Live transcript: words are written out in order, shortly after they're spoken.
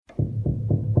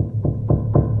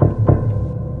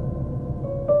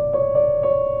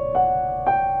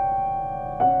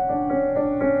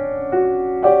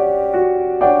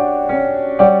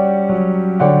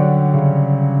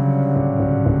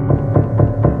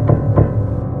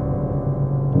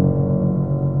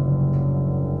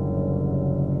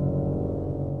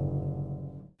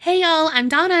I'm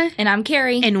Donna. And I'm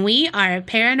Kerri. And we are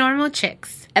Paranormal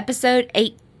Chicks. Episode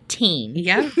 18.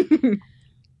 Yep.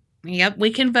 Yep,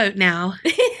 we can vote now.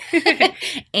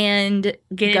 And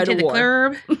get go into to the war.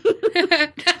 club.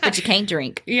 But you can't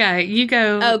drink. Yeah, you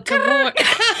go to war.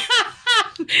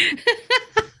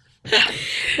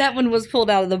 That one was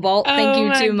pulled out of the vault. Thank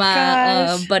you to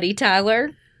my buddy Tyler.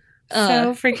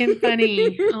 So freaking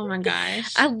funny. Oh my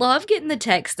gosh. I love getting the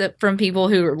text from people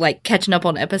who are like catching up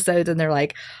on episodes and they're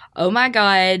like, oh my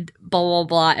God, blah, blah,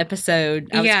 blah episode.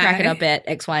 I was cracking up at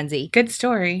X, Y, and Z. Good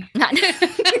story.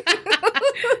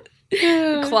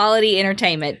 Quality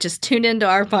entertainment. Just tune into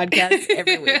our podcast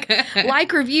every week.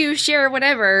 Like, review, share,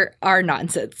 whatever, our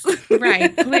nonsense.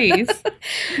 Right, please.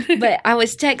 But I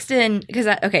was texting because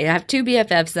I have two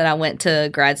BFFs that I went to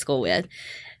grad school with,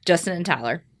 Justin and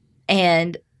Tyler.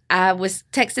 And I was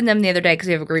texting them the other day because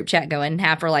we have a group chat going and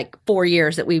have for like 4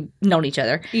 years that we've known each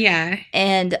other. Yeah.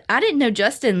 And I didn't know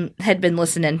Justin had been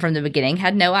listening from the beginning,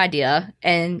 had no idea.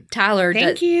 And Tyler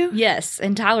Thank you. Yes,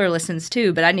 and Tyler listens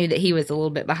too, but I knew that he was a little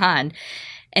bit behind.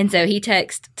 And so he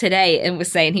texted today and was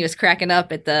saying he was cracking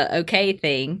up at the okay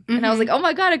thing. Mm-hmm. And I was like, oh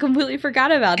my God, I completely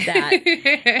forgot about that.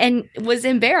 And was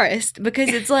embarrassed because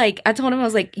it's like, I told him, I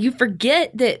was like, you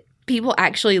forget that people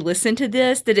actually listen to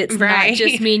this, that it's not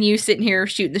just me and you sitting here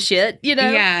shooting the shit, you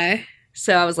know? Yeah.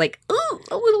 So I was like, ooh,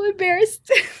 a little embarrassed.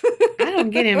 I don't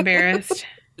get embarrassed.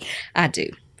 I do.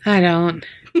 I don't.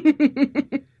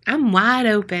 I'm wide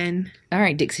open. All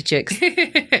right, Dixie Chicks.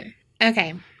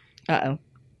 Okay. Uh-oh.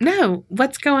 No,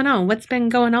 what's going on? What's been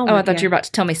going on? Oh, I thought you were about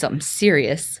to tell me something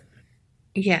serious.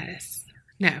 Yes.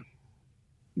 No.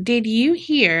 Did you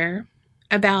hear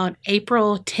about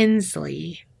April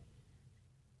Tinsley?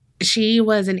 She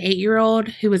was an 8-year-old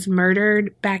who was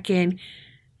murdered back in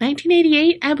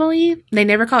 1988, I believe. They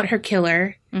never caught her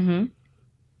killer. Mm-hmm.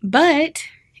 But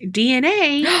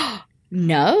DNA...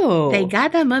 No. They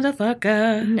got that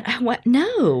motherfucker. What?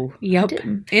 No. Yep.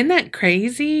 Isn't that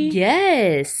crazy?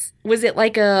 Yes. Was it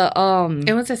like a...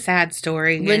 It was a sad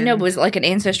story. No, was it like an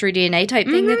Ancestry DNA type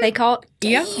thing that they caught?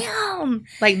 Yep. Damn.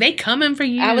 Like, they coming for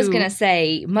you. I was going to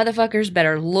say, motherfuckers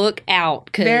better look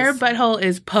out. Cause... Their butthole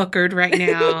is puckered right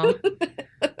now.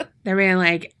 They're being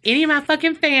like, any of my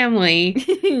fucking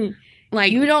family.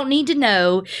 Like, you don't need to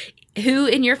know who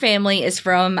in your family is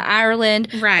from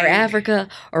Ireland or Africa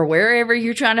or wherever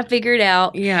you're trying to figure it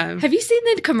out. Yeah. Have you seen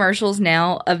the commercials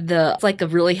now of it's like a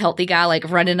really healthy guy like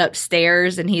running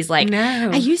upstairs and he's like,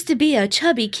 no. I used to be a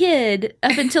chubby kid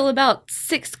up until about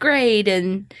 6th grade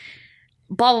and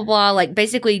blah, blah, blah. Like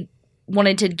basically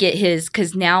wanted to get his,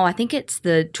 because now I think it's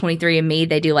the 23andMe.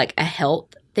 They do like a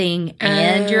health thing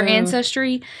and your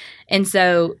ancestry. And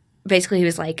so basically he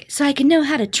was like, so I can know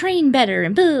how to train better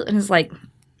and boo. And it's like,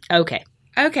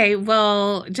 Okay,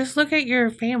 well, just look at your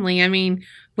family. I mean,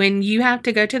 when you have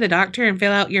to go to the doctor and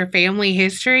fill out your family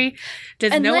history,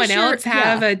 does no one else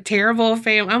have a terrible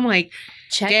family? I'm like,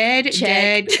 check.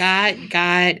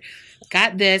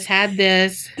 got this, had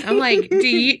this. I'm like,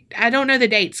 I don't know the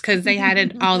dates because they had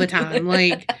it all the time.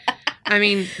 Like, I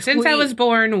mean, since I was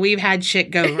born, we've had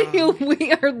shit go wrong.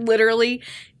 We are literally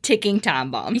ticking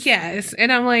time bombs. Yes.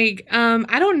 And I'm like,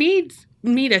 I don't need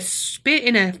me to spit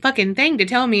in a fucking thing to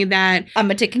tell me that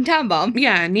I'm a ticking time bomb.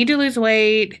 Yeah, need to lose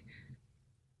weight.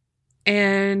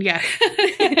 And yeah.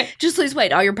 Just lose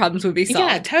weight. All your problems would be solved.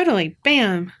 Yeah, totally.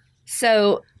 Bam.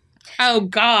 So. Oh,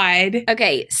 God.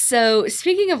 Okay, so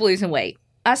speaking of losing weight,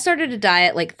 I started a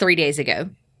diet like 3 days ago.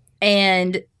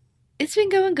 And it's been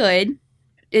going good.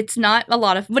 It's not a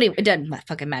lot of, but anyway, it doesn't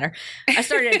fucking matter. I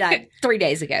started a diet 3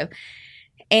 days ago.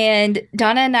 And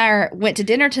Donna and I went to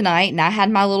dinner tonight, and I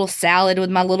had my little salad with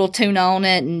my little tuna on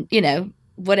it and, you know,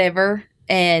 whatever.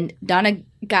 And Donna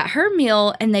got her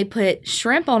meal, and they put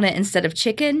shrimp on it instead of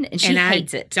chicken, and she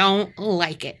hates it. Don't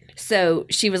like it. So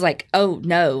she was like, oh,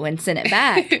 no, and sent it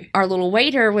back. Our little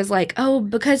waiter was like, oh,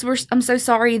 because I'm so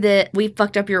sorry that we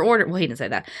fucked up your order. Well, he didn't say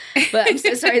that. But I'm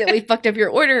so sorry that we fucked up your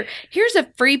order. Here's a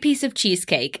free piece of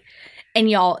cheesecake. And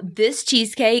y'all, this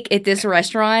cheesecake at this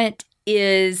restaurant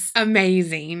is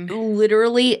amazing.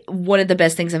 Literally one of the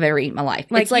best things I've ever eaten in my life.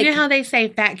 Like, you know how they say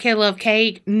fat kid love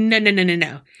cake?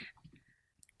 No.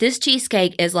 This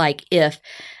cheesecake is like if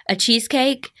a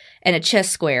cheesecake and a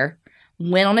chess square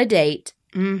went on a date,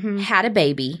 had a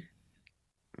baby,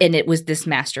 and it was this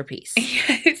masterpiece.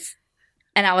 Yes.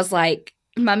 And I was like,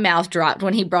 my mouth dropped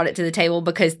when he brought it to the table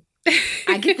because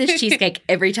I get this cheesecake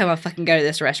every time I fucking go to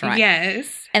this restaurant.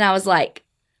 Yes. And I was like,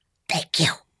 thank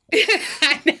you.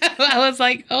 I know. I was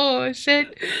like, oh,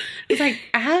 shit. It's like,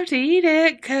 I have to eat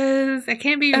it because I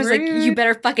can't be rude. I was like, you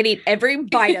better fucking eat every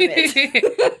bite of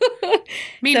it.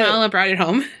 Meanwhile, I brought it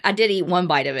home. I did eat one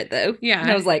bite of it, though. Yeah. And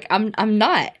I was like, I'm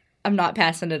not. I'm not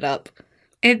passing it up.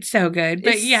 It's so good.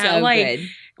 But It's yeah, so like, good.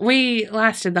 we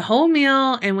lasted the whole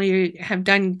meal and we have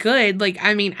done good. Like,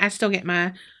 I mean, I still get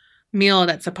my meal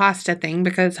that's a pasta thing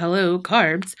because, hello,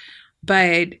 carbs.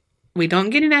 But we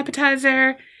don't get an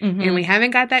appetizer and we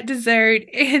haven't got that dessert.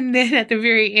 And then at the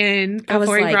very end,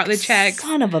 before he brought the check,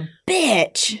 son of a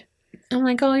bitch. I'm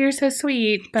like, oh, you're so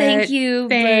sweet. But Thank you.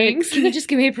 Thanks. But can you just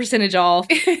give me a percentage off?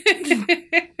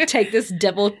 Take this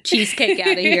devil cheesecake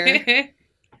out of here.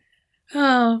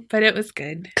 Oh, but it was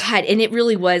good. God, and it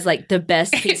really was like the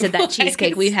best piece of that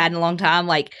cheesecake we've had in a long time.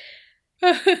 Like,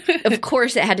 of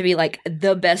course, it had to be like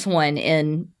the best one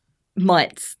in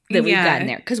months that we've gotten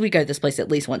there because we go to this place at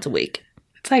least once a week.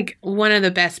 It's like one of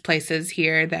the best places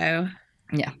here, though.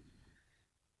 Yeah.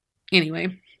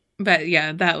 Anyway, but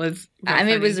yeah, that was. I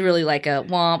mean, it was really like a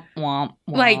womp, womp, womp.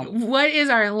 Like, what is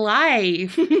our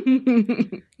life?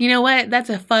 You know what? That's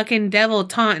a fucking devil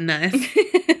taunting us.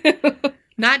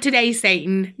 Not today,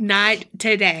 Satan. Not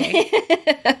today.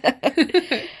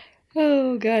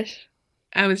 Oh, gosh.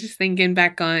 I was just thinking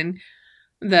back on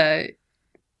the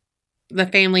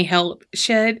family help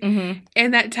shit.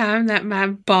 And that time that my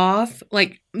boss,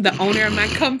 like the owner of my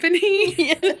company.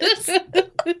 Yes.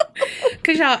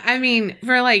 Because y'all, I mean,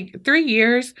 for like 3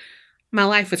 years, my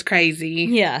life was crazy.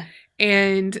 Yeah.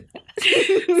 And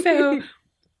so,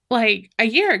 like a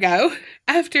year ago,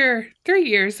 after 3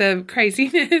 years of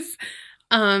craziness,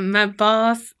 my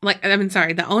boss,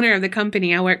 the owner of the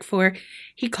company I work for,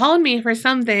 he called me for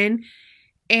something,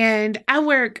 and I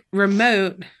work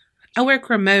remote,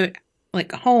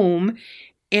 like home,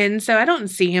 and so I don't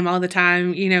see him all the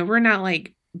time. You know, we're not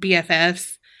like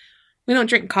BFFs. We don't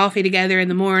drink coffee together in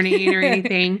the morning or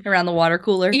anything. Around the water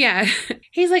cooler. Yeah.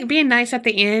 He's like being nice at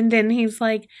the end, and he's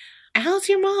like, how's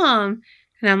your mom?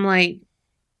 And I'm like,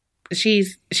 she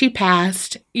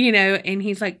passed, you know, and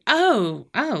he's like, oh,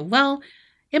 well,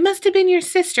 it must have been your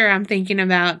sister I'm thinking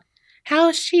about. How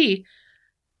is she?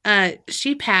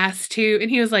 She passed too. And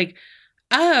he was like,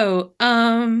 oh,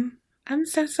 I'm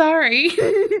so sorry.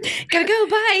 Gotta go.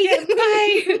 Bye. Yeah,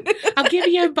 bye. I'll give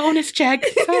you a bonus check.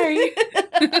 Sorry.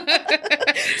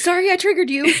 Sorry I triggered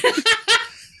you.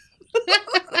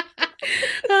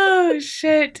 Oh,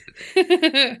 shit.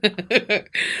 I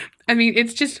mean,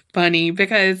 it's just funny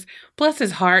because bless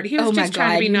his heart, he was just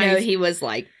trying to be nice. You know, he was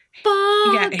like,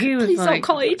 fuck. Yeah, he was please like, don't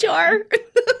call HR.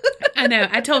 I know.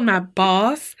 I told my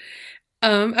boss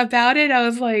about it. I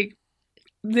was like,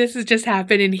 this has just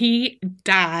happened, and he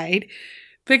died.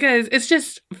 Because it's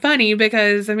just funny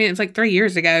because, I mean, it's like 3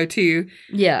 years ago, too.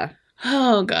 Yeah.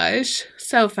 Oh, gosh.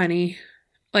 So funny.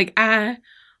 Like, I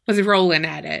was rolling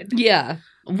at it. Yeah.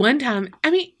 One time,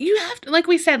 I mean, you have to, like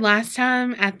we said last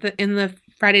time in the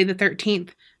Friday the 13th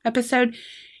episode,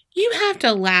 you have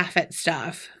to laugh at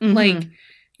stuff. Like,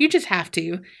 you just have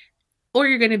to. Or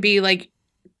you're going to be, like,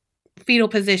 fetal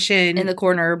position. In the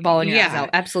corner, bawling your eyes out.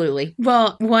 Absolutely.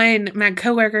 Well, my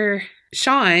coworker,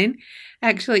 Sean,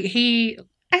 God, can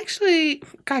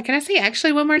I say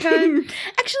actually one more time?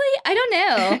 Actually, I don't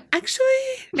know. Actually?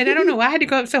 And I don't know why I had to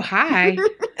go up so high.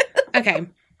 Okay.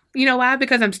 You know why?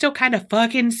 Because I'm still kind of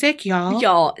fucking sick, y'all.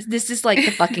 Y'all, this is like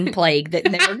the fucking plague that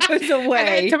never goes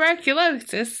away. I got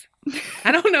tuberculosis.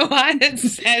 I don't know why I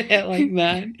said it like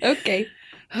that. Okay.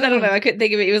 I don't know. I couldn't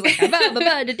think of it. It was like,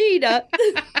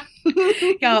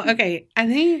 y'all, okay. I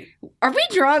think... Are we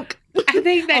drunk? I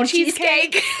think that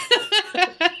cheesecake.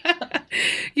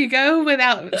 You go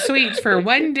without sweets for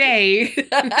 1 day.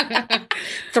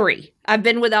 3. I've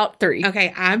been without 3.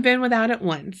 Okay, I've been without it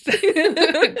once.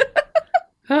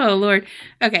 Oh, Lord.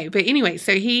 Okay, but anyway,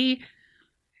 so he's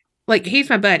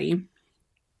my buddy.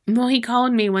 Well, he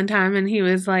called me one time and he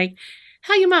was like,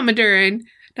 how your mama doing?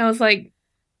 And I was like,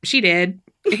 she did.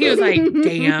 He was like,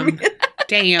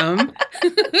 damn.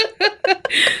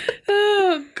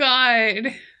 Oh,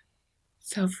 God.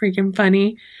 So freaking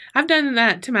funny. I've done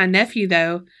that to my nephew,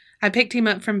 though. I picked him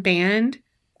up from band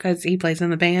because he plays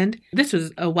in the band. This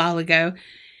was a while ago.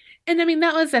 And I mean,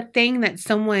 that was a thing that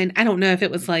someone, I don't know if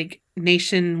it was like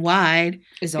nationwide,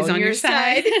 is on your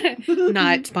side.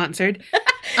 Not sponsored.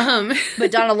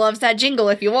 But Donna loves that jingle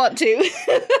if you want to.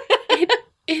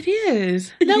 It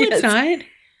is. No, yes. It's not.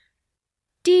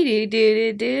 Do.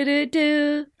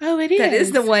 Oh, it is. That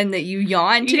is the one that you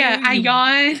yawn to. Yeah, I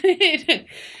yawn.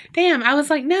 Damn, I was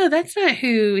like, no, that's not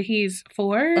who he's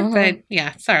for. But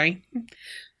yeah, sorry.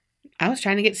 I was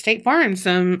trying to get State Farm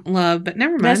some love, but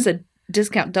never mind. That's a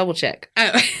discount double check.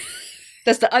 Oh.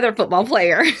 That's the other football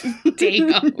player.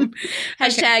 Damn.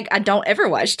 Hashtag, I don't ever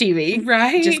watch TV.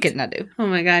 Right? Just kidding, I do. Oh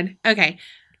my God. Okay.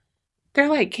 They're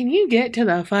like, can you get to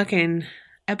the fucking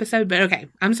episode? But okay,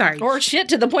 I'm sorry. Or shit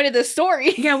to the point of this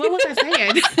story. Yeah, what was I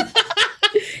saying?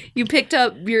 You picked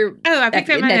up your... Oh, I picked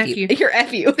up my nephew. Your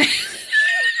nephew.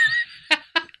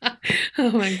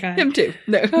 Oh, my God. Him too.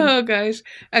 No. Oh, gosh.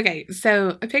 Okay,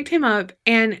 so I picked him up,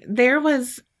 and there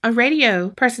was a radio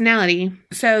personality.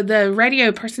 So the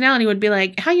radio personality would be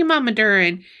like, how your mama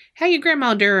doing? How your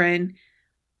grandma doing?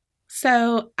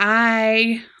 So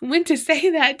I went to say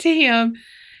that to him,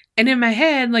 and in my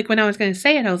head, like when I was going to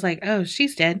say it, I was like, oh,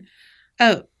 she's dead.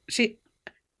 Oh,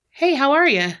 hey, how are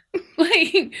you?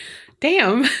 Like,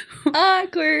 damn.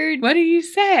 Awkward. What do you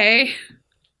say?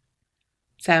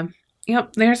 So,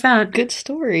 yep, there's that. Good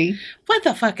story. What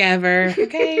the fuck ever.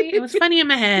 Okay, it was funny in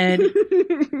my head.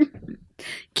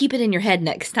 Keep it in your head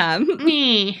next time.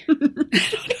 Me.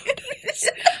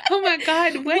 Oh my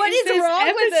God, what is this wrong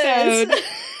episode? with this?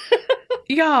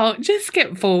 Y'all, just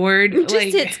skip forward.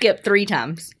 Just hit skip 3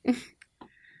 times.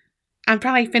 I'll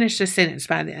probably finish the sentence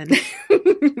by then.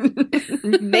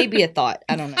 Maybe a thought.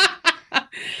 I don't know.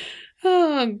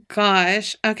 Oh,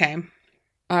 gosh. Okay.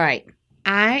 All right.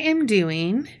 I am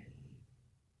doing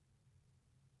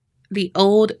the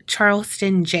old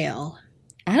Charleston jail.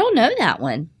 I don't know that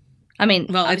one. I mean,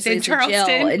 well, it's in Charleston. A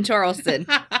jail in Charleston.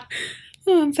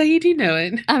 Oh, so you do know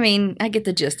it. I mean, I get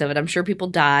the gist of it. I'm sure people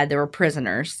died. There were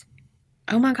prisoners.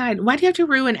 Oh, my God. Why do you have to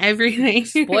ruin everything?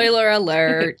 Spoiler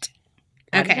alert.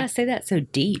 Why Okay. did I say that so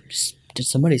deep? Did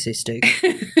somebody say steak?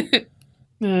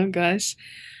 Oh, gosh.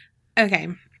 Okay.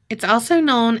 It's also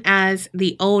known as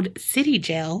the Old City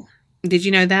Jail. Did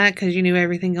you know that? Because you knew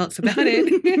everything else about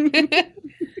it.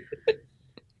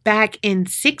 Back in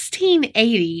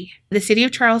 1680, the city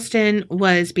of Charleston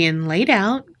was being laid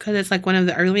out because it's like one of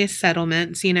the earliest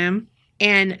settlements, you know.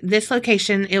 And this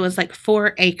location, it was like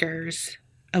 4 acres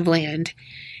of land.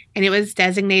 And it was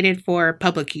designated for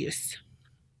public use.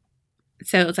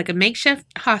 So it was like a makeshift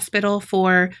hospital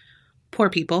for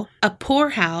poor people. A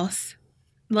poorhouse,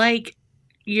 like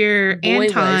your Boy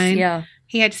Anton. was, yeah.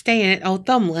 He had to stay in it all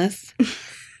thumbless.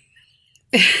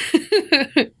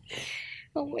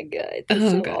 Oh my God. That's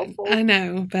so awful. I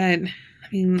know, but I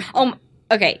mean.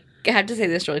 Okay. I have to say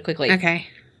this really quickly. Okay.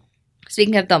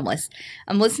 Speaking of thumbless,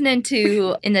 I'm listening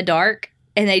to In the Dark,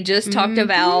 and they just talked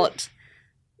about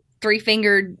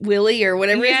 3-fingered Willie or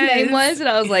whatever his name was, and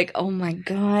I was like, oh my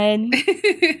God.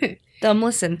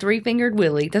 Thumbless and 3-fingered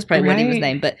Willie. That's probably what he was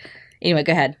named, but anyway,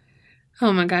 go ahead.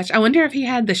 Oh my gosh. I wonder if he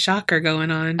had the shocker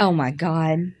going on. Oh my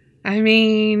God. I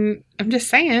mean, I'm just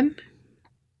saying.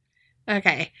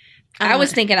 Okay. I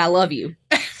was thinking I love you.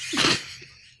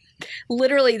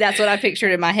 Literally, that's what I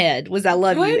pictured in my head was I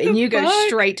love you. And you go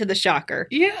straight to the shocker.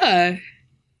 Yeah.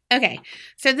 Okay.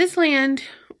 So this land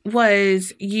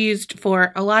was used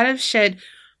for a lot of shit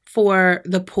for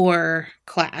the poor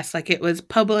class. Like it was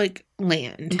public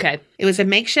land. Okay. It was a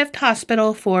makeshift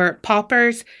hospital for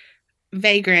paupers,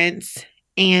 vagrants,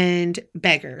 and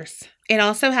beggars. It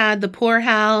also had the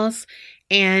poorhouse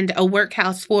and a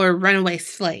workhouse for runaway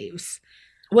slaves.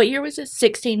 What year was this?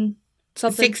 16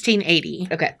 something? 1680.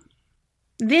 Okay.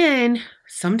 Then,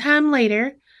 sometime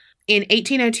later, in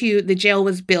 1802, the jail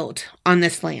was built on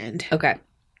this land. Okay.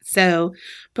 So,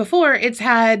 before it's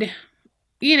had,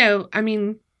 you know, I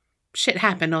mean, shit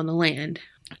happened on the land.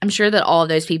 I'm sure that all of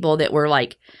those people that were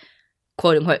like,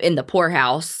 quote unquote, in the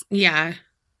poorhouse. Yeah.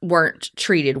 Weren't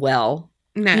treated well.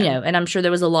 No. You know, and I'm sure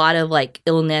there was a lot of like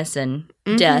illness and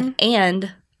death.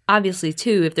 And obviously,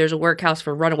 too, if there's a workhouse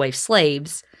for runaway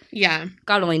slaves, yeah,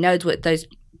 God only knows what those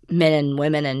men and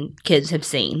women and kids have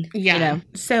seen. Yeah. You know?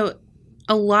 So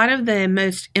a lot of the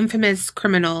most infamous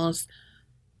criminals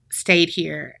stayed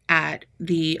here at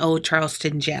the old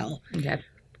Charleston jail. Okay.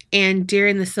 And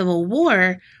during the Civil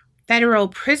War, federal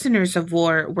prisoners of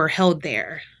war were held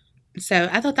there. So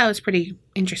I thought that was pretty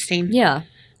interesting. Yeah.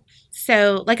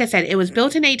 So, like I said, it was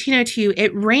built in 1802.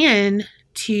 It ran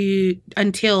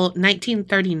until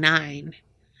 1939.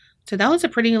 So that was a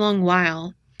pretty long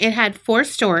while. It had 4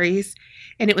 stories,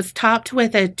 and it was topped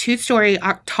with a 2-story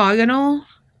octagonal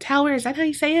tower. Is that how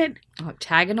you say it?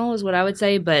 Octagonal is what I would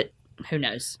say, but who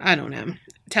knows? I don't know.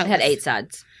 It had 8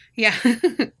 sides. Yeah.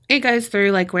 It goes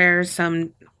through like where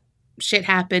some shit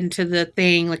happened to the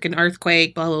thing, like an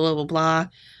earthquake, blah, blah, blah, blah, blah.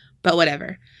 But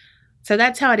whatever. So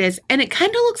that's how it is. And it kind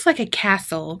of looks like a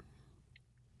castle,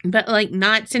 but like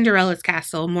not Cinderella's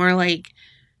castle, more like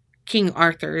King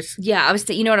Arthur's. Yeah, I was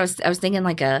thinking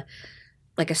like a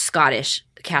Scottish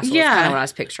castle. Yeah. Is kind of what I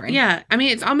was picturing. Yeah. I mean,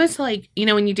 it's almost like, you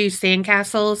know, when you do sand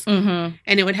castles and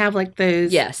it would have like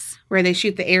those where they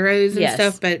shoot the arrows and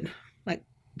stuff, but like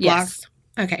blocks.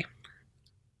 Yes. Okay.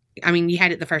 I mean, you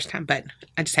had it the first time, but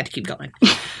I just had to keep going.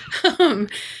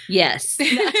 Yes.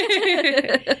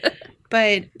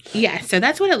 But yeah, so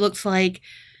that's what it looks like.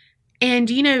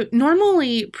 And,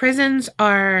 normally prisons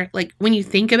are, like, when you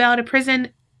think about a prison,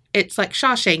 it's like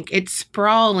Shawshank. It's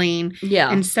sprawling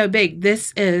and so big.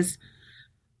 This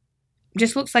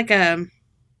just looks like a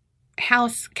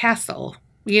house castle.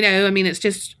 It's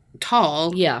just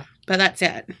tall. Yeah. But that's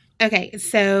it. Okay,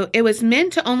 so it was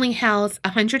meant to only house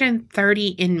 130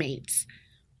 inmates.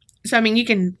 So, you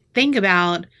can think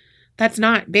about, that's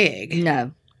not big.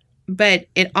 No. But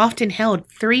it often held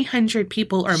 300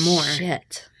 people or more.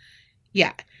 Shit.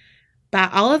 Yeah. By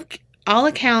all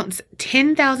accounts,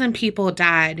 10,000 people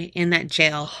died in that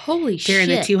jail. Holy during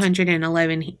shit. the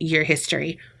 211-year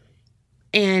history.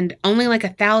 And only like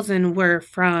 1,000 were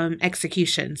from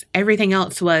executions. Everything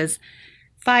else was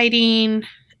fighting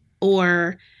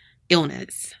or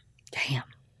illness. Damn.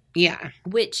 Yeah.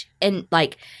 And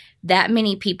like that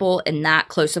many people in that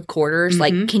close of quarters,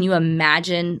 like, can you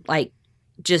imagine, like,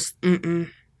 just the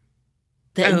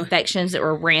infections that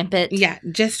were rampant? Yeah,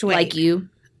 just wait. Like you.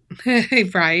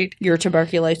 Right. Your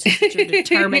tuberculosis that you're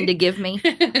determined to give me.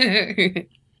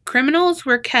 Criminals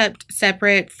were kept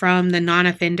separate from the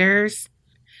non-offenders.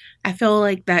 I feel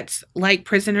like that's like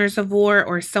prisoners of war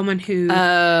or someone who...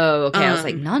 Oh, okay. I was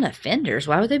like, non-offenders?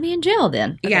 Why would they be in jail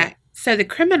then? Okay. Yeah. So the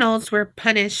criminals were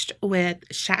punished with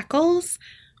shackles,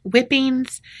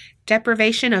 whippings,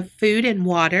 deprivation of food and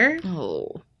water.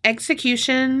 Oh.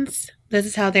 Executions. This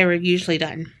is how they were usually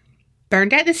done.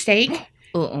 Burned at the stake.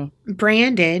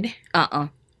 Branded.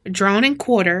 Drawn and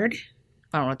quartered.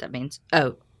 I don't know what that means.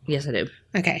 Oh, yes, I do.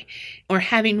 Okay. Or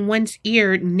having one's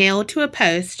ear nailed to a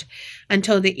post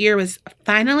until the ear was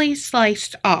finally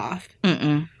sliced off.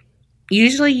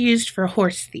 Usually used for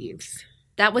horse thieves.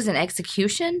 That was an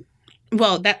execution?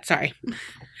 Well, sorry.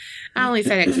 I only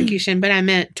said execution, but I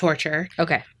meant torture.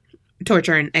 Okay.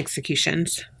 Torture and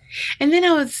executions. And then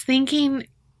I was thinking,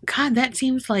 God, that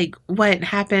seems like what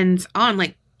happens on,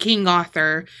 like, King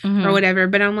Arthur or whatever.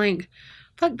 But I'm like,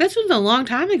 fuck, this was a long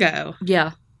time ago.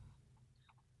 Yeah.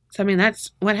 So,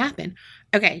 that's what happened.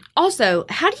 Okay. Also,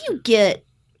 how do you get...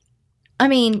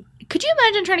 could you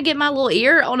imagine trying to get my little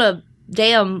ear on a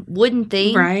damn wooden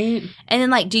thing? Right. And then,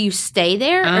 like, do you stay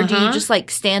there? Or do you just, like,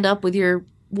 stand up with the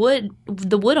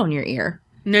wood on your ear?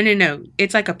 No.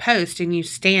 It's like a post and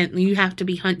you have to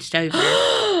be hunched over.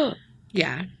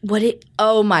 Yeah.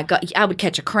 Oh, my God. I would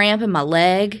catch a cramp in my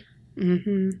leg.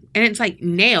 And it's, like,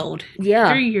 nailed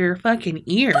through your fucking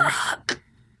ear. Fuck.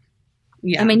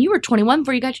 Yeah. You were 21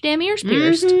 before you got your damn ears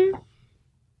pierced. I'm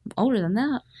older than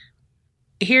that.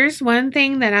 Here's one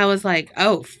thing that I was like,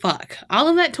 oh, fuck. All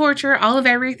of that torture, all of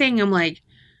everything, I'm like,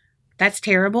 that's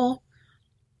terrible.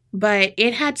 But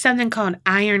it had something called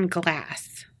iron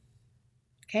glass.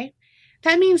 Okay?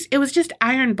 That means it was just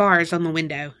iron bars on the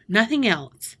window. Nothing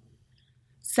else.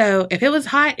 So if it was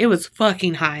hot, it was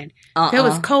fucking hot. If it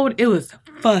was cold, it was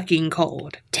fucking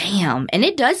cold. Damn. And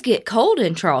it does get cold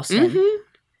in Charleston.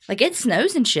 Like, it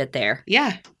snows and shit there.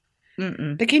 Yeah.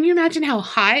 But can you imagine how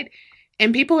hot?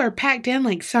 And people are packed in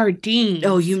like sardines.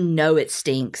 Oh, it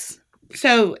stinks.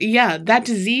 So, yeah, that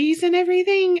disease and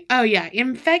everything. Oh, yeah.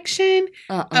 Infection.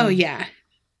 Oh, yeah.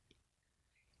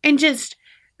 And just,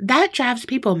 that drives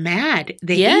people mad.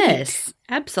 Yes,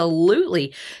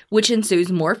 absolutely. Which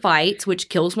ensues more fights, which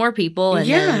kills more people. And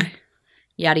then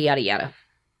yada, yada, yada.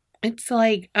 It's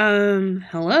like,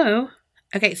 hello?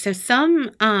 Okay, so some,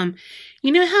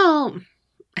 you know how,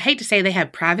 I hate to say they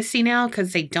have privacy now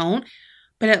because they don't,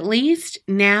 but at least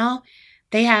now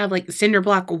they have like cinder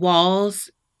block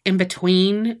walls in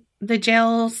between the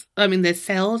the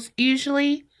cells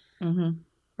usually.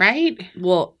 Right?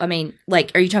 Well,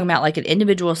 like, are you talking about like an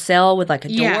individual cell with like a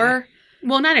door?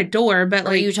 Well, not a door, but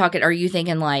like... Are you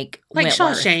thinking like Wentworth?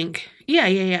 Shawshank.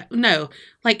 Yeah. No,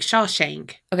 like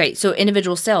Shawshank. Okay, so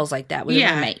individual cells like that with a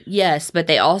roommate. Yes, but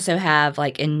they also have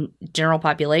like in general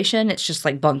population, it's just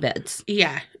like bunk beds.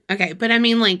 Yeah. Okay, but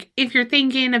like if you're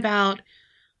thinking about,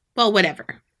 well,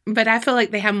 whatever. But I feel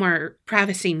like they have more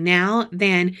privacy now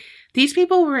than these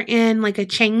people were in like a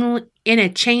chain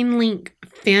link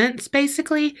fence,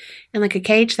 basically, in like a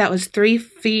cage that was 3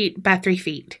 feet by 3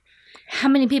 feet. How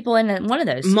many people in one of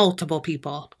those? Multiple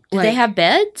people. Do they have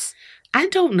beds? I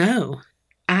don't know.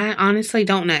 I honestly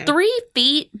don't know. 3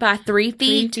 feet by 3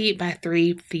 feet? 3 feet by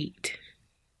 3 feet.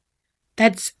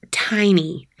 That's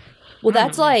tiny. Well,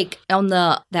 that's like on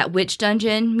that witch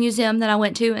dungeon museum that I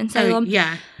went to in Salem.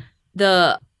 Yeah.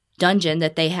 The dungeon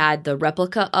that they had the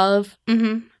replica of.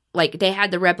 Like, they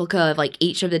had the replica of like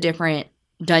each of the different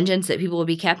dungeons that people would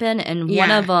be kept in. And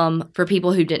one of them for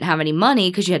people who didn't have any money,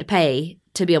 because you had to pay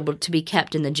to be able to be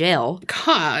kept in the jail.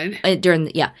 God.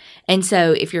 And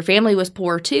so if your family was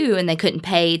poor too and they couldn't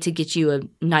pay to get you a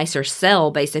nicer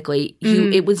cell, basically,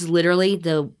 it was literally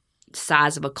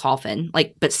size of a coffin,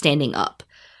 like, but standing up.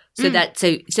 So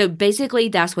so basically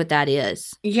that's what that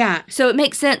is. Yeah. So it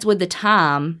makes sense with the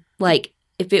time, like,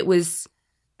 if it was...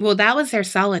 Well, that was their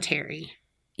solitary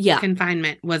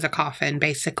confinement, was a coffin,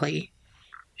 basically.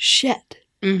 Shit.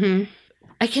 Mm-hmm.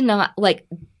 I cannot, like,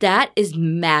 that is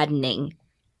maddening.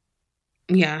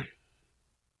 Yeah.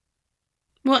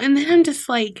 Well, and then I'm just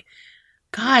like,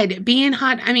 God, being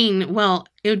hot, I mean, well,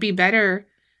 it would be better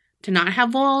to not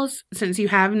have walls since you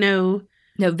have no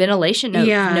ventilation, no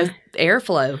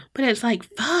airflow. But it's like,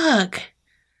 fuck.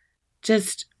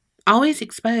 Just always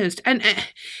exposed. And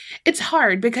it's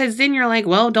hard because then you're like,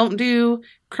 well, don't do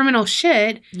criminal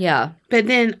shit. Yeah. But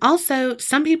then also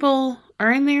some people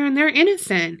are in there and they're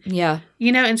innocent. Yeah.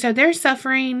 You know, and so they're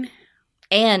suffering.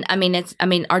 And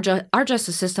our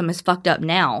justice system is fucked up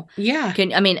now. Yeah.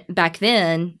 Back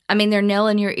then, they're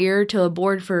nailing your ear to a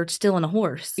board for stealing a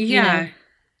horse. Yeah. You know?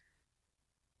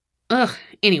 Ugh.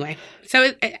 Anyway,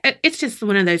 so it's just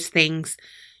one of those things,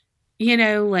 you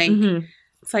know, like,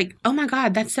 It's like, oh my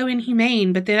God, that's so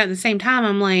inhumane. But then at the same time,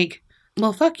 I'm like,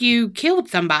 well, fuck, you killed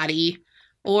somebody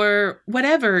or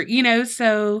whatever, you know,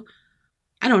 so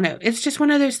I don't know. It's just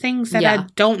one of those things that I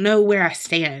don't know where I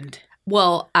stand.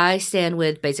 Well, I stand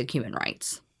with basic human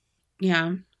rights.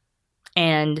 Yeah.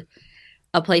 And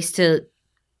a place to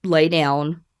lay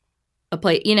down,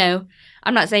 you know,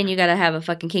 I'm not saying you got to have a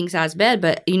fucking king-size bed,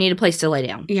 but you need a place to lay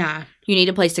down. Yeah. You need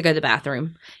a place to go to the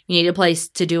bathroom. You need a place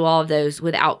to do all of those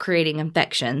without creating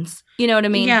infections. You know what I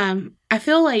mean? Yeah. I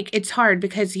feel like it's hard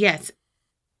because, yes,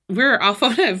 we're off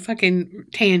on a fucking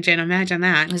tangent. Imagine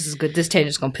that. This is good. This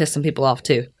tangent's going to piss some people off,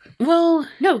 too. Well.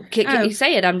 No, can you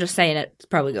say it? I'm just saying it's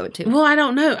probably going to. Well, I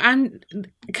don't know.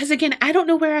 Because, again, I don't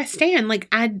know where I stand. Like,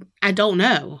 I don't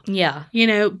know. Yeah. You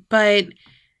know, but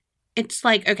it's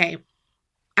like, okay.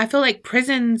 I feel like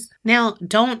prisons now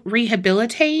don't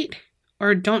rehabilitate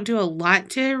or don't do a lot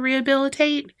to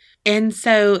rehabilitate. And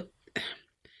so,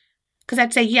 because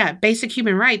I'd say, yeah, basic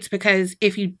human rights, because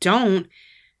if you don't,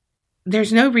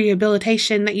 there's no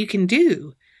rehabilitation that you can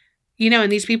do. You know,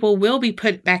 and these people will be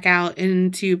put back out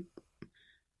into,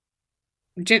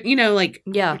 you know, like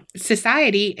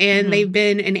society, and they've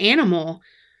been an animal.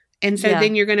 And so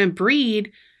then you're going to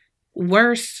breed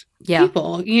worse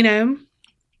people, you know?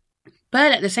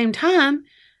 But at the same time,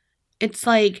 it's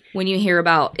like... When you hear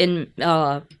about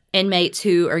inmates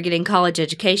who are getting college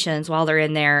educations while they're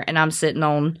in there, and I'm sitting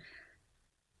on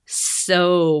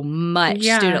so much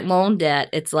student loan debt,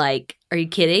 it's like, are you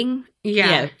kidding? Yeah.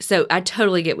 You know, so I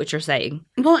totally get what you're saying.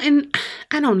 Well, and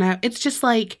I don't know. It's just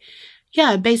like,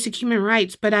 yeah, basic human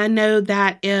rights. But I know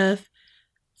that if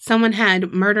someone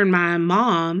had murdered my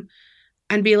mom,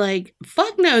 I'd be like,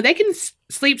 fuck no, they can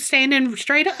sleep standing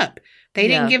straight up. They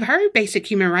didn't give her basic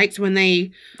human rights when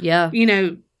they, you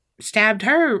know, stabbed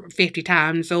her 50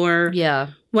 times or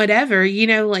whatever, you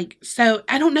know, like, so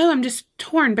I don't know. I'm just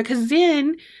torn because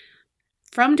then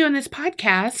from doing this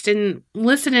podcast and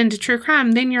listening to true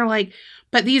crime, then you're like,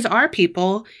 but these are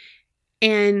people,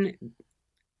 and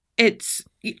it's,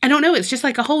 I don't know, it's just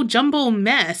like a whole jumble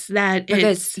mess that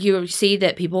because you see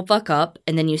that people fuck up,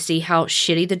 and then you see how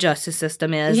shitty the justice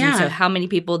system is, and so how many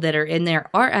people that are in there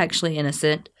are actually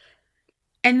innocent.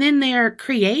 And then they're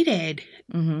created.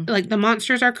 Like, the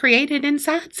monsters are created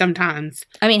inside sometimes.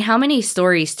 I mean, how many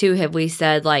stories, too, have we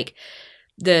said, like,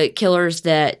 the killers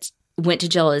that went to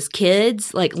jail as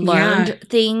kids, like, learned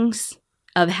things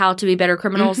of how to be better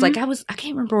criminals? Like, I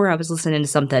can't remember where I was listening to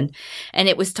something, and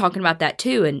it was talking about that,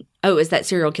 too. And, it was that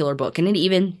serial killer book. And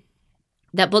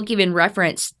that book even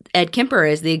referenced Ed Kemper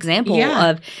as the example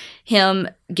of him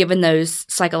giving those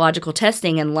psychological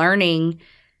testing and learning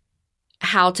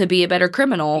how to be a better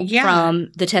criminal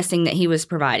from the testing that he was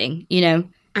providing, you know?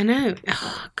 I know.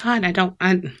 Oh, God,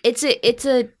 It's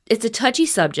a touchy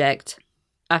subject,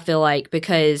 I feel like,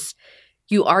 because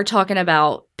you are talking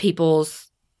about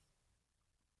people's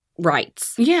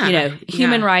rights. Yeah. You know,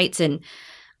 human rights, and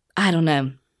I don't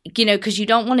know. You know, because you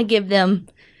don't want to give them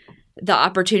the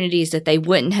opportunities that they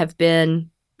wouldn't have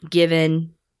been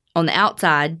given on the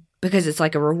outside because it's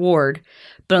like a reward.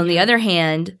 But on the other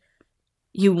hand,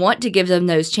 you want to give them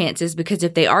those chances because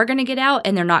if they are going to get out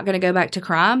and they're not going to go back to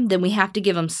crime, then we have to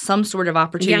give them some sort of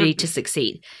opportunity to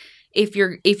succeed. If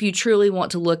you truly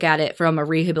want to look at it from a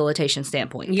rehabilitation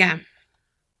standpoint. Yeah.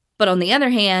 But on the other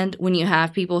hand, when you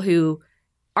have people who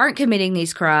aren't committing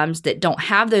these crimes that don't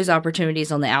have those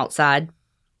opportunities on the outside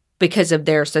because of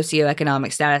their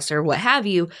socioeconomic status or what have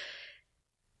you,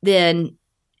 then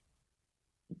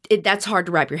that's hard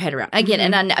to wrap your head around. Again,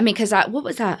 and I mean, because what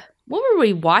was that? What were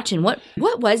we watching? What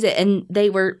was it? And they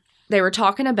were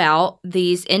talking about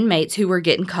these inmates who were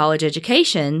getting college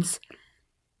educations,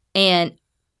 and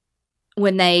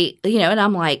when they, and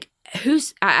I'm like,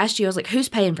 I asked you, I was like, who's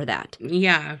paying for that?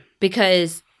 Yeah.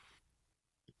 Because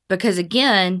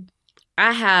again,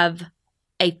 I have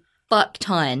a fuck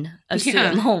ton of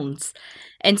student loans.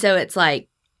 And so it's like,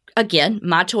 again,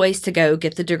 my choice to go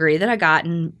get the degree that I got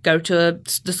and go to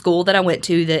the school that I went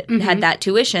to that had that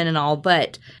tuition and all,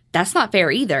 but that's not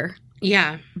fair either.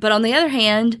 Yeah. But on the other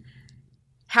hand,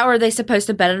 how are they supposed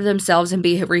to better themselves and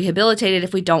be rehabilitated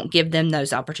if we don't give them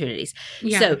those opportunities?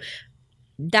 Yeah. So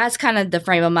that's kind of the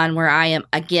frame of mind where I am.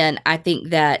 Again, I think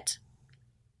that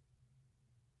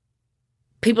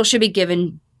people should be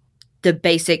given the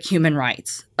basic human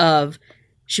rights of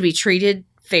should be treated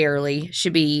fairly,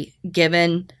 should be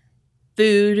given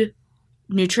food,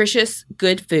 nutritious,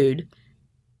 good food,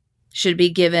 should be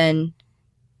given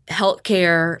health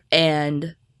care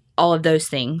and all of those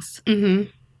things. Mm-hmm.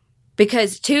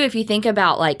 Because, too, if you think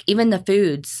about, like, even the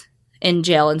foods in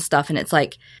jail and stuff, and it's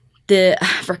like,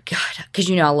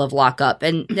 because I love lockup,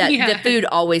 and the food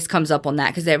always comes up on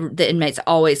that because the inmates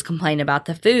always complain about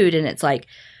the food, and it's like,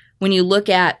 when you look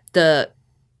at the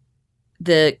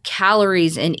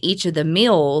calories in each of the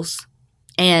meals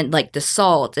and, like, the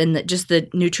salt and just the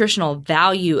nutritional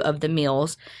value of the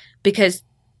meals, because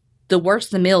the worse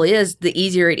the meal is, the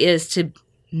easier it is to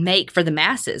make for the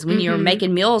masses. When you're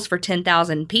making meals for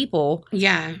 10,000 people,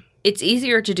 it's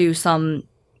easier to do some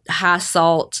high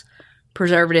salt,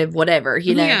 preservative, whatever,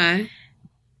 Yeah.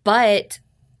 But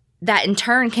that in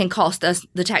turn can cost us,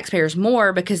 the taxpayers,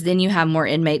 more because then you have more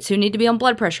inmates who need to be on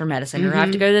blood pressure medicine or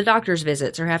have to go to the doctor's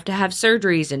visits or have to have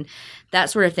surgeries and that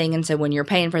sort of thing. And so when you're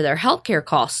paying for their healthcare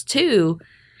costs too,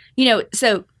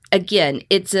 so again,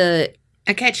 it's a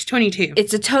catch-22.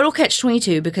 It's a total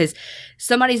catch-22 because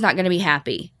somebody's not going to be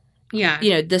happy. Yeah.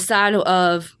 The side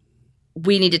of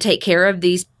we need to take care of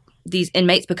these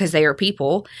inmates because they are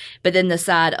people, but then the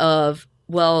side of,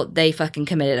 well, they fucking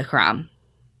committed a crime,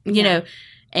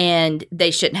 and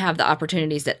they shouldn't have the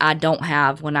opportunities that I don't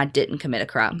have when I didn't commit a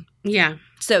crime. Yeah.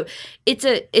 So it's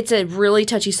a really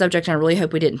touchy subject, and I really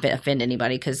hope we didn't offend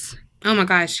anybody because... Oh my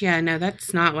gosh, yeah, no,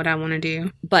 that's not what I want to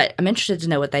do. But I'm interested to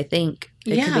know what they think.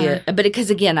 But because,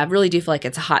 again, I really do feel like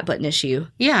it's a hot button issue.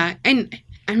 Yeah, and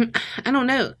I don't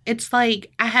know. It's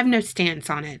like I have no stance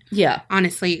on it. Yeah.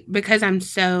 Honestly, because I'm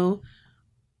so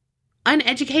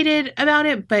uneducated about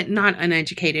it, but not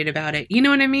uneducated about it. You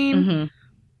know what I mean?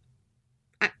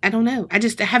 Mm-hmm. I don't know. I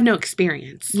have no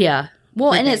experience. Yeah.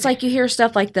 Well, and it's like you hear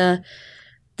stuff like the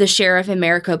sheriff in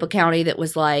Maricopa County that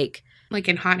was like... Like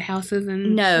in hot houses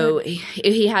and... No,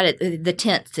 he had it, the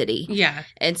tent city. Yeah.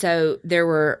 And so there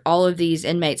were all of these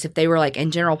inmates, if they were like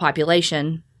in general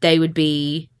population, they would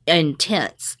be in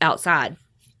tents outside.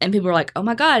 And people were like, oh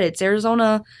my God, it's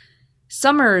Arizona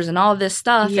summers and all of this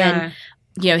stuff. Yeah.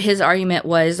 And, his argument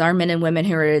was our men and women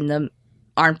who are in the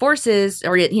armed forces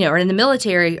or, or in the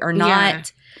military are not... Yeah.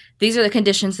 These are the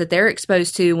conditions that they're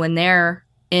exposed to when they're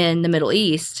in the Middle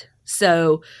East.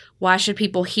 So why should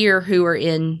people here who are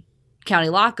in county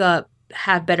lockup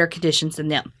have better conditions than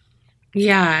them?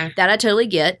 Yeah. That I totally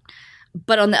get.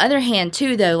 But on the other hand,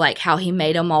 too, though, like how he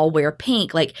made them all wear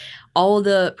pink, like all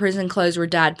the prison clothes were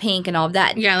dyed pink and all of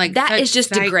that. Yeah, like that is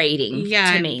just degrading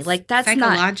to me. Like that's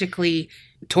psychologically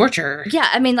torture. Yeah,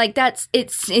 I mean, like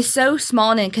it's so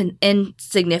small and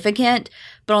insignificant.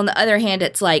 But on the other hand,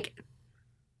 it's like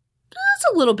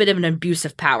that's a little bit of an abuse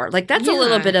of power. Like that's a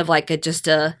little bit of like just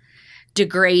a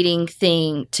degrading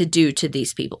thing to do to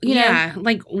these people. You know?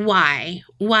 Like why?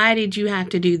 Why did you have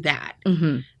to do that?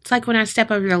 Mm-hmm. It's like when I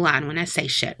step over the line when I say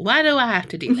shit. Why do I have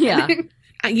to do that?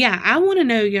 Yeah. Yeah, I want to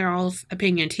know y'all's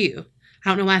opinion too. I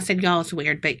don't know why I said y'all's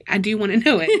weird, but I do want to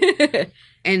know it.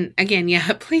 And again,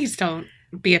 please don't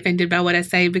be offended by what I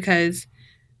say because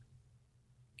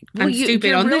I'm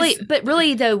stupid on this. But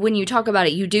really, though, when you talk about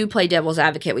it, you do play devil's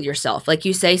advocate with yourself. Like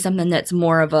you say something that's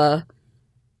more of a,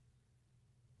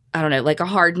 I don't know, like a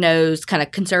hard-nosed kind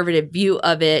of conservative view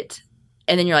of it.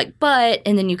 And then you're like,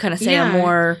 and then you kind of say a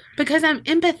more... Because I'm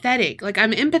empathetic. Like,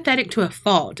 I'm empathetic to a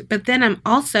fault. But then I'm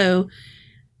also...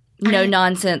 No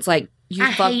nonsense. Like,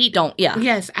 Yes,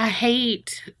 I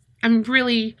hate... I'm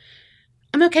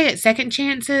okay at second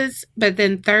chances, but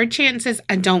then third chances,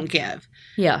 I don't give.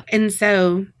 Yeah. And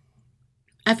so,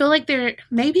 I feel like there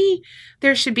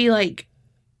should be, like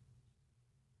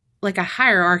a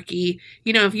hierarchy.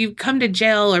 You know, if you come to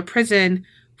jail or prison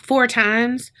 4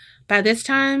 times, by this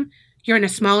time... You're in a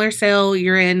smaller cell,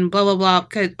 you're in blah, blah,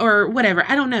 blah, or whatever.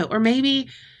 I don't know. Or maybe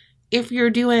if you're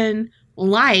doing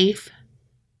life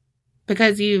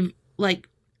because you've, like,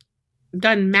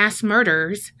 done mass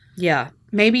murders. Yeah.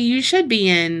 Maybe you should be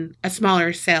in a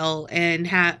smaller cell and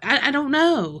have... I don't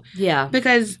know. Yeah.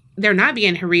 Because they're not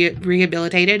being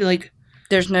rehabilitated. Like...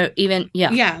 There's no even, yeah.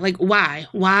 Yeah, like, why?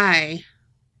 Why?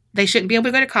 They shouldn't be able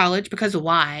to go to college because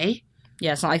why?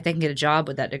 Yeah, it's not like they can get a job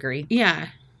with that degree. Yeah.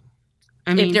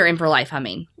 I mean, if they're in for life, I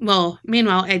mean. Well,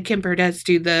 meanwhile, Ed Kemper does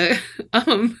do the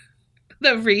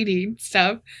the reading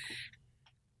stuff.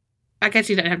 I guess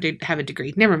he doesn't have to have a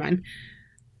degree. Never mind.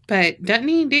 But doesn't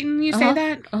he? Didn't you say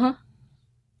that? Uh-huh.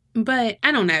 But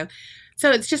I don't know.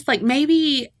 So it's just like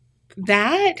maybe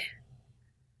that.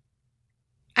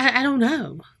 I don't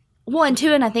know. Well, and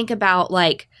two, and I think about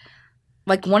like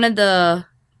one of the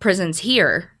prisons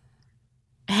here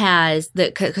has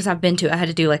because I've been to, I had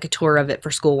to do like a tour of it for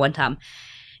school one time,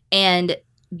 and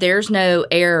there's no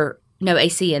air, no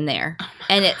AC in there,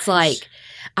 and it's like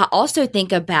I also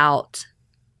think about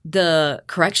the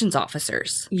corrections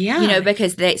officers,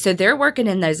 because they're working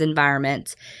in those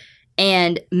environments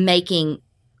and making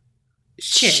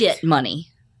shit money.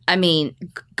 I mean,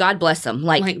 God bless them.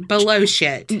 Like below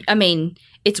shit. I mean,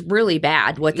 it's really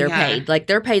bad what they're paid. Like,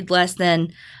 they're paid less than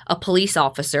a police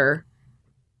officer.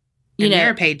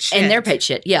 They're paid shit. And they're paid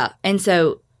shit, yeah. And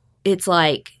so it's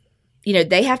like,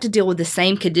 they have to deal with the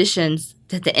same conditions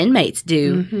that the inmates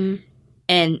do. Mm-hmm.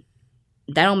 And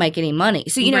they don't make any money.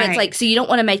 So, it's like, so you don't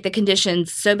want to make the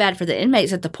conditions so bad for the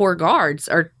inmates that the poor guards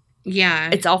are. Yeah.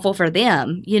 It's awful for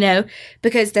them,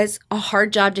 because that's a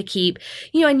hard job to keep,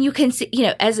 and you can see,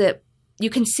 you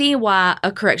can see why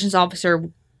a corrections officer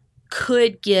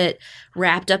could get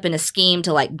wrapped up in a scheme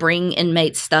to like bring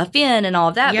inmates stuff in and all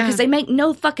of that because they make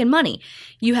no fucking money.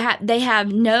 They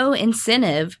have no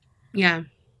incentive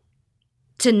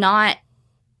to not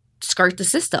skirt the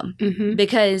system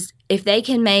because if they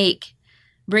can make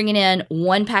bringing in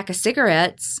one pack of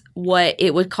cigarettes what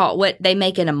they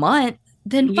make in a month,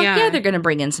 then they're going to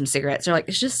bring in some cigarettes. They're like,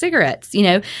 it's just cigarettes,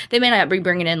 They may not be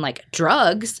bringing in, like,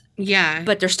 drugs. Yeah.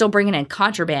 But they're still bringing in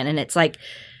contraband. And it's like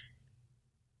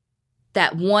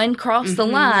that one cross the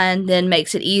line then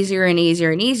makes it easier and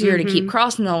easier and easier to keep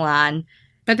crossing the line.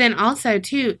 But then also,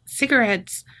 too,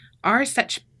 cigarettes are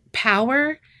such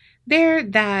power there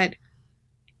that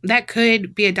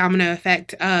could be a domino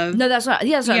effect of... No, that's what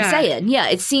I'm saying. Yeah,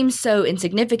 it seems so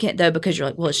insignificant, though, because you're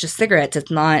like, well, it's just cigarettes. It's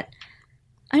not...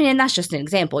 I mean, and that's just an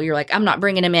example. You're like, I'm not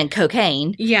bringing them in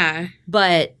cocaine. Yeah.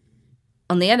 But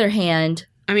on the other hand...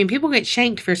 I mean, people get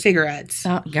shanked for cigarettes.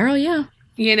 Girl, yeah.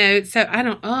 So I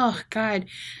don't... Oh, God.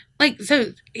 Like,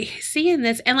 so seeing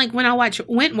this... And, like, when I watch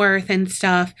Wentworth and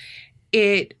stuff,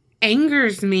 it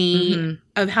angers me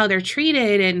of how they're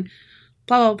treated and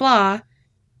blah, blah, blah.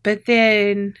 But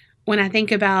then when I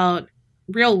think about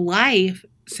real life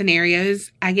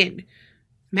scenarios, I get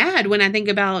mad when I think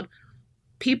about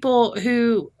people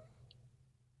who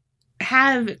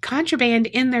have contraband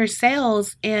in their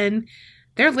cells and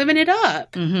they're living it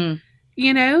up, and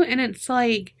it's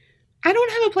like, I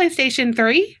don't have a PlayStation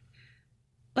 3.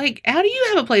 Like, how do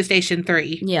you have a PlayStation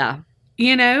 3? Yeah.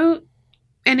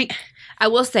 And I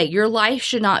will say, your life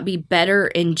should not be better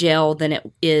in jail than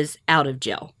it is out of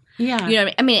jail. Yeah. You know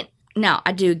what I mean? Now,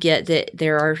 I do get that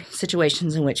there are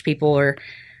situations in which people are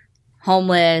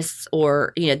homeless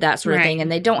or, that sort of thing,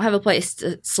 and they don't have a place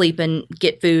to sleep and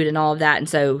get food and all of that. And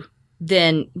so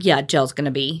then, jail's going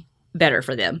to be better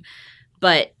for them.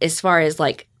 But as far as,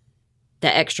 like, the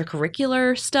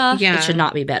extracurricular stuff, it should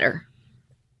not be better.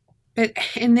 But,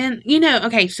 and then,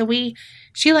 okay, so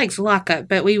she likes lockup,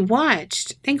 but we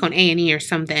watched, I think on A&E or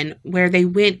something, where they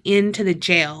went into the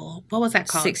jail. What was that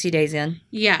called? 60 Days In.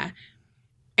 Yeah.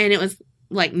 And it was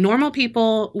like normal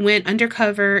people went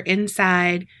undercover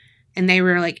inside and they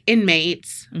were like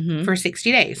inmates for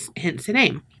 60 days, hence the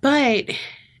name. But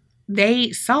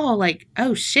they saw like,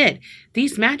 oh shit,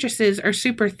 these mattresses are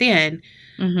super thin,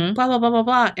 blah, blah, blah, blah,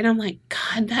 blah. And I'm like,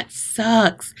 God, that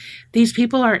sucks. These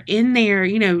people are in there,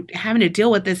 having to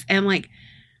deal with this. And like,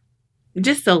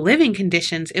 just the living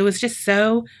conditions, it was just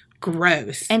so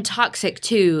gross. And toxic,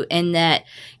 too, in that,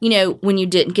 when you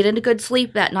didn't get into good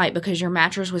sleep that night because your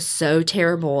mattress was so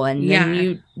terrible and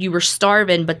then you were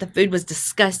starving, but the food was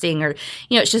disgusting, or,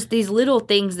 it's just these little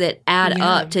things that add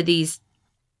up to these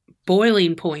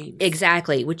boiling points.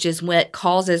 Exactly, which is what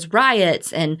causes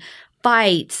riots and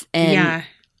fights and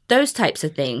those types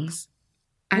of things,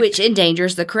 which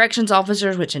endangers the corrections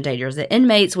officers, which endangers the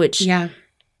inmates, which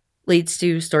leads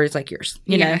to stories like yours,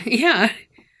 you know? Yeah.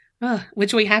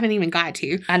 Which we haven't even got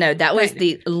to. I know. That was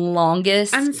the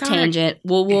longest tangent.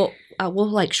 We'll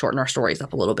like shorten our stories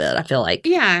up a little bit, I feel like.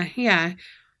 Yeah.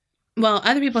 Well,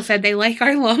 other people said they like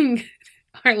our long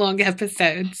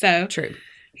episodes. So true.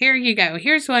 Here you go.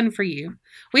 Here's one for you.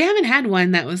 We haven't had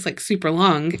one that was like super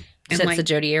long. Since the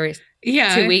Jody Aries.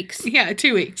 Yeah. 2 weeks. Yeah,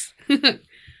 2 weeks. But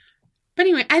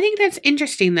anyway, I think that's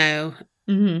interesting though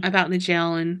about the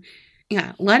jail, and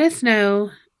Yeah, let us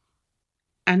know.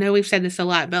 I know we've said this a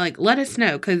lot, but like, let us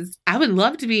know, because I would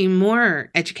love to be more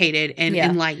educated and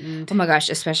enlightened. Oh my gosh,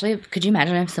 especially, could you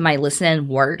imagine if somebody listening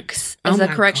works as a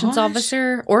corrections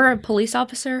officer or a police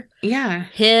officer? Yeah.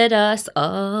 Hit us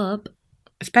up.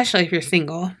 Especially if you're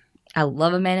single. I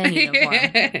love a man in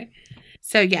uniform.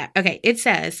 So, yeah. Okay. It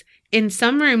says, in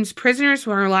some rooms, prisoners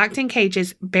were locked in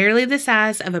cages barely the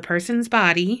size of a person's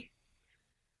body,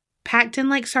 packed in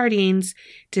like sardines.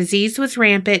 Disease was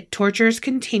rampant. Tortures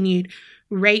continued.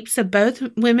 Rapes of both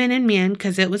women and men,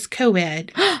 because it was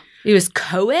co-ed. It was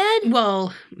co-ed?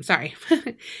 Well, sorry.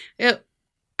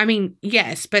 I mean,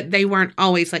 yes, but they weren't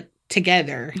always like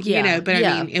together, but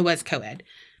I mean, it was co-ed.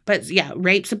 But yeah,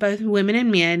 rapes of both women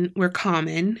and men were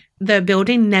common. The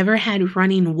building never had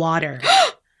running water.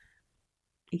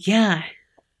 Yeah.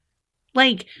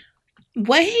 Like,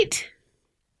 what?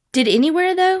 Did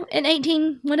anywhere, though, in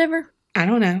 18 whatever? I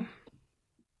don't know.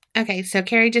 Okay, so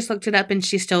Kerri just looked it up and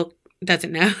she still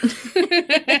doesn't know.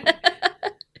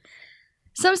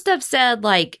 Some stuff said,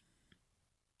 like,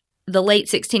 the late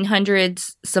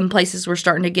 1600s, some places were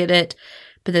starting to get it.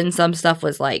 But then some stuff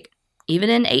was like, even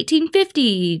in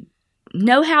 1850,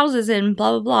 no houses in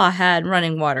blah, blah, blah had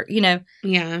running water,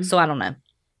 Yeah. So I don't know.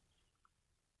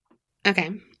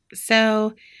 Okay.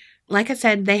 So, like I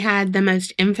said, they had the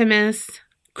most infamous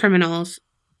criminals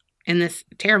in this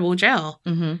terrible jail.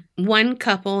 Mm-hmm. One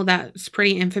couple that's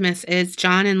pretty infamous is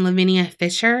John and Lavinia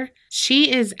Fisher.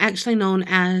 She is actually known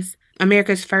as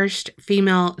America's first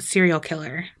female serial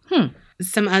killer.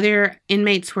 Some other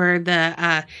inmates were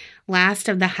the last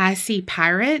of the high sea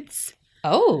pirates.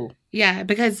 Oh. Yeah,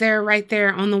 because they're right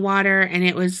there on the water and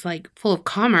it was like full of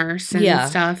commerce and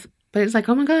stuff. But it's like,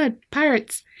 oh my God,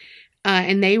 pirates.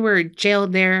 And they were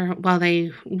jailed there while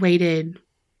they waited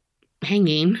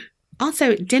hanging.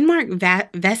 Also, Denmark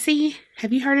Vesey,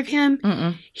 have you heard of him?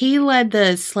 Mm-mm. He led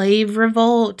the slave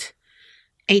revolt,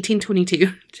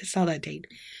 1822. Just saw that date.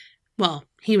 Well,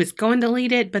 he was going to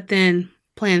lead it, but then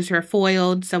plans were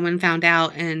foiled. Someone found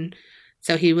out, and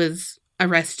so he was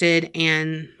arrested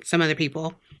and some other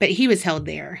people. But he was held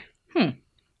there.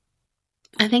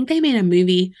 I think they made a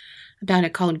movie about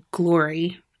it called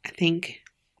Glory, I think.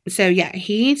 So, yeah,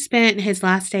 he spent his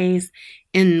last days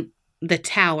in the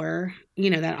tower,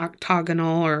 that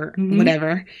octagonal or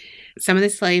whatever. Some of the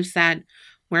slaves that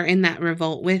were in that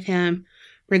revolt with him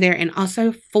were there. And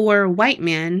also 4 white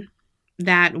men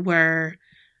that were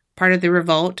part of the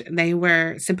revolt. They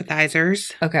were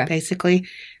sympathizers. Okay. Basically,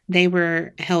 they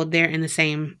were held there in the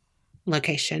same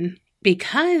location.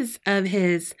 Because of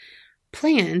his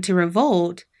plan to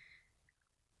revolt,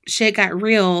 shit got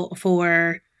real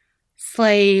for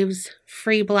slaves,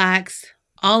 free blacks,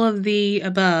 all of the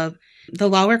above. The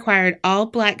law required all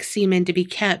black seamen to be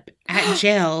kept at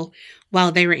jail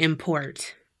while they were in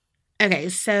port. Okay,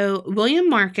 so William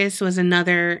Marcus was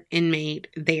another inmate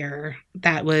there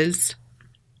that was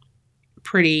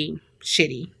pretty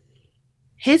shitty.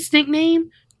 His nickname,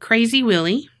 Crazy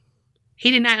Willie.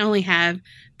 He did not only have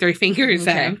 3 fingers.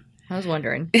 Okay. I was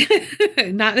wondering.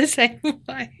 Not the same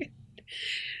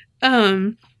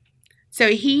one. So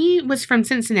he was from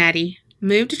Cincinnati,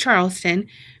 moved to Charleston,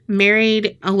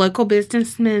 married a local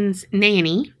businessman's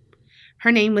nanny.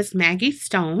 Her name was Maggie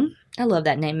Stone. I love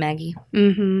that name, Maggie.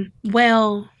 Mm-hmm.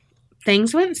 Well,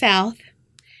 things went south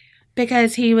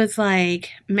because he was like,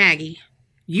 Maggie,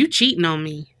 you cheating on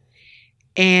me.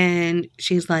 And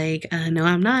she's like, no,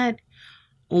 I'm not.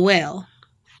 Well,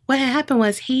 what happened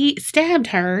was he stabbed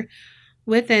her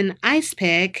with an ice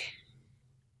pick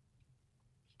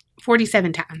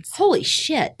 47 times. Holy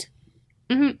shit.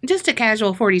 Mm-hmm. Just a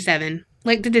casual 47.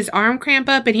 Like, did his arm cramp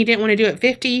up and he didn't want to do it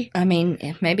 50? I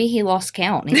mean, maybe he lost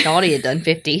count and he thought he had done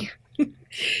 50.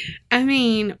 I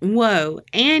mean, whoa.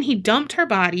 And he dumped her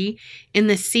body in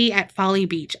the sea at Folly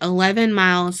Beach, 11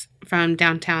 miles from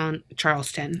downtown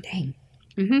Charleston. Dang.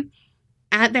 Mm-hmm.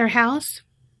 At their house,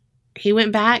 he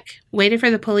went back, waited for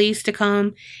the police to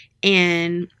come,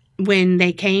 and when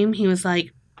they came, he was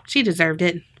like, she deserved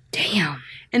it. Damn.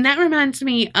 And that reminds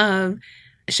me of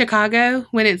Chicago,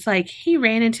 when it's like, he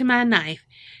ran into my knife.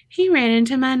 He ran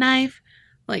into my knife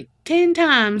like 10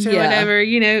 times or whatever.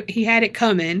 He had it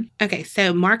coming. Okay,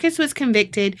 so Marcus was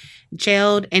convicted,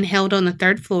 jailed, and held on the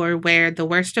 3rd floor where the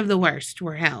worst of the worst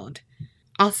were held.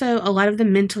 Also, a lot of the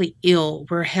mentally ill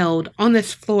were held on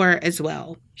this floor as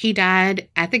well. He died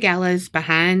at the gallows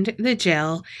behind the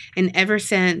jail, and ever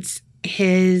since,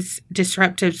 his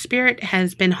disruptive spirit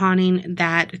has been haunting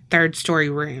that 3rd-story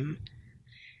room.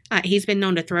 He's been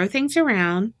known to throw things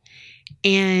around,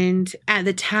 and at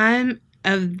the time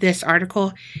of this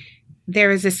article, there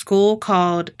was a school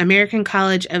called American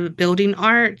College of Building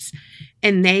Arts,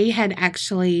 and they had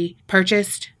actually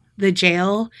purchased the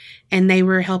jail, and they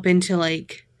were helping to,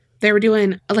 like, they were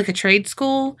doing, like, a trade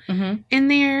school in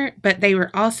there, but they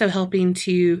were also helping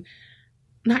to,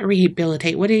 not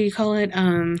rehabilitate, what do you call it?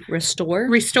 Restore?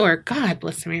 Restore. God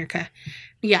bless America.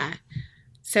 Yeah.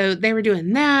 So they were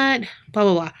doing that, blah,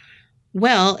 blah, blah.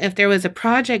 Well, if there was a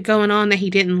project going on that he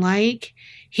didn't like,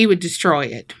 he would destroy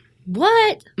it.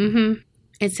 What?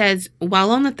 It says,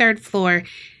 while on the 3rd floor,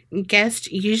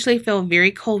 guests usually feel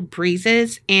very cold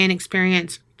breezes and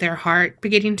experience their heart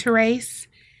beginning to race.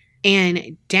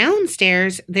 And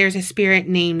downstairs, there's a spirit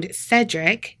named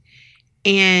Cedric.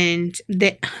 And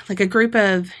like a group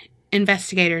of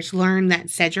investigators learned that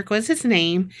Cedric was his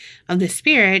name of the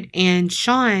spirit. And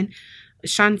Sean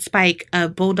Spike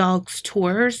of Bulldogs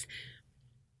Tours,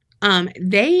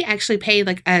 they actually paid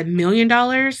like $1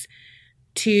 million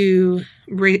to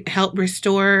help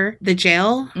restore the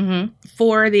jail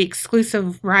for the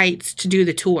exclusive rights to do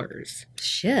the tours.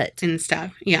 Shit. And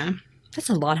stuff. Yeah. That's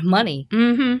a lot of money.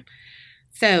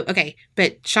 So, okay,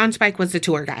 but Sean Spike was the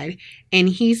tour guide, and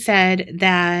he said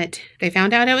that they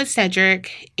found out it was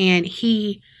Cedric, and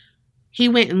he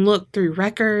went and looked through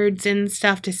records and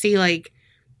stuff to see, like,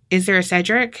 is there a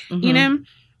Cedric, you know?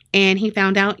 And he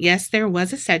found out, yes, there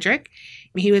was a Cedric.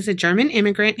 He was a German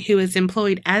immigrant who was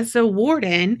employed as a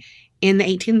warden in the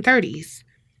 1830s.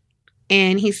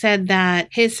 And he said that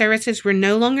his services were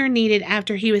no longer needed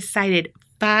after he was cited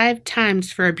 5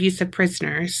 times for abuse of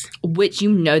prisoners. Which,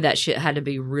 you know, that shit had to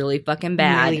be really fucking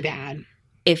bad. Really bad.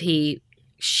 If he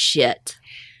shit.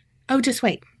 Oh, just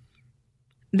wait.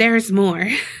 There's more.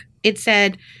 It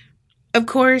said, of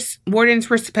course, wardens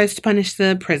were supposed to punish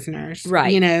the prisoners.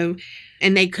 Right. You know,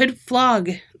 and they could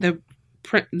flog the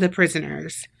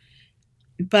prisoners.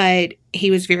 But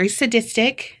he was very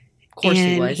sadistic. Of course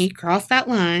he was. He crossed that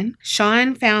line.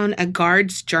 Sean found a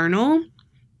guard's journal,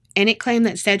 and it claimed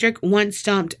that Cedric once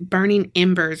dumped burning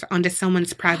embers onto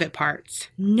someone's private parts.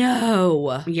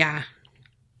 No. Yeah.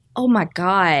 Oh my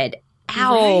God.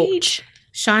 Ouch. Right?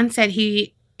 Sean said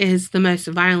he is the most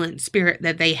violent spirit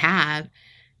that they have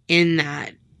in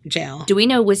that jail. Do we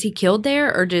know, was he killed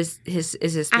there, or is his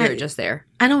spirit just there?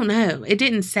 I don't know. It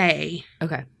didn't say.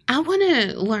 Okay. I want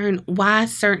to learn why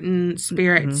certain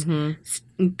spirits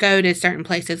go to certain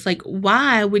places. Like,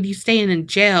 why would you stay in a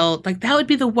jail? Like, that would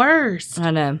be the worst.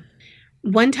 I know.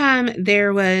 One time,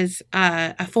 there was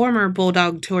a former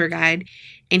Bulldog tour guide,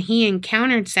 and he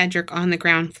encountered Cedric on the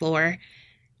ground floor.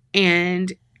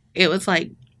 And it was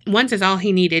like, once is all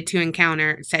he needed to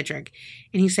encounter Cedric.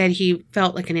 And he said he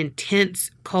felt like an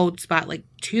intense cold spot, like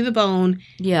to the bone,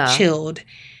 chilled.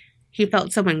 He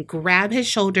felt someone grab his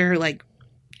shoulder, like,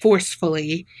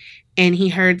 forcefully, and he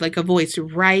heard like a voice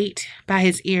right by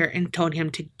his ear and told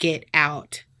him to get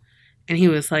out. And he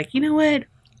was like, you know what?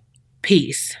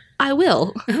 Peace. I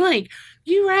will. I'm like,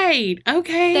 you right.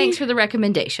 Okay. Thanks for the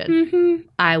recommendation.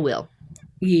 I will.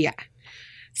 Yeah.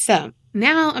 So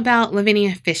now about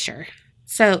Lavinia Fisher.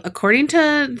 So according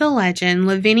to the legend,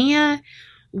 Lavinia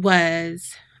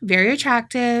was very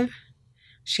attractive.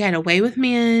 She had a way with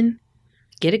men.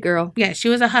 Get it, girl. Yeah, she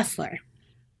was a hustler.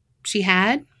 She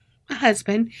had a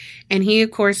husband, and he,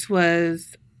 of course,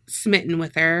 was smitten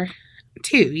with her,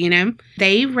 too, you know.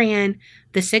 They ran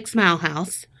the 6 Mile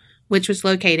House, which was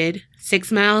located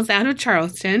 6 miles out of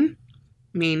Charleston.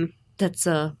 I mean... That's,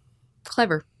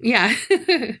 clever. Yeah.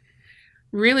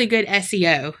 Really good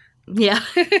SEO. Yeah.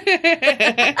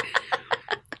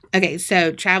 Okay,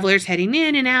 so travelers heading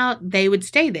in and out, they would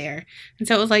stay there. And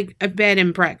so it was like a bed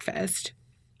and breakfast.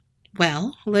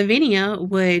 Well, Lavinia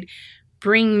would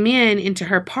bring men into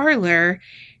her parlor,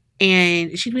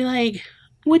 and she'd be like,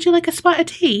 would you like a spot of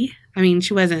tea? I mean,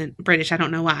 she wasn't British. I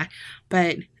don't know why.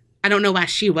 But I don't know why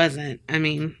she wasn't. I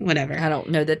mean, whatever. I don't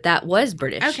know that was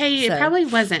British. Okay, so. It probably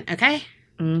wasn't, okay?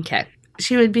 Okay.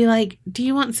 She would be like, do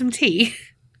you want some tea?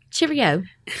 Cheerio.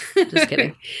 Just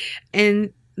kidding.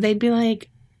 And they'd be like,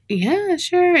 yeah,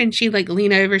 sure. And she'd like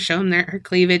lean over, show them her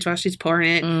cleavage while she's pouring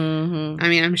it. I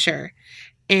mean, I'm sure.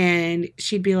 And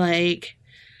she'd be like,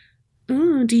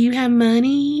 oh, do you have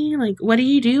money? Like, what are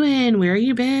you doing? Where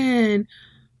you been?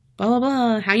 Blah, blah,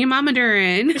 blah. How your mama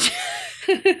doing?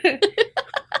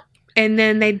 And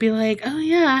then they'd be like, oh,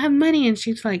 yeah, I have money. And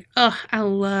she's like, oh, I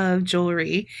love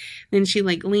jewelry. Then she'd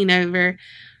like lean over,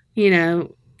 you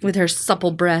know. With her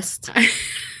supple breast.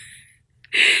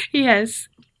 Yes.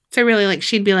 So really, like,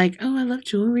 she'd be like, oh, I love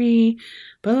jewelry.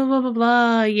 Blah, blah, blah, blah,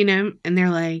 blah, you know. And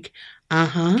they're like,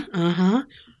 uh-huh.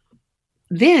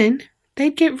 Then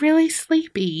they'd get really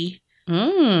sleepy.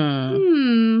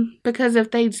 Because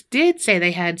if they did say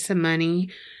they had some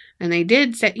money, And they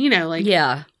did say, like,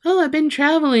 Yeah. oh, I've been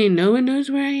traveling. No one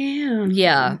knows where I am.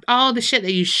 Yeah. All the shit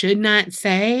that you should not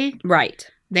say. Right.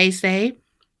 They say.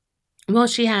 Well,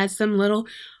 she has some little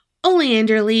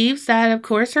oleander leaves that, of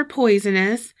course, are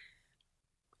poisonous.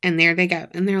 And there they go.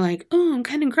 And they're like, oh, I'm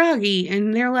kind of groggy.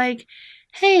 And they're like,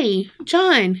 hey,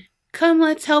 John, come,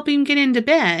 let's help him get into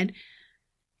bed.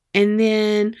 And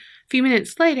then a few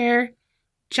minutes later,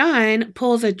 John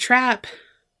pulls a trap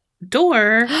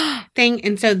door thing.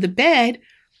 And so the bed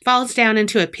falls down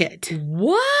into a pit.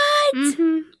 What?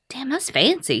 Mm-hmm. Damn, that's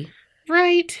fancy.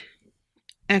 Right.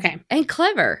 Okay. And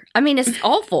clever. I mean, it's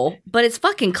awful, but it's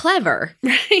fucking clever.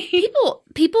 Right.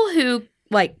 People who,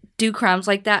 like, do crimes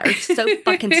like that are so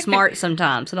fucking smart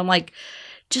sometimes. And I'm like,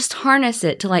 just harness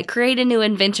it to, like, create a new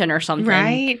invention or something.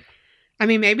 Right. I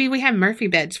mean, maybe we have Murphy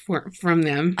beds from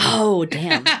them. Oh,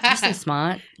 damn. That's so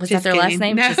smart. Was Just that their kidding. last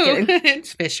name? No, Just kidding.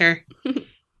 it's Fisher.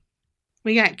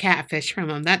 We got catfish from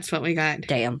them. That's what we got.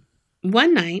 Damn.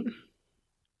 One night,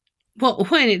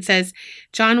 when it says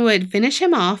John would finish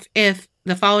him off if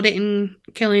the fall didn't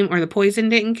kill him or the poison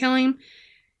didn't kill him,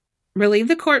 relieve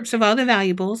the corpse of all the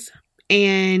valuables,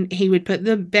 and he would put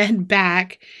the bed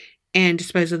back and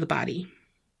dispose of the body.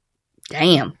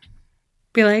 Damn.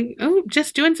 Be like, oh,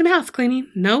 just doing some house cleaning.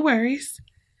 No worries.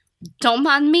 Don't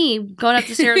mind me going up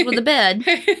the stairs with a bed.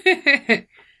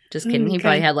 Just kidding. He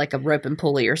probably had like a rope and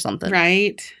pulley or something.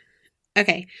 Right.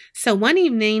 Okay. So one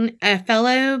evening, a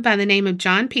fellow by the name of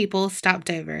John People stopped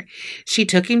over. She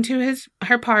took him to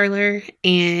her parlor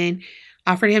and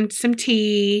offered him some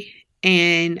tea.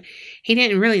 And he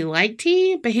didn't really like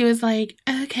tea, but he was like,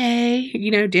 okay,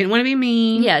 didn't want to be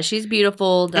mean. Yeah, she's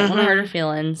beautiful. Doesn't want to hurt her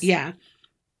feelings. Yeah.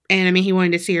 And I mean, he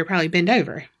wanted to see her probably bend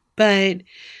over. But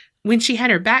when she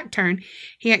had her back turned,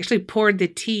 he actually poured the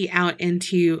tea out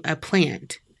into a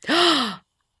plant.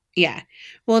 Yeah.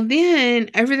 Well, then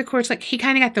over the course, like, he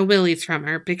kind of got the willies from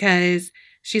her because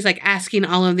she's like asking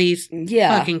all of these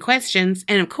fucking questions.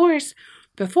 And of course,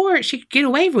 before she could get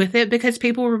away with it because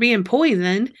people were being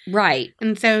poisoned. Right.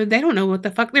 And so they don't know what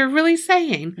the fuck they're really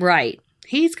saying. Right.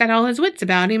 He's got all his wits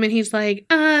about him and he's like,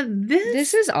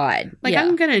 this is odd. Like,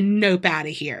 I'm going to nope out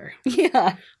of here.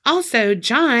 Yeah. Also,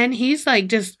 John, he's like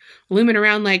just looming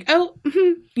around like, oh,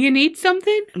 you need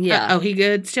something? Yeah. Oh, he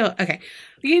good still? Okay.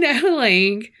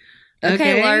 Like,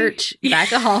 okay. Lurch,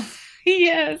 back off.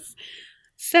 Yes.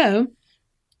 So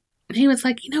he was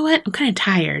like, you know what? I'm kind of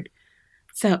tired.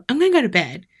 So I'm going to go to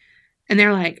bed. And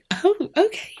they're like, oh,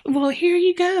 okay. Well, here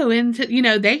you go. And,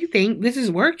 they think this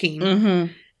is working.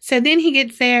 Mm-hmm. So then he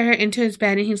gets there into his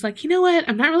bed and he's like, you know what?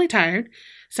 I'm not really tired.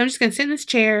 So I'm just going to sit in this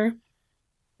chair,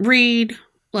 read,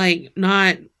 like,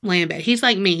 not lay in bed. He's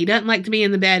like me. He doesn't like to be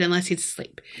in the bed unless he's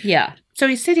asleep. Yeah. So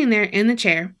he's sitting there in the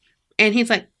chair and he's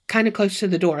like kind of close to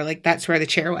the door. Like, that's where the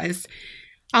chair was.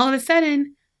 All of a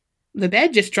sudden, the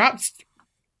bed just drops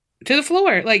to the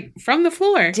floor, like from the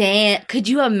floor. Damn. Could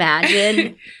you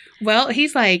imagine? Well,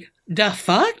 he's like, the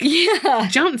fuck? Yeah.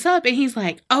 Jumps up and he's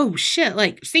like, oh shit,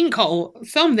 like sinkhole,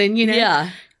 something,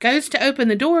 Yeah. Goes to open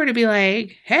the door to be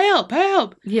like, help,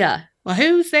 help. Yeah. Well,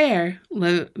 who's there?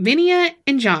 Lavinia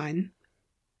and John.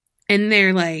 And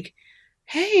they're like,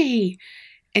 hey.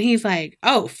 And he's like,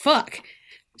 oh, fuck.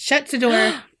 Shuts the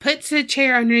door, puts a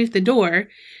chair underneath the door,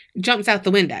 jumps out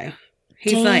the window.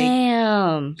 He's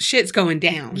like, shit's going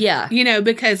down. Yeah.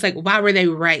 Because, like, why were they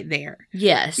right there?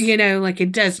 Yes. Like,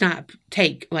 it does not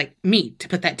take, like, meat to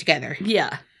put that together.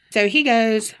 Yeah. So he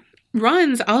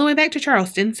runs all the way back to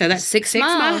Charleston. So that's 6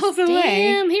 miles away.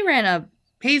 Damn,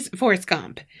 He's Forrest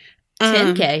Gump.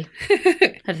 10K.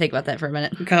 Had to think about that for a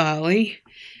minute. Golly.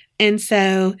 And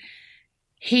so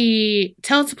he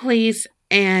tells the police,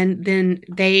 and then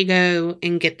they go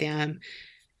and get them,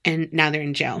 and now they're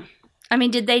in jail. I mean,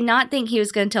 did they not think he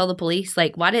was going to tell the police?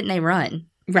 Like, why didn't they run?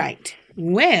 Right.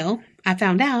 Well, I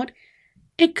found out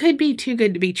it could be too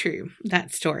good to be true,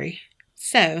 that story.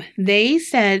 So they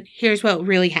said, here's what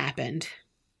really happened.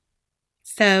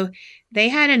 So they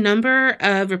had a number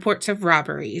of reports of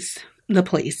robberies, the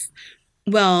police.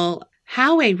 Well,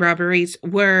 highway robberies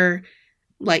were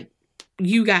like,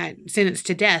 you got sentenced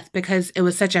to death because it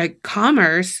was such a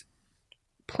commerce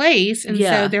place. And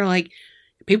so they're like,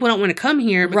 people don't want to come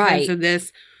here because of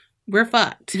this. We're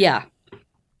fucked. Yeah.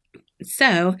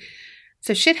 So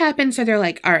shit happened. So they're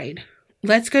like, all right,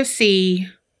 let's go see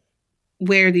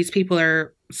where these people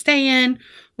are staying,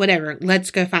 whatever.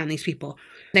 Let's go find these people.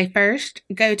 They first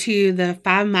go to the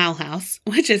 5 Mile House,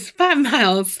 which is 5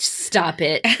 miles. Stop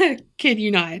it. Kid you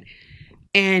not.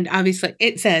 And obviously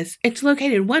it says it's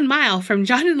located 1 mile from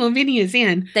John and Lavinia's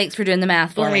Inn. Thanks for doing the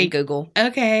math for me, Google.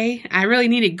 Okay. I really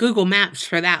needed Google Maps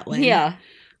for that one. Yeah.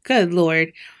 Good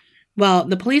Lord. Well,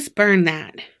 the police burned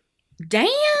that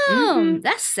Damn,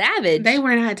 that's savage. They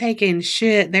were not taking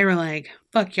shit. They were like,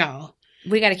 fuck y'all.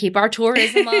 We got to keep our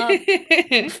tourism up.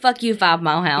 Fuck you, 5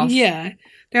 Mile House. Yeah.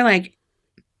 They're like,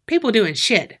 people doing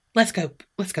shit. Let's go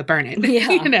burn it. Yeah.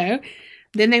 You know?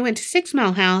 Then they went to 6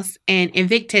 Mile House and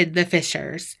evicted the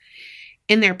Fishers.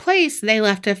 In their place, they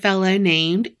left a fellow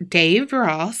named Dave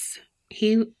Ross.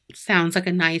 He sounds like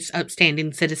a nice,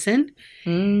 upstanding citizen.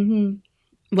 Mm-hmm.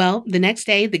 Well, the next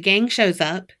day, the gang shows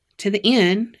up to the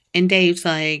inn, and Dave's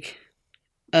like,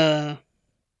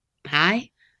 hi?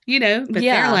 You know? But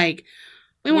Yeah. they're like,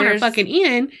 we want our fucking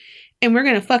inn, and we're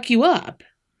going to fuck you up.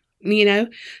 You know?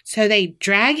 So they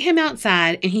drag him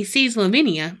outside, and he sees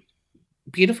Lavinia,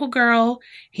 beautiful girl.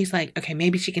 He's like, okay,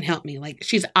 maybe she can help me. Like,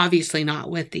 she's obviously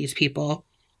not with these people.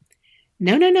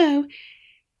 No.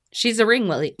 She's a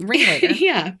ringleader.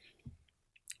 Yeah.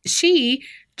 She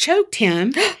choked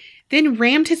him, then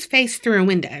rammed his face through a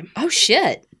window. Oh,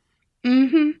 shit.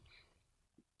 Mm-hmm.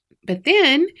 But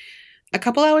then, a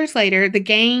couple hours later, the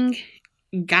gang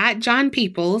got John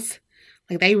Peoples.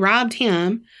 Like, they robbed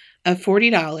him of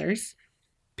 $40.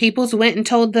 Peoples went and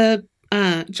told the,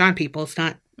 John Peoples,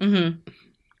 not... Mm-hmm.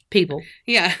 People.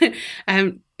 Yeah.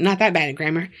 Not that bad at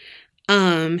grammar.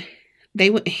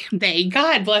 They,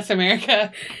 God bless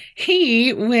America.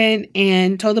 He went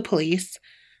and told the police.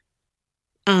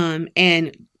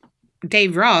 And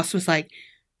Dave Ross was like,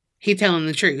 he telling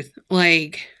the truth.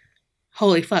 Like,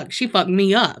 holy fuck, she fucked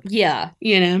me up. Yeah.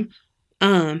 You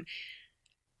know?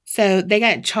 So they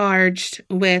got charged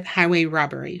with highway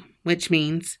robbery, which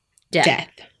means death.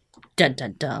 Dun,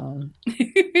 dun, dun.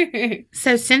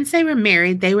 So since they were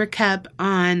married, they were kept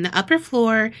on the upper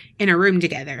floor in a room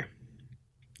together.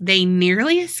 They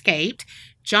nearly escaped.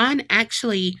 John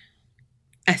actually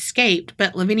escaped,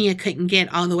 but Lavinia couldn't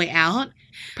get all the way out.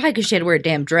 Probably because she had to wear a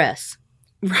damn dress.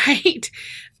 Right?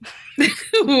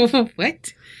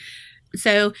 What?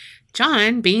 So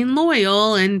John, being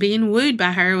loyal and being wooed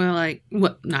by her, were like,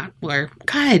 what? Not were.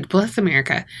 God bless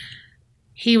America.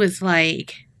 He was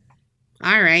like,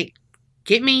 all right,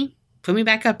 get me, put me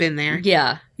back up in there.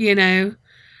 Yeah. You know?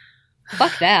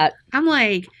 Fuck that. I'm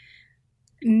like,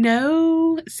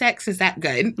 no sex is that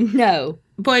good. No.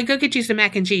 Boy, go get you some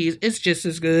mac and cheese. It's just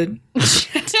as good.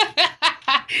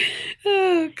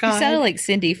 Oh, God. You sounded like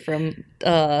Cindy from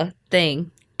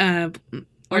Thing.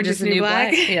 Orange is the New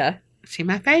Black. Yeah. She's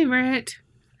my favorite.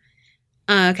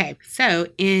 Okay, so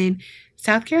in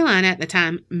South Carolina at the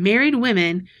time, married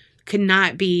women could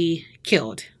not be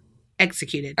killed,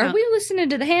 executed. Are we listening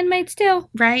to The Handmaid's Tale?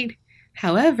 Right?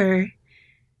 However,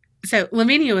 so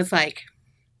Lavinia was like,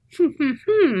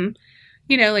 you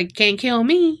know, like, can't kill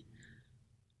me.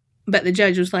 But the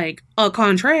judge was like, au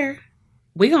contraire,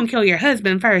 we gonna kill your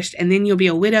husband first, and then you'll be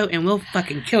a widow, and we'll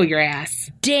fucking kill your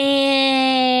ass.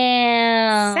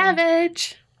 Damn.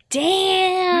 Savage.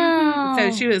 Damn.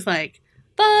 So she was like,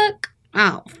 fuck.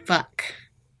 Oh, fuck.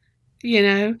 You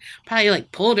know? Probably,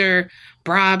 like, pulled her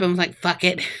bra and was like, fuck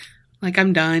it. Like,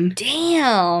 I'm done.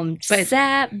 Damn. But,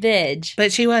 savage.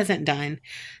 But she wasn't done.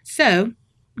 So,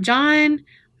 John,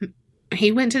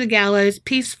 he went to the gallows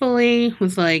peacefully,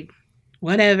 was like,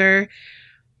 whatever.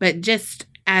 But just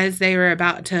as they were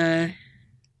about to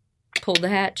pull the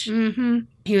hatch,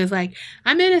 he was like,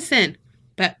 I'm innocent.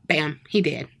 But bam, he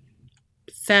did.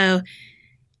 So,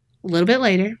 a little bit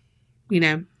later, you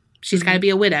know, she's got to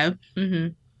be a widow.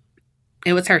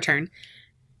 It was her turn.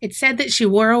 It said that she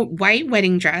wore a white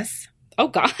wedding dress. Oh,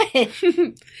 God.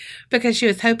 Because she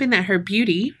was hoping that her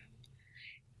beauty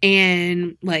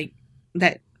and, like,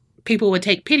 that people would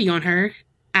take pity on her,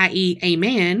 i.e. a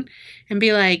man, and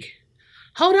be like,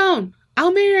 hold on,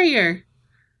 I'll marry her.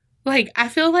 Like, I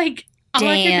feel like all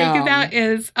I can think about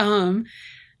is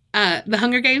the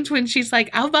Hunger Games when she's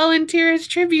like, I'll volunteer as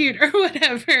tribute or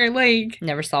whatever. Like,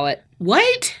 never saw it.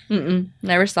 What?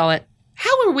 Never saw it.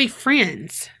 How are we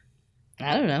friends?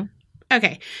 I don't know.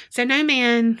 Okay, so no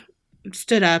man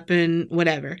stood up and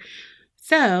whatever.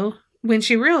 So when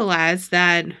she realized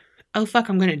that, oh fuck,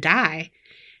 I'm gonna die,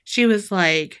 she was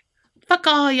like, fuck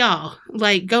all y'all,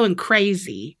 like going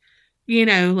crazy, you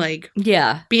know, like,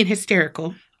 yeah, being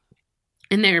hysterical.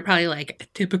 And they were probably like, a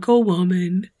typical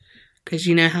woman, because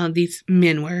you know how these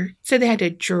men were. So they had to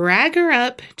drag her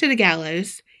up to the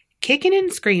gallows, kicking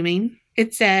and screaming.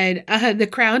 It said the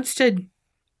crowd stood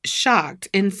shocked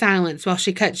in silence while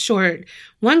she cut short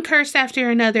one curse after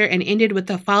another and ended with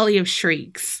a volley of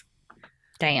shrieks.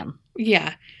 Damn.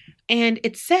 Yeah. And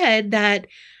it said that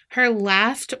her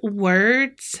last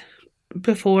words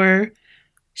before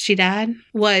she died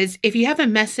was, if you have a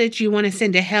message you want to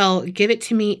send to hell, give it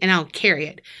to me and I'll carry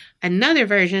it. Another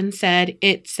version said,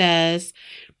 it says,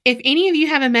 If any of you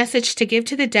have a message to give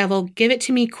to the devil, give it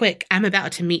to me quick. I'm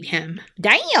about to meet him.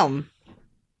 Damn.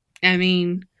 I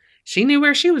mean, she knew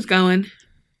where she was going.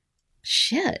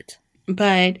 Shit.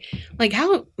 But, like,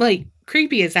 how, like,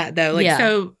 creepy is that, though? Like, Yeah.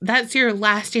 So that's your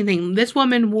lasting thing. This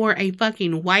woman wore a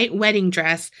fucking white wedding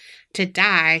dress to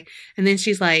die. And then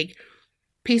she's like,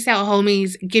 peace out,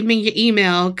 homies. Give me your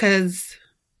email because,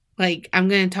 like, I'm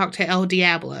going to talk to El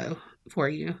Diablo for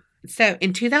you. So,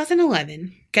 in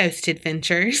 2011, Ghost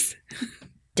Adventures.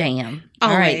 Damn. Always.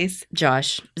 All right,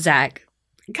 Josh. Zach.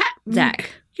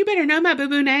 Zach. You better know my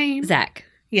boo-boo name. Zach.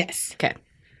 Yes. Okay.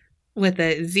 With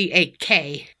a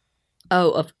Z-A-K.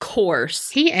 Oh, of course.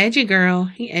 He edgy, girl.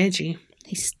 He edgy.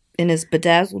 He's in his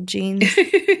bedazzled jeans.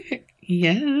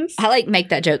 Yes. I like make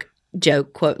that joke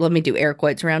quote. Let me do air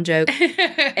quotes around joke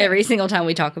every single time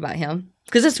we talk about him.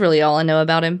 Because that's really all I know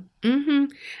about him. Mm-hmm.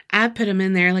 I put him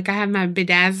in there. Like, I have my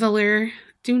bedazzler,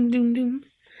 doom, doom, doom,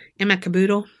 and my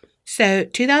caboodle. So,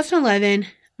 2011,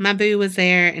 my boo was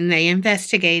there, and they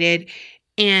investigated.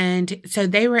 And so,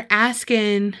 they were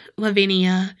asking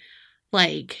Lavinia,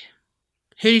 like,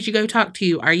 who did you go talk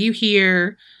to? Are you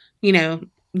here? You know,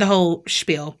 the whole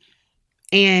spiel.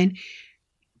 And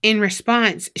in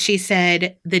response, she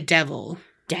said, the devil.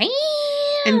 Damn.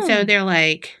 And so, they're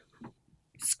like,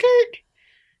 skirt.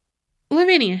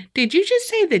 Lavinia, did you just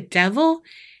say the devil?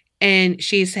 And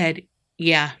she said,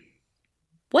 yeah.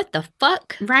 What the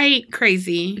fuck? Right?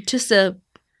 Crazy. Just a,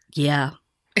 yeah.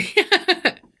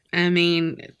 I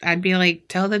mean, I'd be like,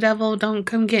 tell the devil, don't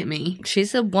come get me.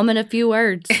 She's a woman of few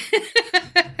words.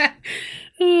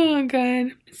 Oh,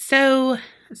 God. So,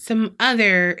 some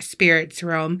other spirits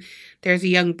roam. There's a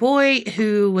young boy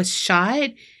who was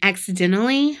shot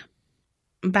accidentally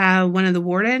by one of the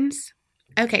wardens.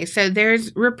 Okay, so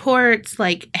there's reports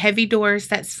like heavy doors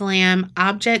that slam,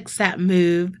 objects that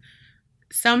move,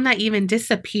 some that even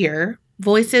disappear,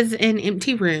 voices in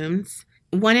empty rooms.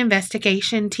 One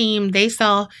investigation team, they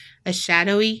saw a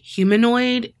shadowy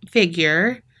humanoid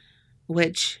figure,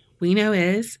 which we know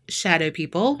is shadow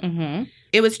people. Mm-hmm.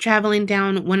 It was traveling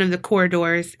down one of the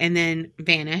corridors and then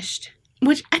vanished,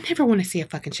 which I never want to see a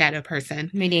fucking shadow person.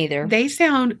 Me neither. They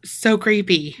sound so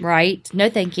creepy. Right? No,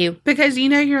 thank you. Because, you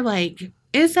know, you're like,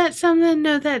 is that something?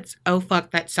 No, that's, oh,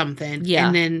 fuck, that's something. Yeah.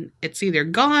 And then it's either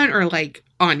gone or, like,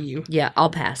 on you. Yeah, I'll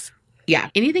pass. Yeah.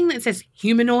 Anything that says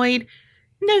humanoid,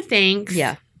 no thanks.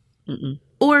 Yeah. Mm-mm.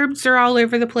 Orbs are all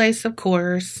over the place, of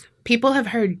course. People have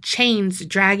heard chains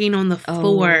dragging on the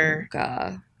floor. Oh,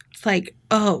 God. It's like,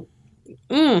 oh,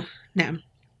 no.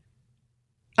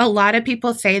 A lot of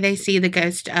people say they see the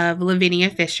ghost of Lavinia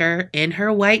Fisher in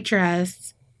her white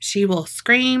dress. She will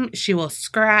scream. She will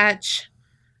scratch.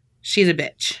 She's a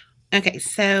bitch. Okay,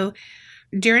 so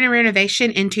during a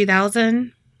renovation in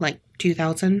 2000, the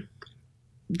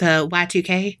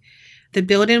Y2K, the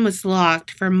building was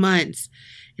locked for months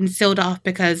and sealed off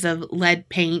because of lead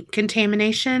paint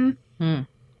contamination.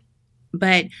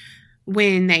 But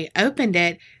when they opened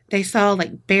it, they saw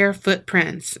like bare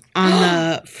footprints on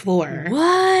the floor.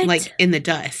 What? Like in the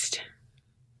dust.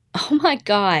 Oh my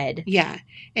God. Yeah.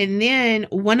 And then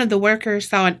one of the workers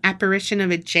saw an apparition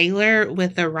of a jailer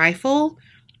with a rifle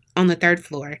on the third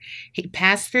floor. He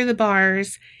passed through the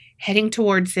bars, heading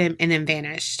towards them, and then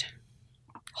vanished.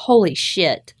 Holy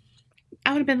shit.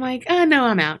 I would have been like, oh, no,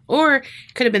 I'm out. Or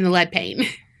could have been the lead paint.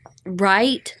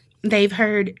 Right? They've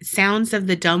heard sounds of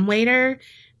the dumbwaiter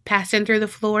passing through the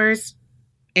floors.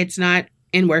 It's not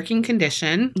in working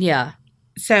condition. Yeah.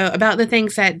 So about the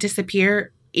things that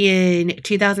disappear, in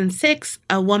 2006,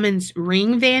 a woman's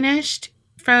ring vanished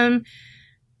from,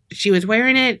 she was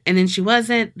wearing it and then she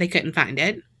wasn't. They couldn't find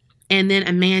it. And then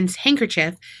a man's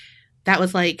handkerchief that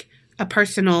was like a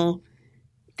personal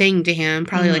thing to him,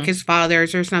 probably like his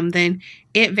father's or something.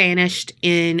 It vanished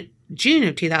in June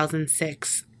of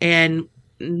 2006 and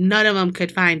none of them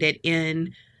could find it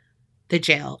in the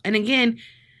jail. And again,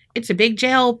 it's a big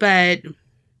jail, but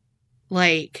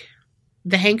like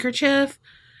the handkerchief,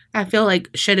 I feel like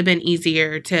should have been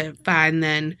easier to find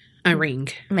than a ring.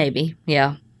 Maybe.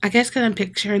 Yeah. I guess because I'm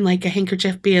picturing like a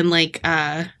handkerchief being like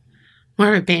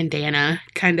more of a bandana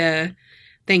kind of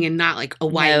thing and not like a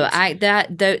white.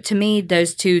 No, to me,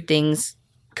 those two things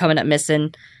coming up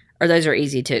missing, or those are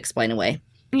easy to explain away.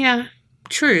 Yeah,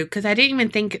 true. Because I didn't even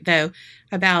think though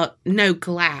about no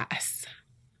glass.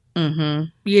 Mm-hmm.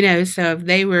 You know, so if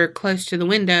they were close to the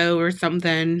window or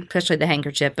something. Especially the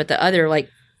handkerchief, but the other, like,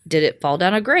 did it fall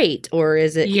down a grate or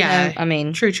is it? Yeah, you know, I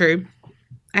mean, true.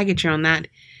 I get you on that.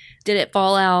 Did it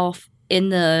fall off in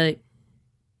the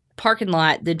parking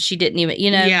lot that she didn't even, you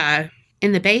know? Yeah.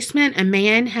 In the basement, a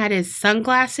man had his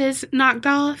sunglasses knocked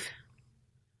off.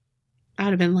 I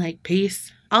would have been like,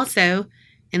 peace. Also,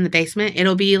 in the basement.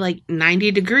 It'll be like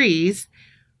 90 degrees,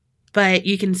 but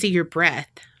you can see your breath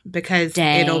because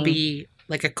it'll be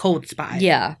like a cold spot.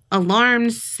 Yeah.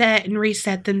 Alarms set and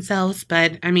reset themselves,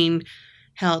 but I mean,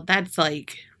 hell, that's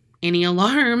like any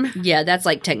alarm. Yeah, that's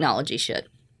like technology shit.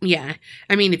 Yeah.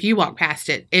 I mean, if you walk past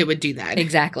it, it would do that.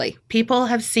 Exactly. People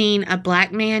have seen a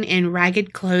black man in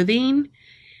ragged clothing,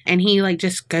 and he like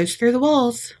just goes through the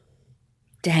walls.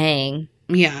 Dang.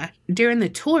 Yeah. During the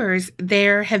tours,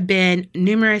 there have been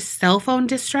numerous cell phone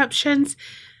disruptions.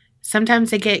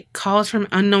 Sometimes they get calls from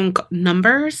unknown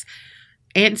numbers,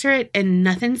 answer it, and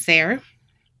nothing's there.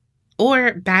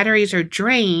 Or batteries are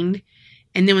drained,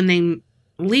 and then when they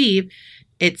leave,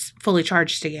 it's fully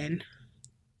charged again.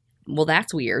 Well,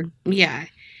 that's weird. Yeah.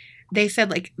 They said,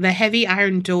 like, the heavy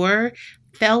iron door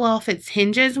fell off its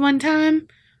hinges one time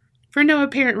for no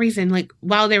apparent reason, like,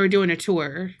 while they were doing a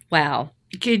tour. Wow.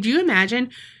 Could you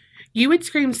imagine? You would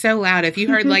scream so loud if you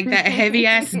heard, like, that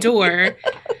heavy-ass door.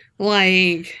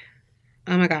 Like,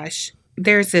 oh, my gosh.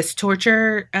 There's this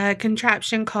torture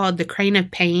contraption called the crane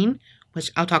of pain,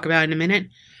 which I'll talk about in a minute.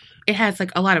 It has,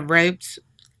 like, a lot of ropes,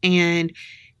 and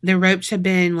the ropes have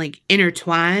been, like,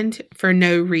 intertwined for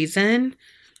no reason,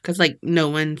 because, like, no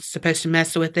one's supposed to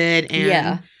mess with it,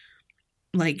 and,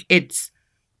 like, it's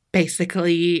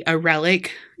basically a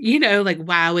relic, you know, like,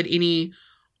 why would any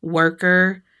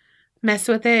worker mess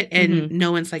with it, and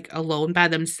no one's, like, alone by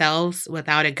themselves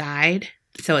without a guide,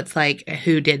 so it's like,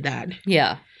 who did that?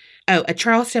 Yeah. Oh, a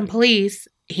Charleston police,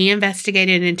 he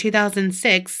investigated in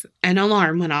 2006, an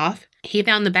alarm went off, he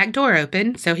found the back door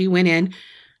open, so he went in,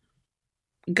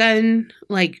 gun,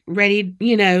 like, ready,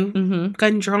 you know,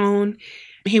 gun drawn.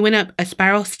 He went up a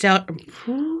spiral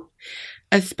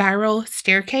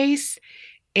staircase,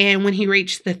 and when he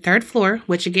reached the third floor,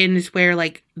 which again is where,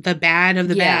 like, the bad of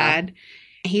the bad,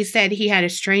 he said he had a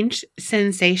strange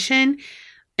sensation.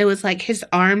 It was like his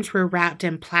arms were wrapped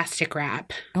in plastic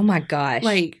wrap. Oh, my gosh.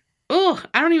 Like, oh,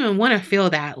 I don't even want to feel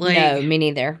that. Like, no, me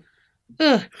neither.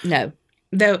 Ugh. No.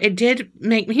 Though it did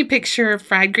make me picture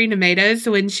fried green tomatoes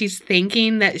when she's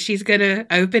thinking that she's going to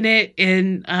open it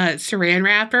in saran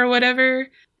wrap or whatever.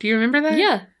 Do you remember that?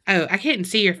 Yeah. Oh, I can't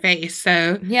see your face,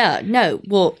 so. Yeah, no.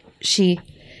 Well,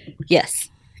 yes.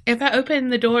 If I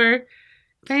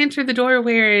answer the door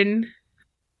wearing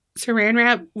saran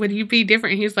wrap, would you be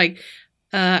different? He's like,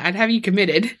 I'd have you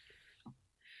committed.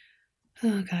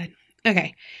 Oh, God.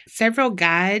 Okay. Several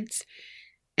guides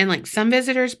and, like, some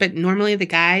visitors, but normally the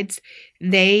guides,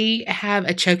 they have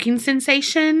a choking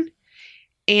sensation,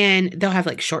 and they'll have,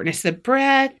 like, shortness of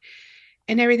breath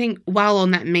and everything while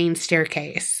on that main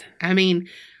staircase. I mean,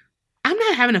 I'm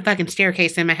not having a fucking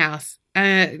staircase in my house.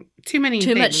 Too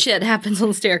much shit happens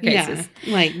on staircases.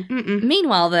 Yeah, like,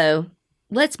 Meanwhile, though,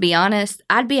 let's be honest,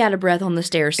 I'd be out of breath on the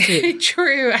stairs, too.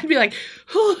 True. I'd be like,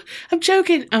 oh, I'm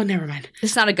choking. Oh, never mind.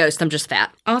 It's not a ghost. I'm just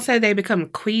fat. Also, they become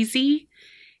queasy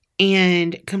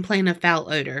and complain of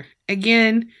foul odor.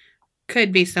 Again,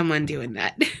 could be someone doing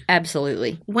that.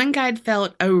 Absolutely. One guide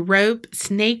felt a rope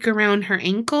snake around her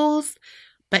ankles,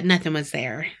 but nothing was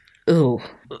there. Ooh.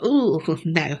 Ooh,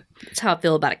 no. That's how I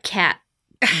feel about a cat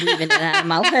weaving it out of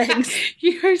my legs.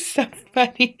 You're so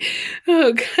funny.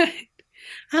 Oh, God.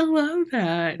 I love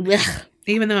that. Ugh.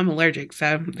 Even though I'm allergic,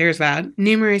 so there's that.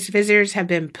 Numerous visitors have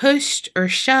been pushed or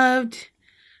shoved.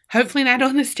 Hopefully not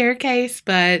on the staircase,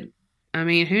 but, I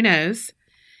mean, who knows?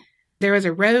 There was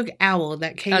a rogue owl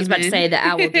that came in. I was about to say the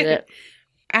owl did it.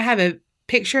 I have a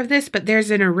picture of this, but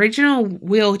there's an original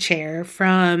wheelchair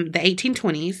from the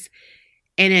 1820s.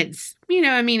 And it's, you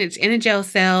know, I mean, it's in a jail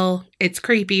cell. It's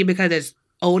creepy because it's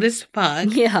old as fuck.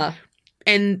 Yeah.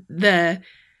 And they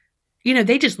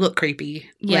just look creepy.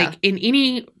 Yeah. Like, in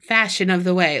any fashion of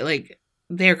the way, like,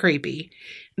 they're creepy.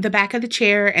 The back of the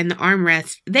chair and the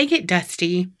armrest, they get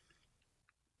dusty.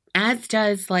 As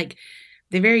does, like,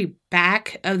 the very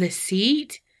back of the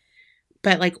seat.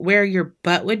 But, like, where your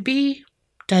butt would be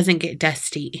doesn't get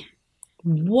dusty.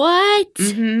 What?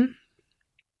 Mm-hmm.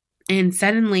 And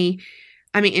suddenly,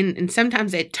 I mean, and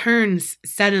sometimes it turns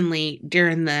suddenly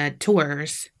during the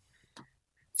tours.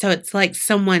 So it's like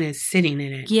someone is sitting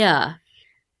in it. Yeah.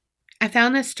 I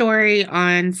found this story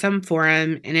on some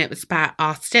forum, and it was by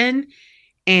Austin.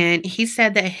 And he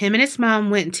said that him and his mom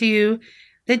went to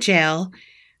the jail,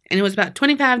 and it was about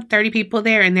 25, 30 people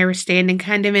there, and they were standing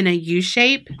kind of in a U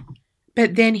shape.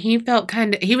 But then he felt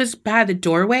he was by the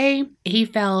doorway. He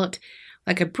felt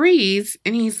like a breeze,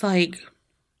 and he's like,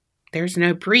 there's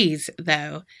no breeze,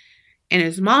 though. And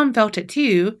his mom felt it,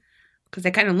 too, because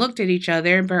they kind of looked at each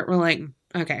other, but were like,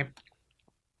 okay.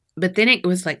 But then it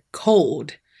was, like,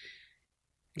 cold.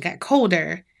 It got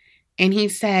colder. And he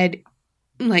said,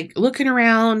 like, looking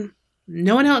around,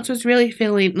 No one else was really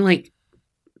feeling like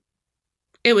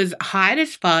it was hot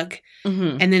as fuck,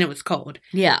 Mm-hmm. and then it was cold.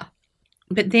 Yeah.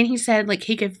 But then he said, like,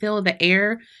 he could feel the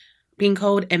air being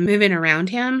cold and moving around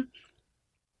him,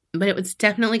 but it was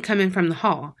definitely coming from the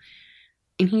hall.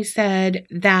 And he said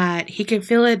that he could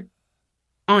feel it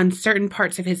on certain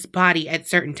parts of his body at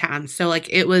certain times. So, like,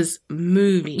 it was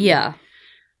moving. Yeah.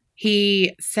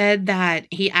 He said that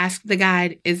he asked the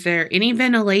guide, is there any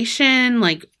ventilation?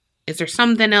 Like, is there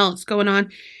something else going on?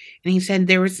 And he said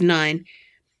there was none.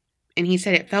 And he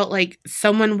said it felt like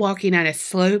someone walking at a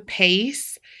slow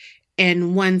pace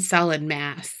in one solid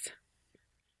mass.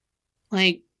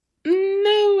 Like,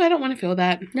 no, I don't want to feel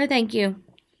that. No, thank you.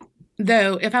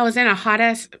 Though, if I was in a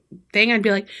hot-ass thing, I'd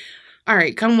be like, all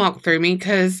right, come walk through me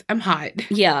because I'm hot.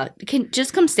 Yeah.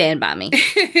 Just come stand by me.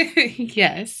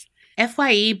 Yes.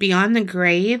 FYE, Beyond the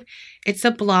Grave, it's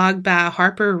a blog by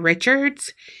Harper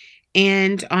Richards.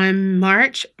 And on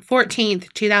March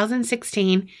 14th,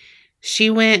 2016, she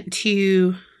went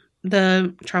to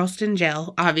the Charleston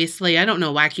jail. Obviously, I don't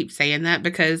know why I keep saying that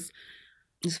because,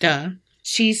 duh.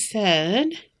 She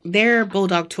said their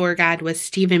bulldog tour guide was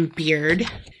Stephen Beard.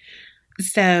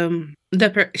 So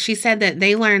she said that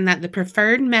they learned that the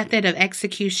preferred method of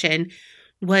execution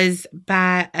was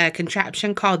by a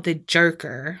contraption called the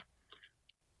jerker.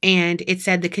 And it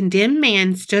said the condemned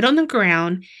man stood on the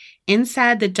ground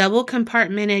inside the double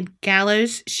compartmented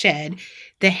gallows shed.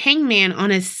 The hangman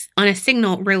on a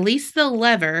signal released the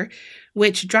lever,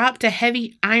 which dropped a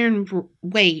heavy iron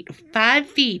weight 5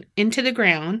 feet into the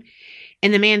ground,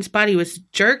 and the man's body was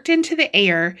jerked into the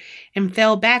air and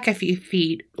fell back a few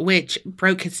feet, which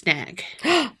broke his neck.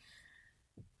 Oh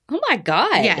my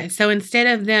God. Yeah, so instead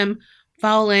of them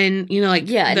falling,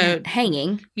 and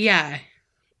hanging. Yeah,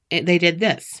 they did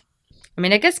this. I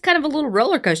mean, I guess kind of a little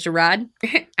roller coaster ride.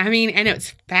 I mean, and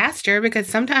it's faster because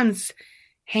sometimes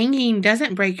hanging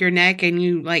doesn't break your neck and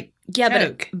you,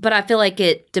 choke. But I feel like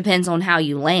it depends on how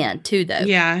you land, too, though.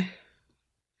 Yeah.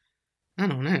 I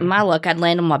don't know. My luck, I'd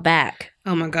land on my back.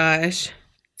 Oh, my gosh.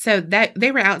 So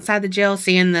they were outside the jail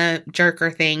seeing the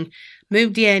jerker thing,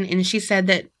 moved in, and she said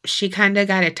that she kind of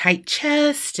got a tight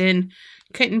chest and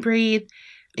couldn't breathe.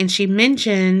 And she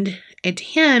mentioned it to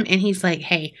him, and he's like,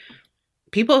 hey,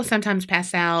 people sometimes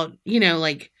pass out,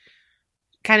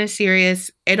 kind of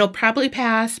serious. It'll probably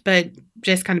pass, but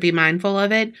just kind of be mindful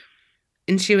of it.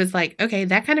 And she was like, okay,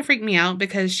 that kind of freaked me out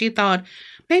because she thought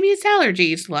maybe it's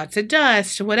allergies, lots of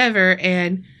dust, whatever.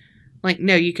 And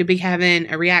no, you could be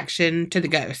having a reaction to the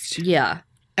ghost. Yeah.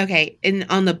 Okay. And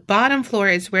on the bottom floor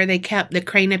is where they kept the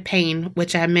crane of pain,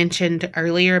 which I mentioned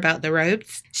earlier about the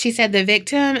ropes. She said the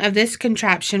victim of this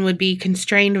contraption would be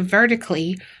constrained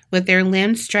vertically with their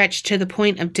limbs stretched to the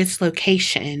point of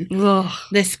dislocation. Ugh.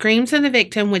 The screams of the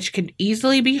victim, which could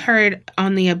easily be heard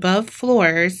on the above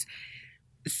floors.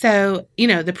 So,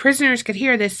 the prisoners could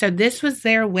hear this. So this was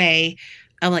their way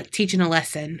of teaching a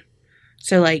lesson.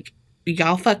 So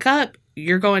y'all fuck up,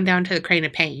 you're going down to the crane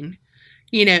of pain.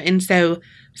 And so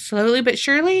slowly but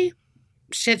surely,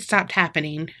 shit stopped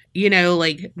happening. A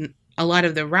lot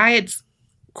of the riots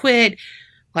quit.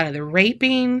 A lot of the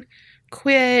raping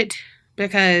quit.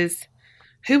 Because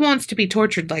who wants to be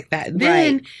tortured like that?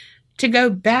 Then Right. To go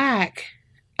back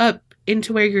up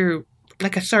into where you're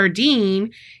like a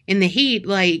sardine in the heat,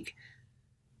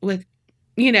 with,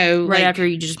 Right after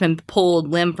you just been pulled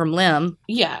limb from limb.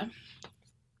 Yeah.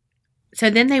 So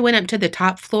then they went up to the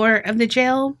top floor of the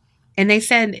jail, and they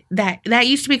said that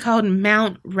used to be called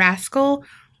Mount Rascal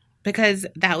because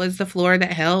that was the floor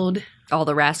that held All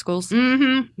the rascals.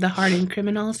 the hardened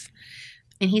criminals.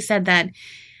 And he said that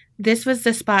this was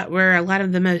the spot where a lot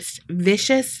of the most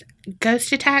vicious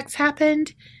ghost attacks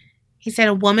happened. He said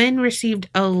a woman received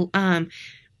a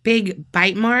big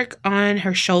bite mark on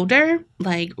her shoulder.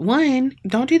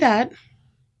 Don't do that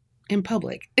in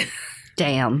public.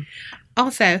 Damn.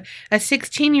 Also, a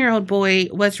 16-year-old boy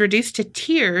was reduced to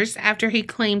tears after he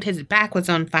claimed his back was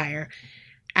on fire.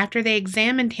 After they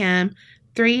examined him,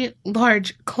 3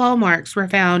 large claw marks were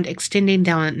found extending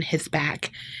down his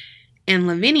back. And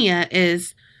Lavinia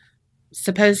is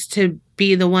supposed to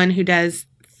be the one who does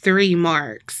 3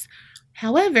 marks.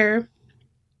 However,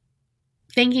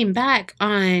 thinking back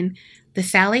on the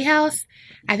Sally house,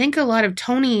 I think a lot of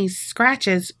Tony's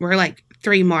scratches were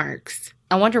 3 marks.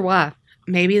 I wonder why.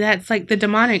 Maybe that's the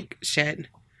demonic shit.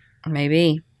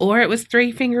 Maybe. Or it was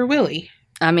 3-Finger Willie.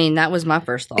 I mean, that was my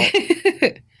first thought.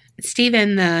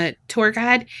 Stephen, the tour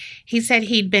guide, he said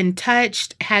he'd been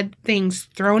touched, had things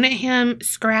thrown at him,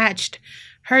 scratched,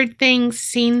 heard things,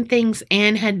 seen things,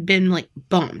 and had been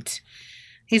bumped.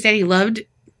 He said he loved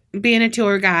being a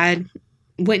tour guide,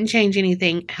 wouldn't change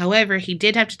anything. However, he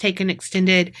did have to take an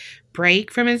extended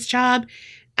break from his job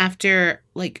after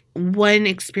like one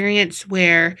experience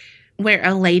where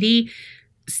a lady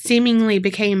seemingly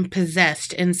became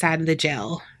possessed inside the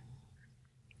jail.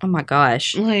 Oh my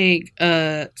gosh. Like,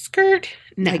 skirt?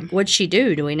 No. Like, what'd she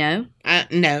do? Do we know?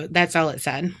 No, that's all it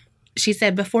said. She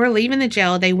said before leaving the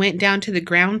jail, they went down to the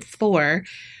ground floor,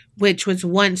 which was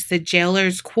once the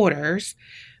jailer's quarters,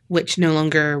 which no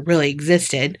longer really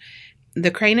existed.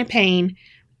 The Crane of Pain,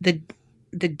 the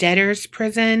debtor's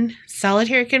prison,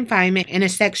 solitary confinement, and a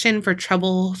section for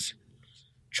troublesome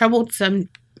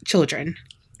children.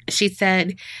 She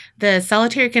said the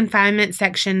solitary confinement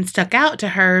section stuck out to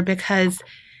her because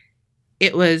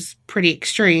it was pretty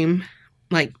extreme,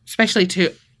 like, especially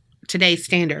to today's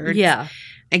standards. Yeah.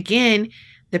 Again,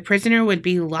 the prisoner would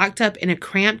be locked up in a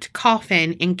cramped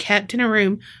coffin and kept in a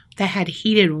room that had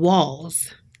heated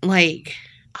walls. Like,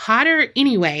 hotter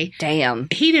anyway. Damn.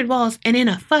 Heated walls and in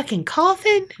a fucking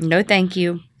coffin? No, thank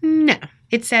you. No.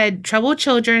 It said troubled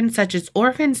children such as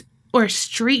orphans or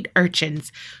street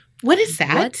urchins. What is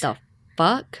that? What the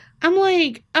fuck? I'm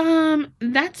like,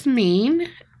 that's mean.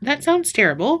 That sounds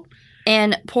terrible.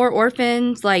 And poor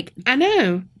orphans, like, I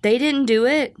know. they didn't do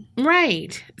it.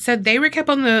 Right. So they were kept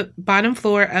on the bottom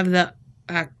floor of the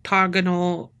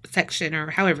octagonal section,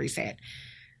 or however you say it.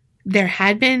 There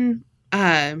had been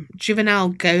juvenile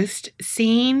ghost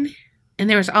seen, and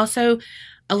there was also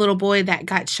a little boy that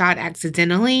got shot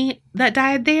accidentally that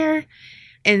died there.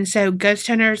 And so ghost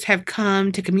hunters have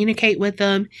come to communicate with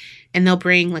them, and they'll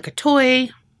bring like a toy,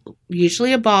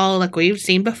 usually a ball like we've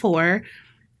seen before,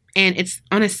 and it's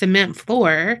on a cement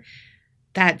floor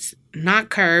that's not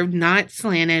curved, not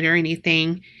slanted or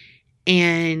anything,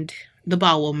 and the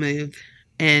ball will move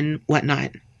and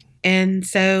whatnot. And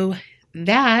so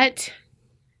that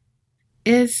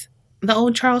is the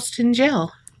old Charleston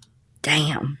jail.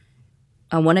 Damn.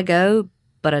 I want to go,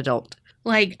 but I don't.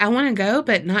 Like, I want to go,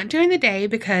 but not during the day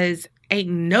because ain't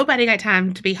nobody got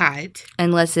time to be hot.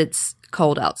 Unless it's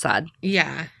cold outside.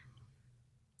 Yeah.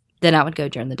 Then I would go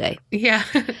during the day. Yeah.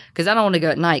 Because I don't want to go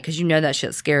at night because you know that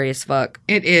shit's scary as fuck.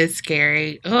 It is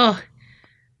scary. Ugh.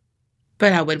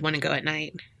 But I would want to go at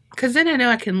night. Because then I know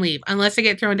I can leave unless I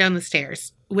get thrown down the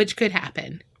stairs, which could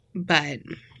happen. But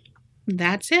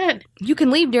that's it. You can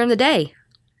leave during the day.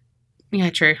 Yeah,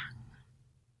 true.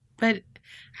 But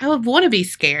I would want to be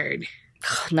scared.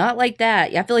 Not like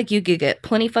that. I feel like you could get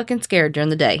plenty fucking scared during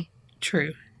the day.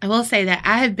 True. I will say that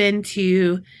I have been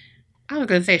to, I was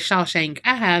going to say Shawshank.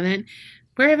 I haven't.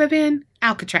 Where have I been?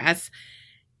 Alcatraz.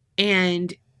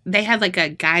 And they had like a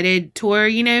guided tour,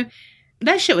 you know.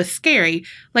 That shit was scary.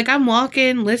 Like, I'm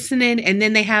walking, listening, and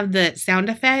then they have the sound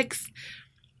effects,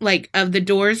 like, of the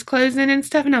doors closing and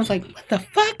stuff. And I was like, what the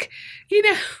fuck? You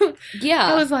know?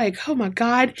 Yeah. I was like, oh my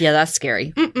God. Yeah, that's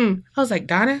scary. I was like,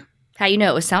 Donna? How you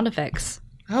know it was sound effects?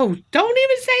 Oh, don't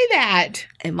even say that.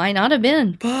 It might not have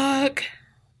been. Fuck,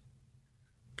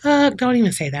 don't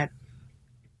even say that.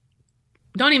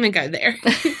 Don't even go there.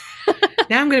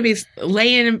 Now I'm going to be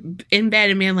laying in bed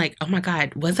and being like, oh my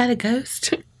God, was that a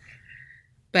ghost?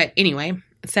 But anyway,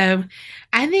 so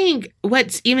I think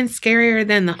what's even scarier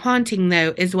than the haunting,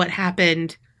 though, is what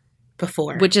happened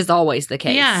before. Which is always the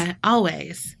case. Yeah,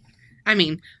 always. I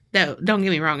mean, though, don't get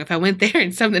me wrong. If I went there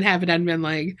and something happened, I'd been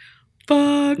like,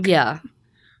 fuck. Yeah.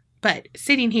 But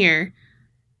sitting here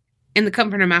in the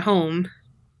comfort of my home,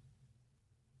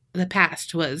 the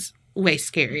past was way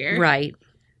scarier. Right.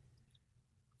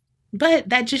 But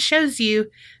that just shows you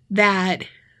that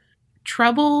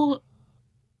trouble,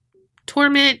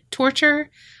 torment, torture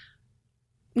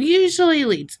usually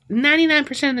leads,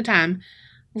 99% of the time,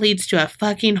 leads to a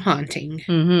fucking haunting.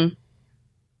 Mm-hmm.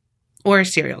 Or a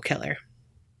serial killer.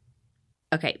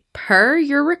 Okay. Per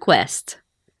your request,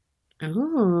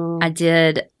 Oh. I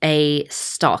did a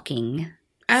stalking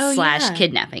 /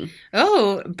 kidnapping.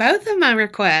 Oh, both of my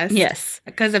requests. Yes.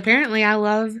 Because apparently I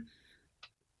love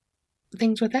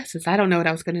things with S's. I don't know what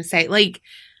I was going to say. Like,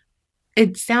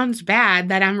 it sounds bad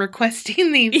that I'm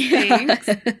requesting these things.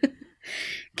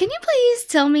 Can you please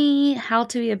tell me how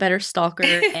to be a better stalker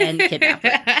and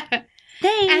kidnapper?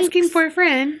 Thanks. Asking for a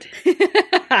friend.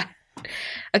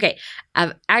 Okay.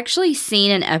 I've actually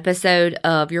seen an episode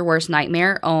of Your Worst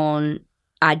Nightmare on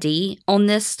ID on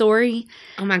this story.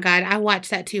 Oh my God. I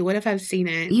watched that too. What if I've seen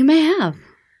it? You may have.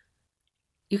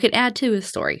 You could add to his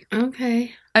story.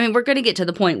 Okay. I mean, we're going to get to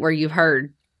the point where you've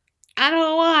heard. I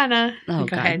don't wanna. Oh, Go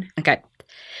God. ahead. Okay.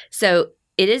 So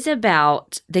it is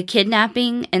about the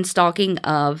kidnapping and stalking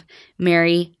of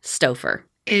Mary Stauffer.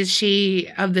 Is she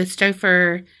of the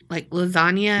Stauffer Like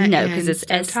lasagna? No, because it's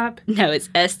stovetop? No, it's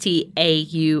Stauffer.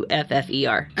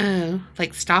 Oh,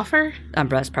 like Stauffer?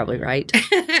 That's probably right.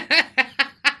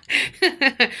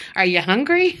 Are you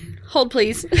hungry? Hold,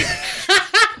 please.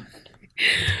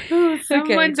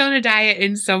 Someone's on a diet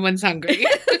and someone's hungry.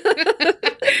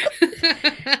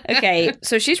 Okay,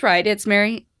 so she's right. It's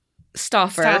Mary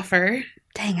Stauffer.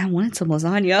 Dang, I wanted some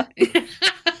lasagna.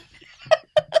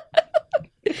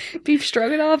 Beef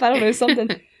stroganoff. I don't know, something.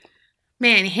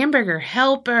 Man, hamburger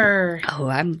helper.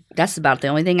 Oh, that's about the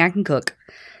only thing I can cook.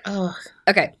 Oh.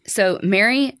 Okay, so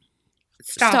Mary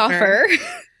Stauffer.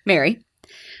 Mary.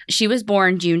 She was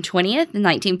born June 20th,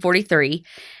 1943.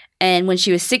 And when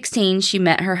she was 16, she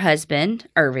met her husband,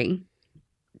 Irving.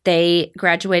 They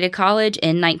graduated college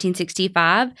in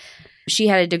 1965. She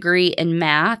had a degree in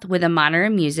math with a minor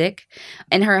in music.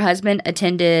 And her husband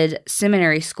attended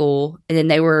seminary school. And then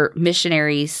they were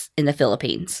missionaries in the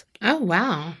Philippines. Oh,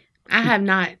 wow. I have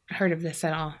not heard of this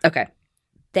at all. Okay.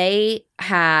 They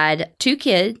had 2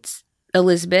 kids,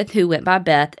 Elizabeth, who went by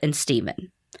Beth, and Stephen.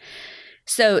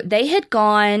 So they had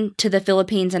gone to the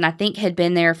Philippines and I think had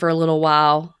been there for a little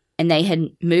while. And they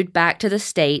had moved back to the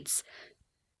States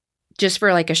just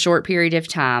for like a short period of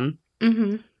time.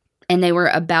 Mm-hmm. And they were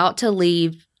about to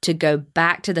leave to go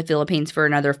back to the Philippines for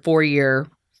another 4-year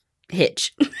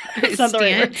hitch.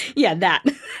 Yeah, that.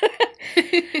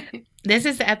 This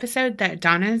is the episode that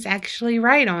Donna's actually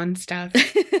right on stuff.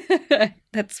 I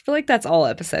feel like that's all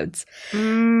episodes.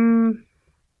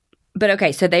 But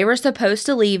okay, so they were supposed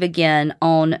to leave again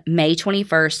on May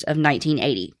 21st of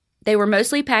 1980. They were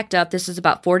mostly packed up. This was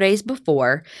about 4 days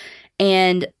before.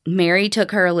 And Mary took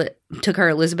her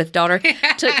Elizabeth daughter,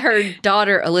 took her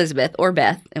daughter Elizabeth, or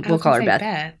Beth, and we'll call her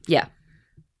Beth. Yeah.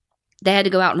 They had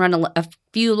to go out and run a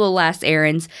few little last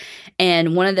errands.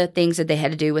 And one of the things that they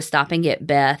had to do was stop and get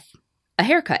Beth a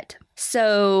haircut.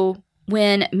 So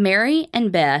when Mary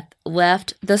and Beth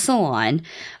left the salon,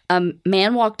 a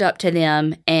man walked up to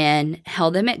them and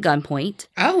held them at gunpoint.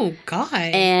 Oh, God.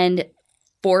 And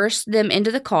forced them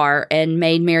into the car and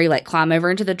made Mary like climb over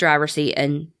into the driver's seat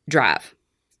and drive.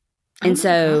 And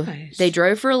so they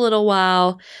drove for a little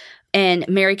while and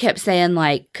Mary kept saying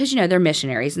like, cause they're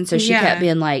missionaries. And so she kept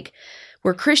being like,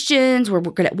 we're Christians.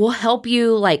 We'll help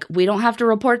you. Like, we don't have to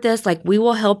report this. Like, we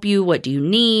will help you. What do you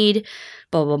need?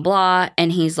 Blah, blah, blah.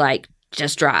 And he's like,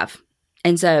 just drive.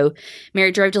 And so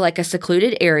Mary drove to like a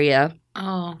secluded area.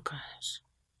 Oh gosh.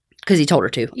 Cause he told her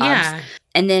to. Yeah.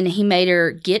 And then he made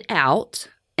her get out,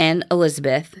 and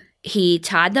Elizabeth. He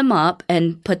tied them up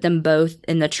and put them both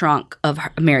in the trunk of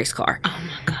Mary's car. Oh,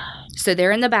 my God. So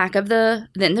they're in the back of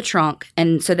in the trunk,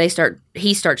 and so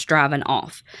he starts driving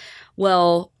off.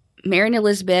 Well, Mary and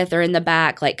Elizabeth are in the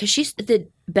back, like, because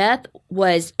Beth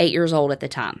was 8 years old at the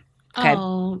time. Okay?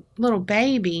 Oh, little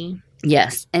baby.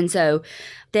 Yes. And so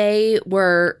they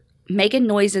were making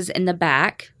noises in the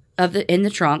back in the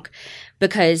trunk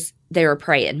because they were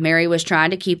praying. Mary was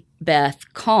trying to keep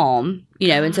Beth calm,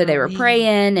 and so they were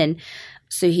praying. And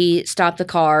so he stopped the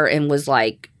car and was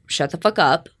like, shut the fuck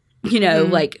up,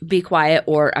 like be quiet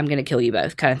or I'm going to kill you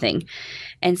both kind of thing.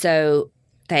 And so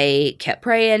they kept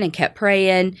praying and kept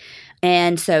praying.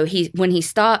 And so when he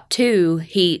stopped too,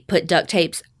 he put duct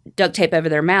tape over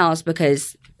their mouths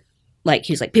because like,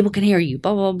 he was like, people can hear you,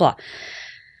 blah, blah, blah.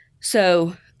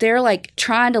 So they're like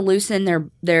trying to loosen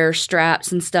their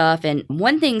straps and stuff. And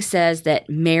one thing says that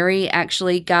Mary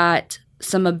actually got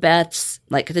some of Beth's,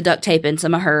 like the duct tape and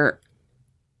some of her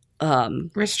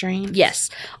restraints. Yes,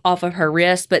 off of her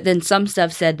wrist. But then some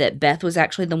stuff said that Beth was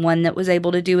actually the one that was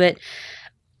able to do it.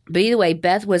 But either way,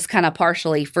 Beth was kind of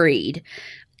partially freed.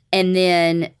 And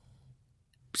then,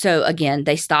 so again,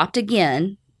 they stopped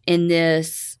again in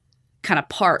this kind of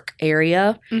park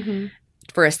area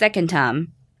for a second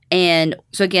time. And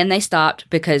so again, they stopped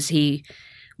because he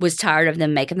was tired of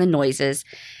them making the noises.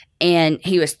 And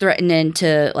he was threatening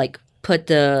to like put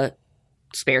the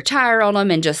spare tire on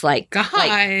them and just like,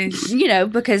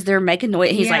 because they're making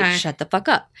noise. He's like, shut the fuck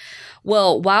up.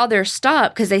 Well, while they're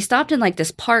stopped, because they stopped in like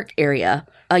this park area,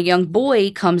 a young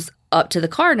boy comes up to the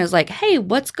car and is like, hey,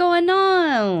 what's going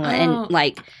on? And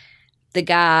like the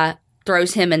guy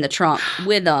throws him in the trunk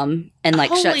with them and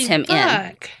like shuts him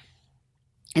in.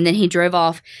 And then he drove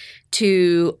off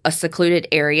to a secluded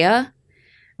area,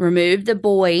 removed the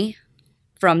boy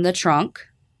from the trunk,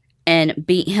 and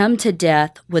beat him to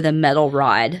death with a metal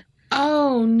rod.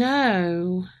 Oh,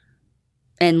 no.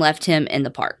 And left him in the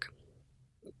park.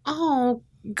 Oh,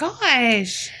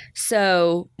 gosh.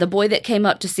 So the boy that came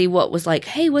up to see what was like,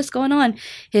 hey, what's going on?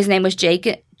 His name was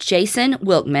Jason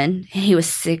Wilkman. And he was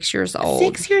 6 years old.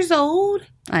 6 years old?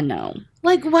 I know.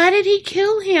 Like, why did he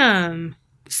kill him?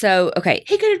 So, okay.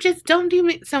 He could have just dumped him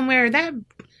somewhere that...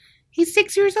 He's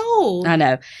 6 years old. I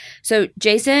know. So,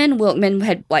 Jason Wilkman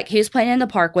had, like, he was playing in the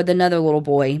park with another little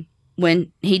boy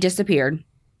when he disappeared.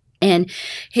 And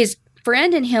his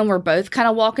friend and him were both kind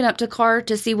of walking up to the car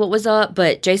to see what was up,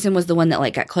 but Jason was the one that,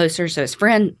 like, got closer. So, his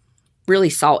friend really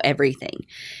saw everything.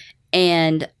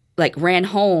 And, like, ran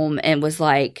home and was,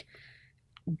 like,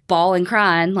 bawling,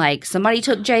 crying, like, somebody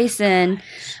took Jason.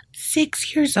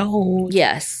 6 years old.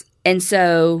 Yes. And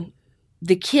so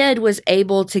the kid was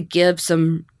able to give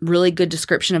some really good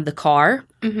description of the car.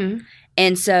 Mm-hmm.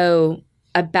 And so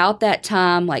about that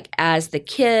time, like, as the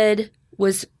kid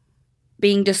was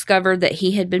being discovered that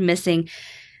he had been missing,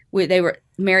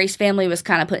 Mary's family was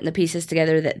kind of putting the pieces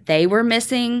together that they were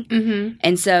missing. Mm-hmm.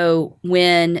 And so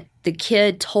when the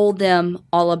kid told them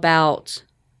all about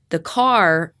the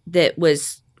car that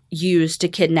was used to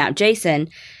kidnap Jason,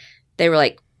 they were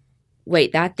like,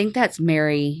 wait, I think that's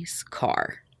Mary's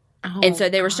car. Oh, and so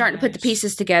they were starting to put the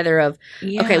pieces together of,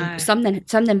 okay,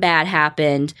 something bad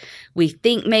happened. We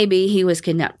think maybe he was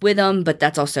kidnapped with them, but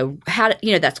that's also,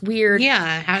 that's weird.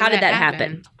 Yeah. How did that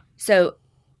happen? So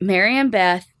Mary and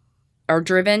Beth are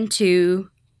driven to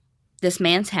this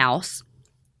man's house.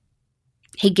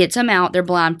 He gets them out. They're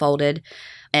blindfolded,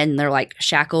 and they're, like,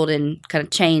 shackled and kind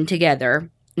of chained together.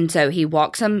 And so he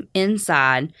walks them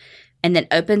inside. And then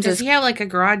opens Does he have, like, a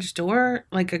garage door?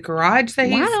 Like a garage that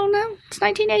he's... Well, I don't know. It's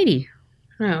 1980.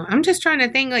 No, I'm just trying to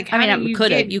think, like, how you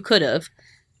could have.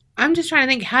 I'm just trying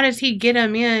to think, how does he get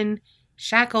him in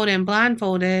shackled and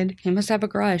blindfolded? He must have a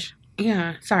garage.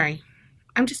 Yeah, sorry.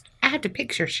 I have to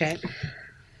picture shit.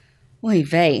 Oy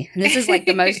vey. This is, like,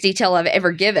 the most detail I've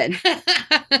ever given.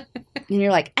 And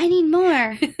you're like, I need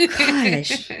more.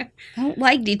 Gosh. I don't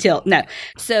like detail. No.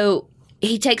 So...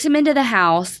 he takes him into the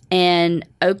house and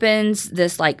opens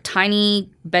this, like, tiny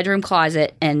bedroom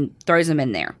closet and throws him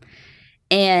in there.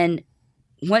 And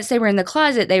once they were in the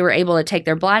closet, they were able to take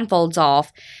their blindfolds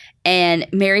off. And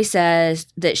Mary says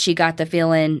that she got the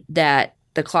feeling that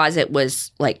the closet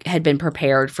was, like, had been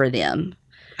prepared for them.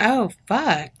 Oh,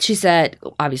 fuck. She said,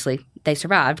 obviously, they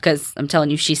survived because I'm telling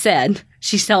you, she's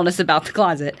telling us about the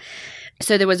closet.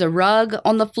 So there was a rug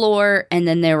on the floor, and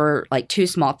then there were, like, 2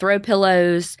 small throw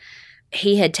pillows.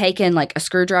 He had taken, like, a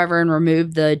screwdriver and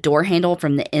removed the door handle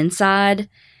from the inside.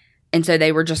 And so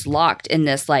they were just locked in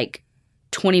this, like,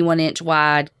 21-inch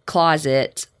wide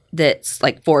closet that's,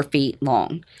 like, 4 feet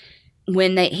long.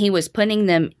 When he was putting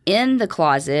them in the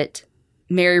closet,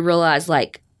 Mary realized,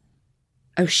 like,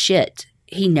 oh, shit,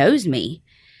 he knows me.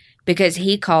 Because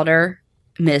he called her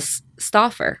Miss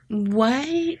Stauffer.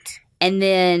 What? And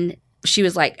then she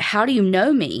was like, how do you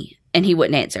know me? And he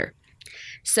wouldn't answer.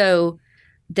 So...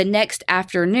 the next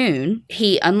afternoon,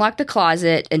 he unlocked the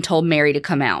closet and told Mary to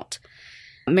come out.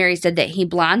 Mary said that he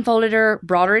blindfolded her,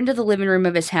 brought her into the living room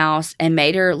of his house, and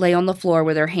made her lay on the floor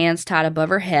with her hands tied above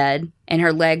her head and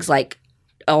her legs, like,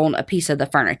 on a piece of the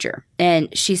furniture. And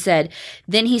she said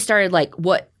then he started, like,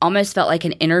 what almost felt like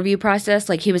an interview process.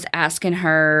 Like, he was asking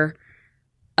her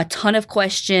a ton of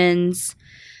questions.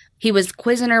 He was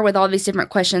quizzing her with all these different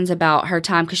questions about her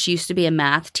time because she used to be a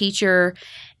math teacher,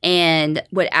 and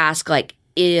would ask, like,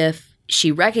 if she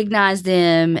recognized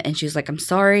him, and she was like, I'm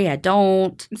sorry, I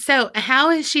don't. So how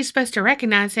is she supposed to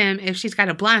recognize him if she's got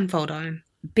a blindfold on?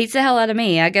 Beats the hell out of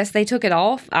me. I guess they took it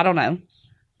off. I don't know.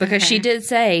 Because she did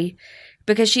say,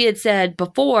 because she had said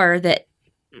before that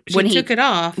when he took it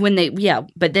off.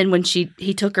 But then when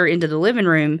he took her into the living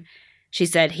room, she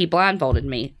said, he blindfolded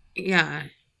me. Yeah.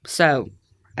 So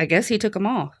I guess he took them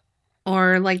off.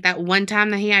 Or like that one time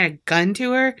that he had a gun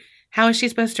to her. How is she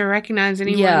supposed to recognize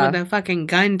anyone with a fucking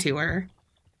gun to her?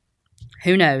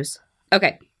 Who knows?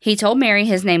 Okay. He told Mary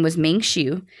his name was Ming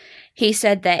Xu. He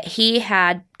said that he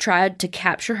had tried to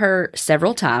capture her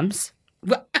several times.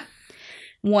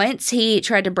 Once he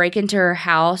tried to break into her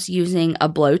house using a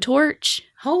blowtorch.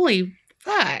 Holy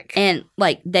fuck. And,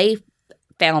 like, they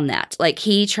found that. Like,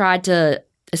 he tried to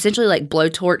essentially, like,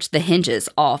 blowtorch the hinges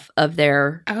off of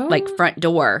their, like, front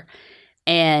door.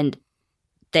 And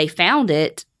they found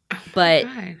it. But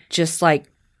just, like,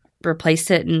 replaced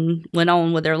it and went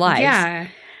on with their lives. Yeah.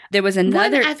 There was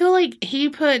another... I feel like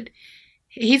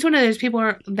he's one of those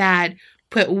people that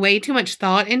put way too much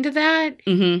thought into that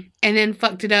and then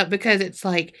fucked it up because it's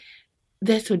like,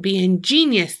 this would be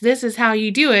ingenious. This is how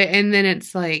you do it. And then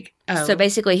it's like, oh. So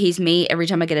basically he's me every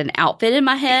time I get an outfit in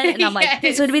my head. And I'm like,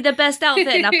 this would be the best outfit.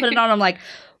 And I put it on. I'm like,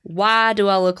 why do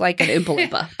I look like an Oompa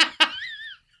Loompa?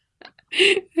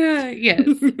 Yes.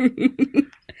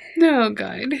 Oh,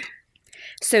 God.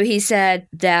 So he said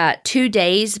that 2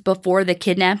 days before the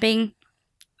kidnapping,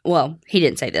 well, he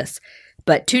didn't say this,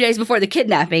 But 2 days before the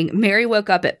kidnapping, Mary woke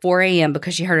up at 4 a.m.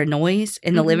 because she heard a noise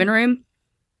in the living room.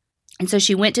 And so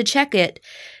she went to check it,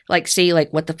 see,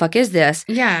 what the fuck is this?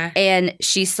 Yeah. And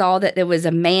she saw that there was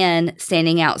a man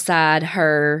standing outside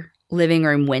her living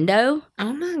room window.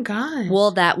 Oh, my gosh.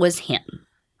 Well, that was him.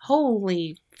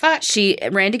 Holy fuck. She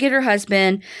ran to get her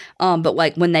husband, but,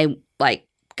 when they,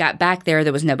 got back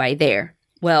there was nobody there.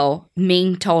 Well,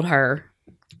 Ming told her,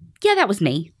 yeah, that was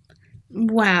me.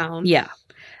 Wow. Yeah.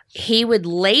 He would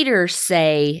later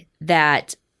say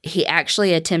that he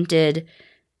actually attempted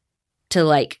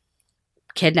to,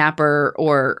 kidnap her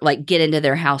or, get into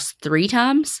their house 3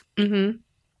 times. Mm-hmm.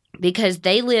 Because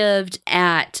they lived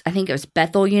at, I think it was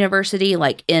Bethel University,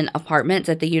 in apartments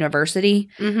at the university.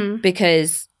 Mm-hmm.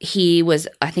 Because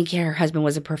I think her husband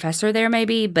was a professor there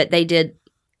maybe, but they did,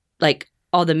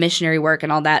 all the missionary work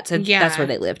and all that. So that's where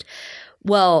they lived.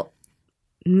 Well,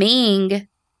 Ming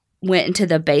went into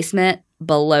the basement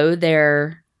below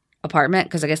their apartment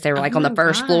because I guess they were on the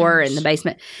first floor in the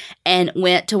basement and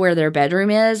went to where their bedroom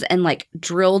is and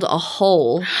drilled a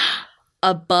hole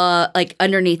above,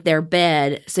 underneath their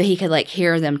bed so he could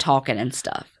hear them talking and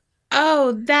stuff.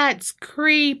 Oh, that's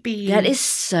creepy. That is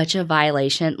such a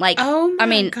violation. Oh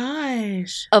my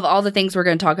gosh. Of all the things we're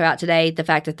going to talk about today, the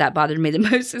fact that bothered me the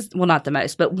most is, well, not the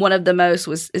most, but one of the most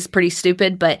is pretty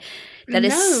stupid, but that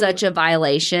is such a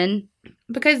violation.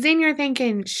 Because then you're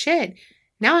thinking, shit,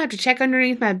 now I have to check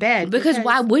underneath my bed. Because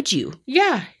why would you?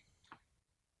 Yeah.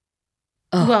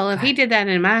 Oh, well, if he did that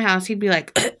in my house, he'd be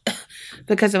like,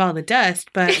 because of all the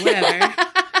dust, but whatever.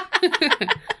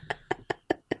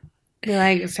 Be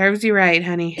like, serves you right,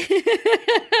 honey.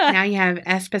 Now you have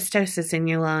asbestosis in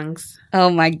your lungs. Oh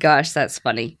my gosh, that's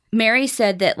funny. Mary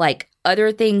said that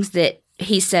other things that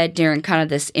he said during kind of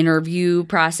this interview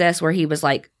process where he was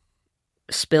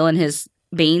spilling his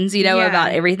beans,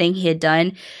 about everything he had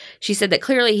done. She said that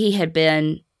clearly he had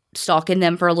been stalking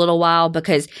them for a little while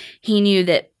because he knew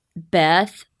that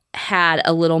Beth had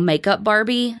a little makeup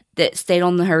Barbie that stayed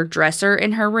on her dresser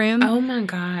in her room. Oh my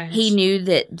gosh. He knew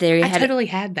that I totally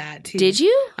had that too. Did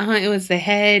you? It was the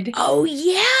head. Oh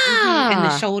yeah. Mm-hmm. And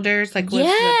the shoulders.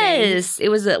 Yes. It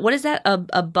was what is that? A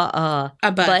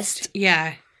bust.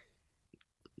 Yeah.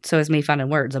 So is me finding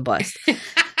words, a bust.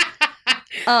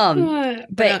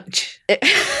 But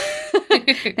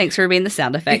thanks for being the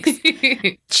sound effects.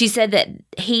 She said that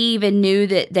he even knew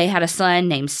that they had a son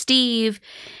named Steve.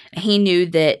 He knew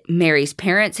that Mary's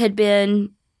parents had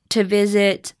been to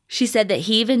visit. She said that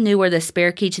he even knew where the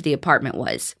spare key to the apartment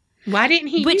was. Why didn't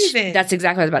he use it? That's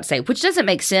exactly what I was about to say, which doesn't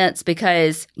make sense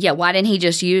because, why didn't he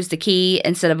just use the key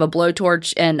instead of a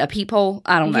blowtorch and a peephole?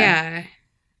 I don't know. Yeah.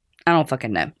 I don't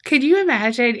fucking know. Could you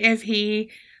imagine if he,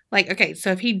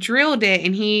 so if he drilled it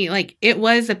and he, it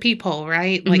was a peephole,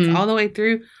 right? All the way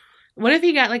through. What if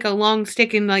he got, a long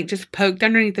stick and, just poked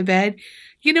underneath the bed?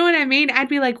 You know what I mean? I'd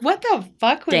be like, what the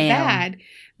fuck was that?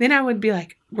 Then I would be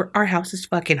like, our house is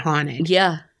fucking haunted.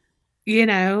 Yeah.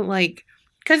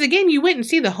 Because again, you wouldn't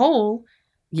see the hole.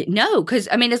 No, because,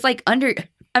 it's under,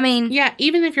 yeah,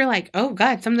 even if you're like, oh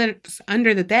God, something's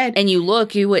under the bed. And you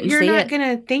look, you wouldn't see it. You're not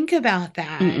going to think about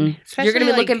that. You're going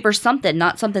to be looking for something,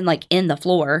 not something in the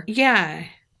floor. Yeah.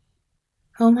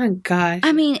 Oh my gosh.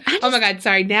 oh my God,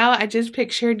 sorry. Now I just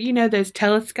pictured, those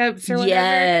telescopes or whatever.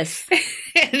 Yes.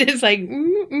 And it's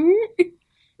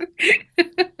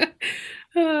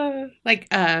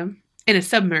in a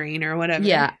submarine or whatever.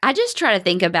 Yeah. I just try to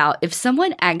think about if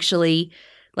someone actually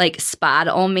spied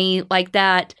on me like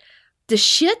that, the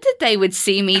shit that they would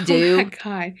see me do. Oh my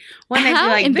God. One they'd be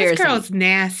like, this girl's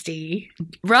nasty.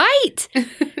 Right.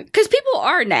 Because people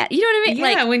are nasty. You know what I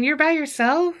mean? Yeah, when you're by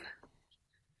yourself.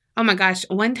 Oh my gosh.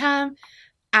 One time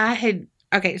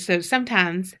so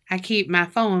sometimes I keep my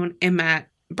phone in my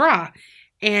bra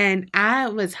and I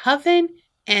was huffing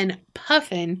and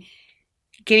puffing,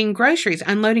 getting groceries,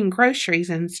 unloading groceries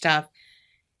and stuff.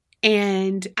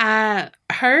 And I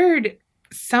heard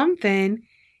something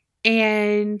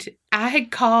and I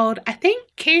had called, I think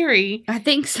Kerri. I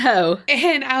think so.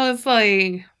 And I was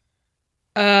like,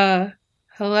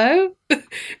 hello?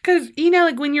 Because,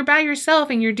 when you're by yourself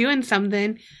and you're doing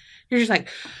something, you're just like,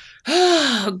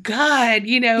 oh, God,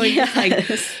 and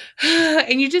just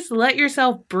and you just let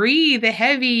yourself breathe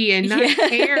heavy and not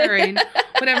care and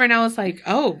whatever. And I was like,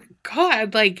 oh,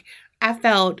 God, I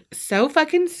felt so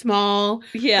fucking small.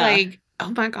 Yeah.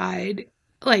 Oh, my God.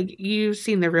 You've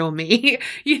seen the real me,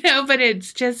 but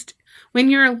it's just when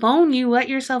you're alone, you let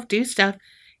yourself do stuff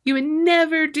you would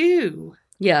never do.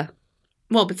 Yeah.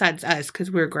 Well, besides us, because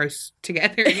we're gross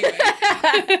together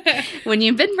anyway. When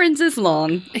you've been friends this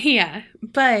long. Yeah.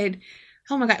 But,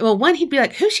 oh my God. Well, one, he'd be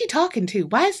like, who's she talking to?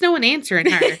 Why is no one answering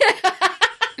her?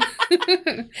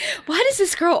 Why does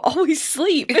this girl always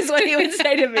sleep, is what he would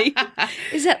say to me.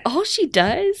 Is that all she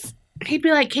does? He'd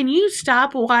be like, can you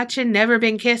stop watching Never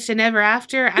Been Kissed and Ever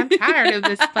After? I'm tired of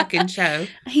this fucking show.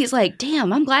 He's like,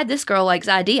 damn, I'm glad this girl likes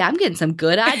ID. I'm getting some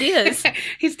good ideas.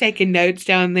 He's taking notes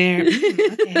down there.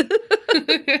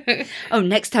 Okay. Oh,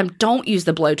 next time, don't use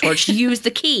the blowtorch. Use the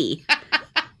key.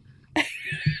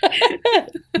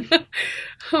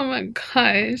 Oh my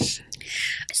gosh.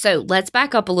 So let's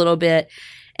back up a little bit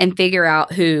and figure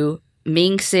out who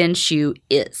Ming Sin Shu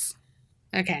is.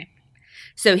 Okay.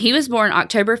 So he was born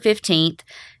October 15th,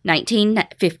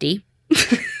 1950.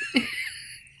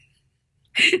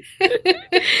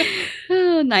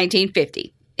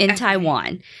 1950 in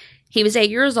Taiwan. He was 8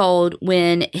 years old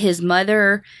when his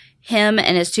mother, him,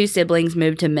 and his two siblings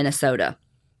moved to Minnesota.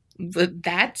 But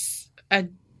that's a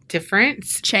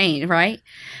difference. Change, right?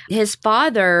 His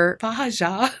father...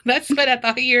 Faja. That's what I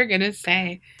thought you were going to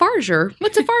say. Farger?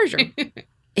 What's a farger?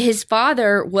 His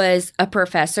father was a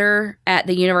professor at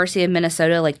the University of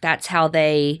Minnesota. Like, that's how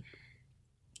they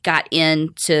got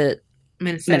into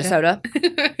Minnesota.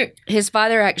 His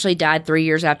father actually died 3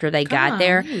 years after they got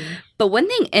there. But one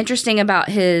thing interesting about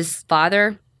his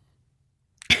father,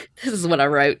 this is what I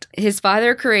wrote. His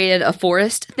father created a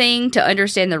forest thing to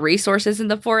understand the resources in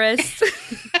the forest.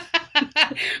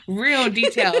 Real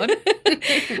detailed.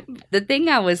 The thing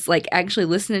I was, like, actually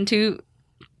listening to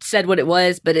said what it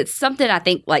was, but it's something I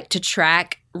think, like, to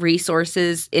track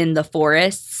resources in the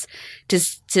forests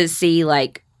to see,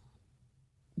 like,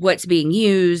 what's being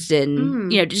used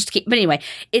and, you know, just keep, but anyway,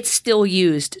 it's still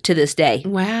used to this day.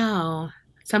 Wow.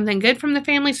 Something good from the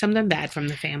family, something bad from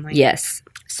the family. Yes.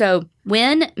 So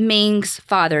when Ming's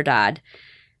father died,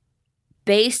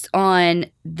 based on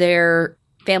their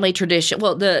family tradition,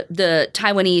 well, the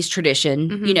Taiwanese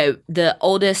tradition, you know, the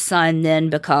oldest son then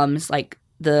becomes, like,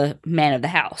 the man of the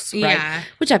house, right? Yeah.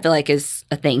 Which I feel like is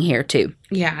a thing here too.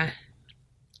 Yeah.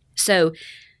 So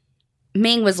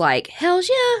Ming was like, "Hell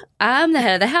yeah, I'm the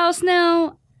head of the house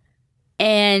now."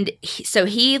 And so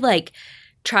he, like,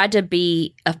 tried to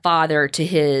be a father to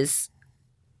his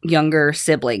younger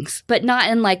siblings, but not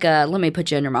in, like, a let me put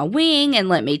you under my wing and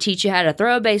let me teach you how to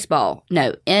throw a baseball.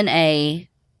 No, in a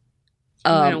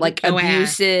like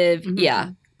abusive,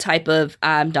 type of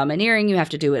I'm domineering, you have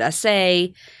to do what I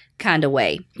say kind of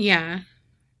way. Yeah.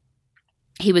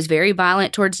 He was very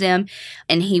violent towards them,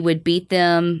 and he would beat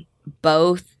them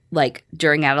both, like,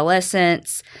 during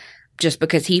adolescence, just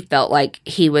because he felt like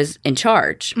he was in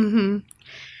charge.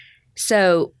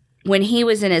 So when he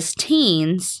was in his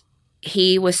teens,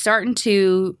 he was starting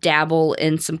to dabble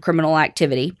in some criminal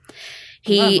activity.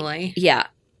 Lovely. Yeah.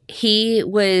 He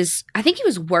was, I think he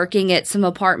was working at some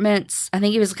apartments. I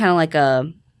think he was kind of like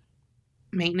a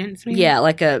maintenance man? Yeah,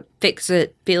 like a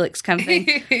fix-it Felix kind of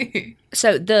thing.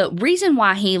 So the reason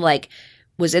why he, like,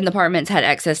 was in the apartments, had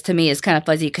access to me is kind of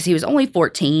fuzzy because he was only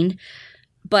 14.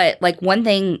 But, like, one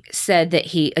thing said that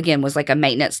he, again, was like a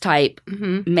maintenance type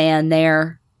man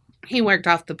there. He worked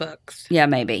off the books. Yeah,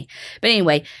 maybe. But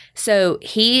anyway, so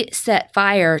he set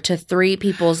fire to 3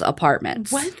 people's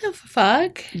apartments. What the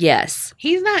fuck? Yes.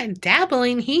 He's not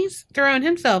dabbling. He's throwing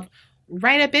himself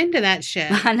right up into that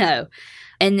shit. I know.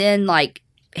 And then, like,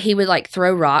 he would, like,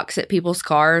 throw rocks at people's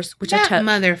cars, which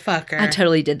motherfucker. I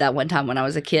totally did that one time when I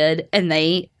was a kid, and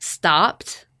they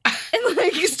stopped and,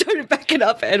 like, started backing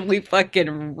up, and we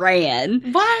fucking ran.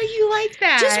 Why are you like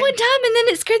that? Just one time, and then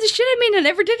it scared the shit out of me, and I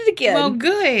never did it again. Well,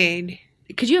 good.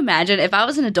 Could you imagine if I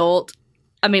was an adult?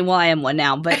 I mean, well, I am one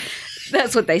now, but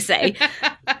that's what they say.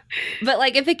 But,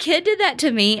 like, if a kid did that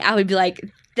to me, I would be like,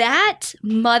 that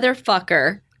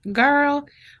motherfucker. Girl.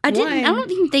 I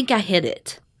don't even think I hit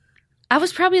it. I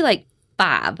was probably like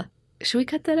 5. Should we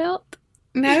cut that out?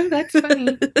 No, that's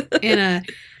funny.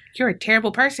 You're a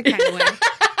terrible person kind of way.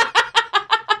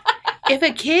 If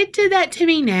a kid did that to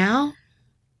me now,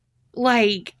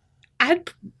 like, I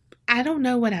don't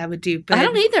know what I would do. But I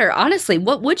don't either, honestly.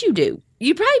 What would you do?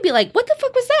 You'd probably be like, what the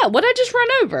fuck was that? What'd I just run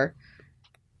over?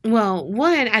 Well,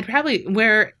 one, I'd probably,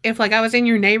 if, like, I was in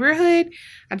your neighborhood,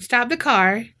 I'd stop the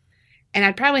car. And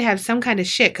I'd probably have some kind of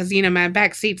shit because, you know, my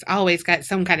back seat's always got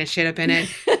some kind of shit up in it.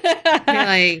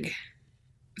 Like,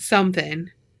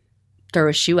 something. Throw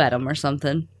a shoe at him or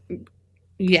something.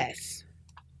 Yes.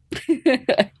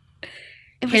 Hit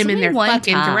him in their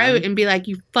fucking throat and be like,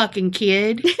 you fucking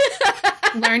kid.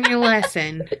 Learn your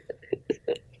lesson.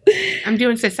 I'm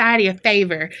doing society a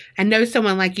favor. I know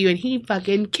someone like you and he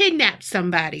fucking kidnapped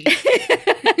somebody.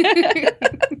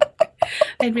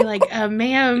 They'd be like,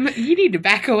 ma'am, you need to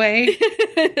back away.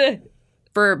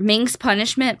 For Ming's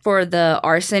punishment for the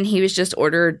arson, he was just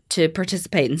ordered to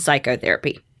participate in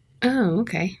psychotherapy. Oh,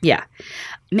 okay. Yeah.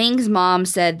 Ming's mom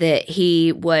said that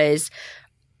he was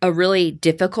a really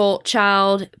difficult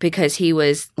child because he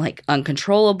was like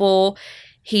uncontrollable.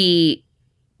 He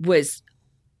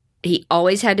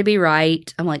always had to be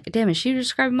right. I'm like, damn, is she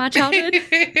describing my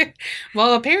childhood?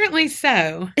 Well, apparently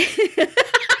so.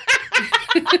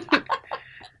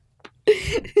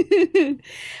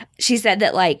 She said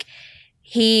that like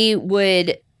he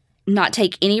would not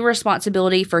take any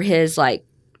responsibility for his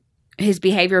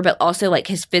behavior, but also like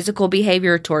his physical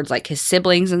behavior towards like his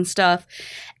siblings and stuff.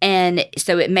 And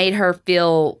so it made her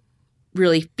feel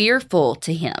really fearful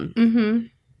to him. Mm-hmm.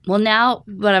 Well, now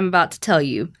what I'm about to tell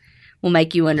you will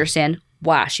make you understand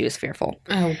why she was fearful.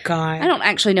 Oh, God. I don't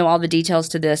actually know all the details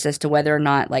to this as to whether or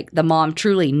not like the mom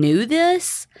truly knew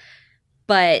this,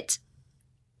 but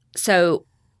so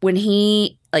when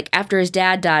he, like after his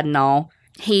dad died and all,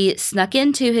 he snuck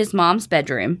into his mom's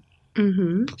bedroom,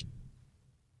 Mm-hmm.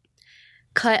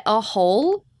 cut a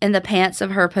hole in the pants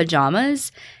of her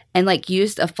pajamas, and like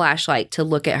used a flashlight to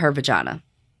look at her vagina.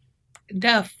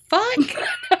 The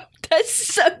fuck? That's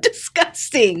so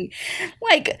disgusting.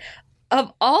 Like,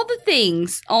 of all the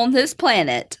things on this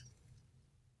planet.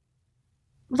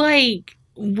 Like,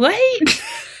 what?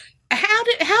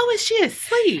 How was she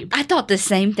asleep? I thought the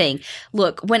same thing.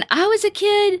 Look, when I was a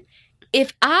kid,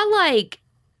 if I like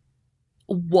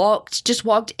just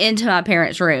walked into my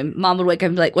parents' room, mom would wake up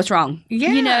and be like, what's wrong?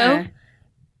 Yeah. You know?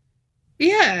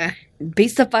 Yeah.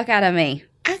 Beats the fuck out of me.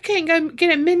 I can't go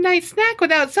get a midnight snack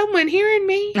without someone hearing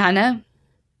me. I know.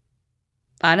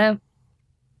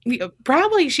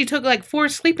 Probably she took like 4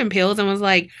 sleeping pills and was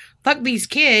like, fuck these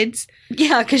kids.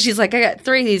 Yeah, because she's like, I got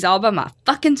 3 of these all by my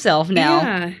fucking self now.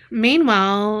 Yeah.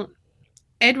 Meanwhile,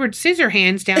 Edward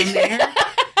Scissorhands down there.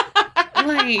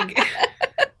 Like,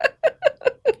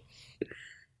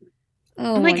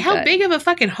 Oh I'm like, my how God. big of a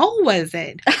fucking hole was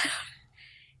it?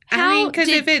 I mean, because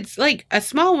if it's like a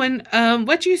small one,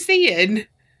 what you seeing?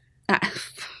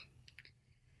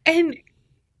 And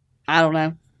I don't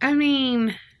know. I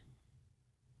mean,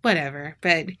 whatever,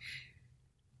 but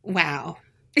wow.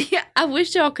 Yeah, I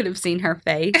wish y'all could have seen her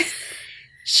face.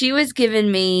 She was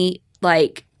giving me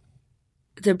like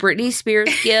the Britney Spears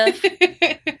gift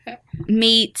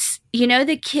meets, you know,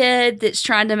 the kid that's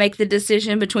trying to make the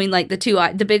decision between like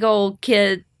the big old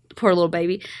kid, poor little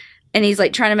baby, and he's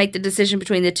like trying to make the decision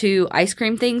between the 2 ice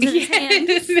cream things in his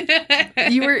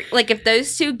hand. You were like, if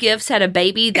those 2 gifts had a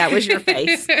baby, that was your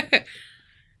face.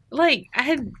 Like,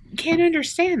 I can't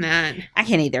understand that. I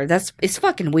can't either. It's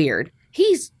fucking weird.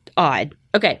 He's odd.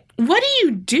 Okay. What do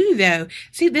you do, though?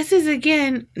 See, this is,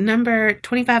 again, number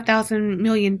 25,000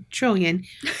 million trillion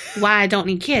why I don't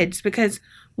need kids. Because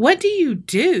what do you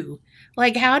do?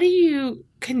 Like, how do you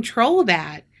control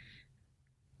that?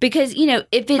 Because, you know,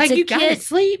 if it's like, a you kid... gotta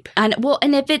sleep. And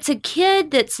if it's a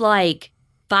kid that's like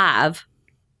 5,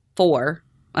 4,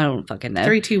 I don't fucking know.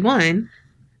 3, 2, 1.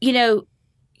 You know,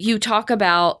 you talk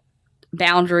about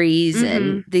boundaries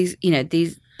and these, you know,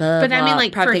 these... But I mean,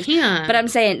 like, for him. But I'm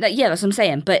saying, that, yeah, that's what I'm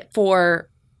saying. But for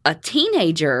a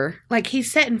teenager... Like,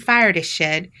 he's setting fire to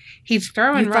shit. He's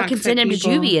throwing you rocks fucking at send him to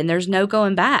people. juvie and there's no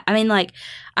going back. I mean, like,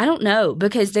 I don't know.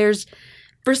 Because there's...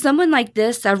 For someone like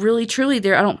this, I really, truly,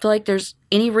 I don't feel like there's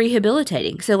any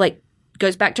rehabilitating. So, like,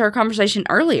 goes back to our conversation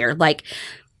earlier. Like,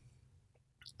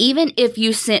 even if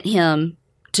you sent him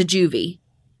to juvie...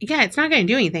 Yeah, it's not going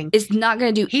to do anything. It's not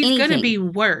going to do anything. He's going to be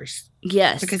worse.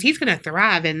 Yes. Because he's going to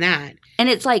thrive in that. And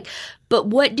it's like, but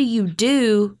what do you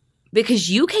do? Because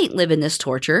you can't live in this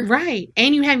torture. Right.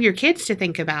 And you have your kids to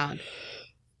think about.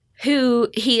 Who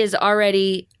he is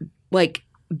already, like,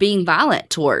 being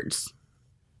violent towards.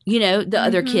 You know, the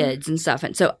other kids and stuff.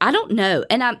 And so, I don't know.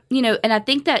 And I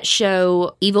think that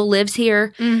show, Evil Lives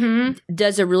Here,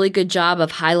 does a really good job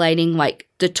of highlighting, like,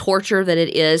 the torture that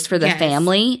it is for the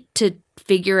family to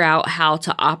figure out how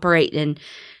to operate and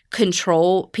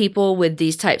control people with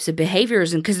these types of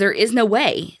behaviors. And because there is no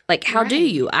way. Like, how do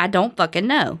you? I don't fucking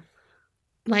know.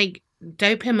 Like,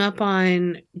 dope him up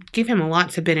give him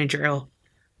lots of Benadryl.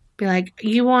 Be like,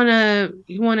 you want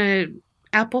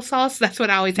applesauce? That's what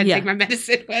I always had to take my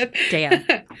medicine with. Damn.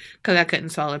 Because I couldn't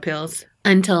swallow pills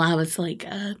until I was like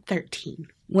 13.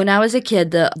 When I was a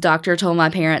kid, the doctor told my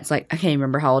parents, like, I can't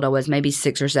remember how old I was, maybe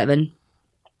 6 or 7,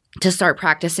 to start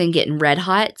practicing getting Red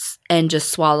Hots and just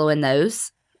swallowing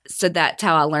those. So that's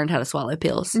how I learned how to swallow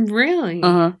pills. Really?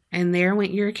 Uh-huh. And there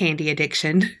went your candy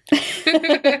addiction.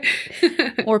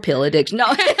 Or pill addiction. No.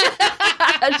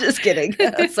 I'm just kidding.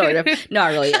 Sort of. No,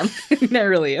 I really am. No, I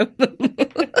really am.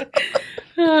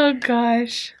 Oh,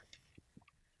 gosh.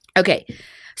 Okay.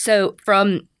 So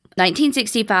from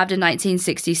 1965 to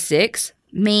 1966,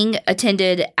 Ming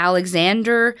attended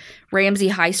Alexander Ramsey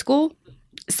High School.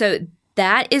 So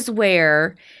that is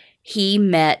where he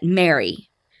met Mary.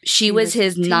 She was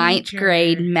his ninth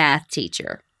grade math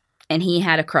teacher, and he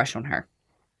had a crush on her.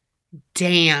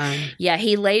 Damn. Yeah,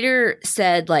 he later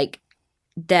said, like,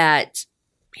 that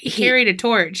he carried a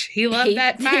torch. He loved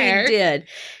that fire. He did.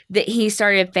 That he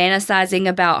started fantasizing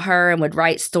about her and would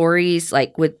write stories,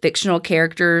 like, with fictional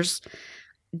characters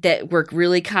that were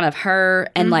really kind of her.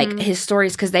 And, like, his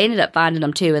stories, because they ended up finding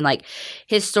them, too. And, like,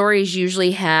 his stories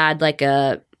usually had, like,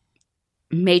 a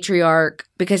matriarch,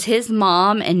 because his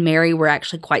mom and Mary were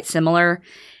actually quite similar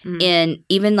in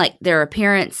even, like, their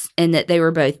appearance, and that they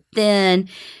were both thin.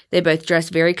 They both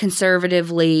dressed very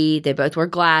conservatively. They both wore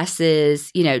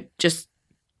glasses, you know, just,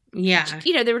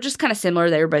 they were just kind of similar.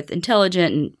 They were both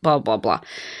intelligent and blah, blah, blah.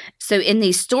 So in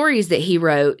these stories that he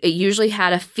wrote, it usually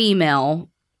had a female,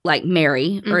 like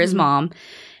Mary or his mom,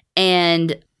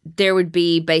 and there would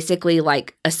be basically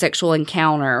like a sexual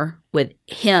encounter with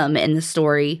him in the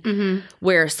story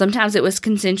where sometimes it was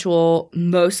consensual,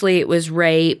 mostly it was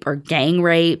rape or gang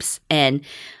rapes, and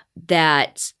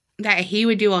that he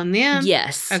would do on them?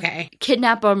 Yes. Okay.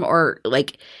 Kidnap them or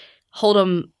like hold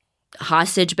them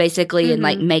hostage basically and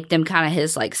like make them kind of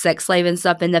his like sex slave and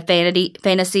stuff in the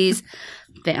fantasies.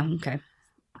 Okay.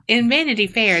 In Vanity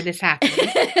Fair, this happened.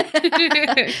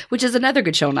 Which is another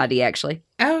good show on ID, actually.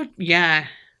 Oh, yeah.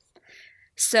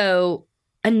 So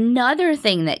another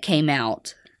thing that came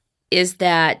out is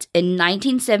that in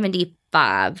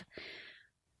 1975,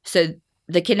 so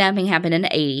the kidnapping happened in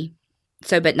 80.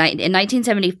 So, but in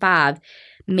 1975,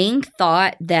 Ming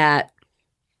thought that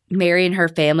Mary and her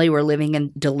family were living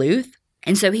in Duluth.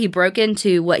 And so he broke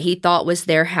into what he thought was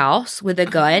their house with a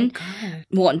gun,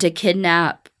 wanting to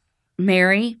kidnap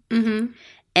Mary.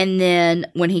 And then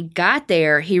when he got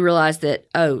there, he realized that,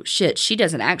 oh, shit, she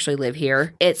doesn't actually live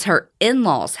here. It's her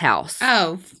in-laws' house.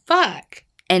 Oh, fuck.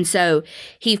 And so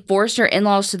he forced her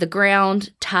in-laws to the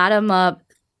ground, tied them up,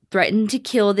 threatened to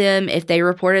kill them if they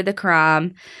reported the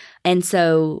crime. And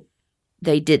so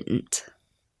they didn't.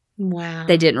 Wow.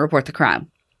 They didn't report the crime.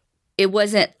 It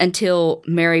wasn't until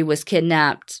Mary was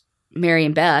kidnapped, Mary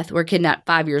and Beth were kidnapped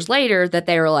 5 years later, that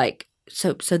they were like,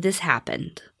 so this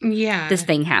happened. Yeah. This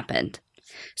thing happened.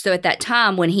 So at that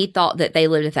time, when he thought that they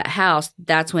lived at that house,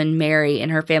 that's when Mary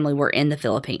and her family were in the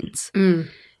Philippines.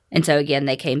 And so again,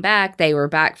 they came back. They were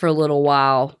back for a little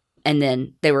while, and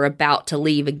then they were about to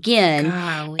leave again.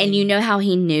 Golly. And you know how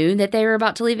he knew that they were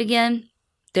about to leave again?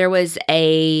 There was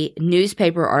a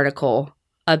newspaper article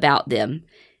about them,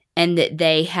 and that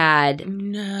they had,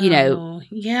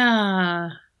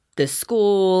 the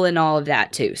school and all of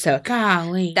that too. So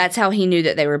golly, that's how he knew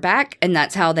that they were back, and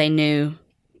that's how they knew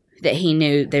that he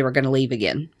knew they were going to leave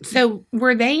again. So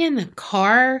were they in the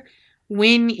car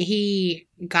when he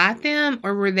got them,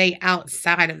 or were they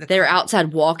outside of the car? They were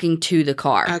outside walking to the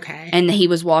car. Okay. And he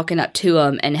was walking up to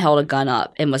them and held a gun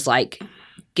up and was like,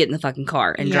 get in the fucking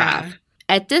car and drive.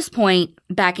 At this point,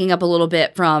 backing up a little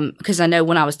bit from, because I know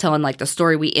when I was telling like the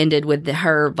story, we ended with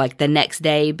her like the next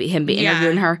day, him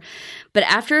interviewing her. But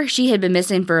after she had been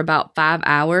missing for about 5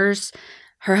 hours,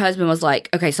 her husband was like,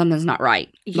 okay, something's not right.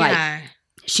 Yeah. Like,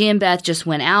 she and Beth just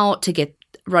went out to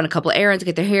run a couple of errands,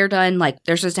 get their hair done. Like,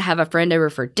 they're supposed to have a friend over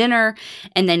for dinner,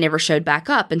 and they never showed back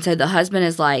up. And so the husband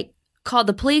is like, called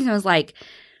the police and was like,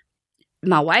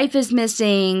 my wife is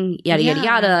missing, yada, yada,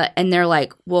 yada. And they're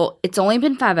like, well, it's only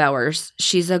been 5 hours.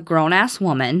 She's a grown-ass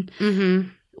woman.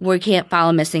 We can't file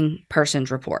a missing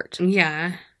persons report.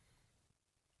 Yeah.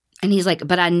 And he's like,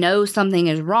 but I know something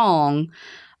is wrong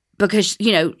because,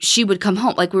 she would come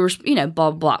home. Like, we were, blah,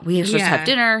 blah, blah. We were supposed to have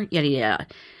dinner, yada, yada.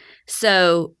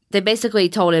 So they basically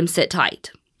told him, sit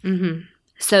tight.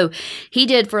 So he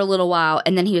did for a little while,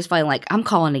 and then he was finally like, I'm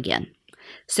calling again.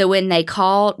 So when he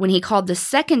called the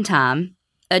second time,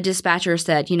 a dispatcher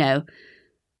said,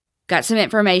 got some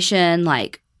information,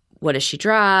 like, what does she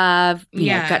drive?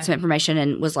 Got some information,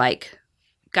 and was like,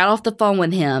 got off the phone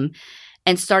with him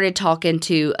and started talking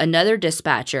to another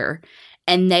dispatcher.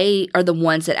 And they are the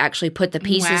ones that actually put the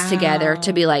pieces together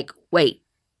to be like, wait,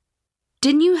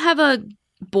 didn't you have a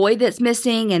boy that's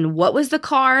missing? And what was the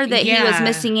car that he was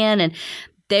missing in? And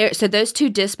so those two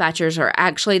dispatchers are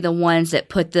actually the ones that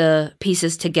put the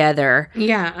pieces together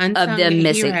of them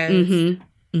missing.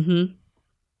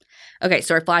 Okay,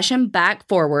 so we're flashing back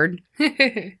forward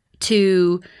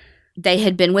to they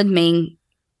had been with Ming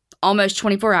almost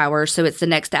 24 hours, so it's the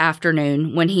next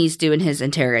afternoon when he's doing his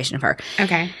interrogation of her.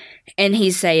 Okay. And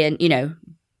he's saying,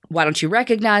 why don't you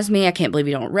recognize me? I can't believe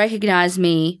you don't recognize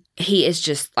me. He is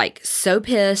just like so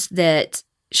pissed that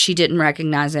she didn't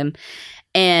recognize him.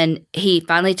 And he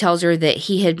finally tells her that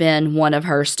he had been one of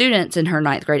her students in her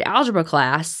 9th grade algebra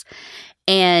class.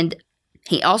 And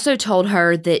he also told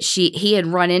her that he had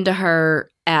run into her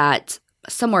at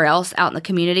somewhere else out in the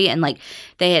community, and like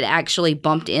they had actually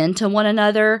bumped into one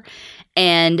another,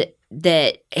 and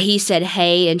that he said,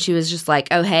 hey, and she was just like,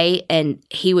 oh, hey. And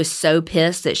he was so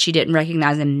pissed that she didn't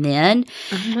recognize him then.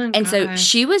 Oh my And so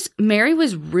Mary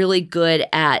was really good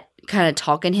at kind of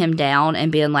talking him down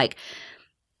and being like,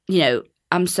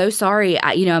 I'm so sorry.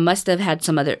 I must have had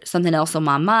something else on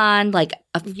my mind. Like,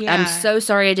 I'm so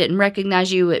sorry I didn't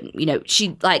recognize you.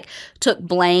 She like took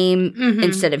blame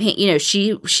instead of him.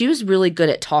 She was really good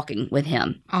at talking with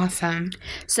him. Awesome.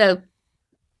 So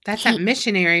that's that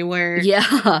missionary word.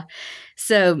 Yeah.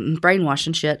 So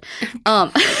brainwashing shit.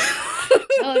 Tell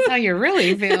us how you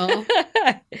really feel.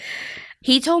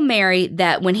 He told Mary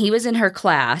that when he was in her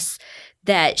class,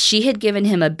 that she had given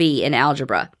him a B in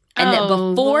algebra. And that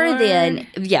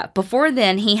before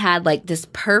then, he had like this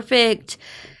perfect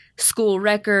school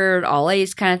record, all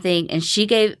A's kind of thing. And she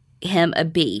gave him a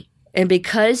B. And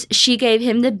because she gave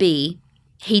him the B,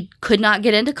 he could not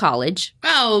get into college.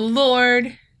 Oh,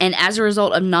 Lord. And as a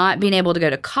result of not being able to go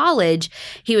to college,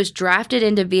 he was drafted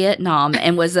into Vietnam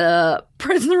and was a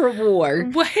prisoner of war.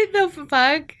 What the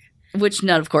fuck? Which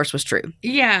none, of course, was true.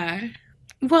 Yeah.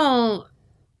 Well,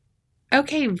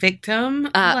 okay, victim.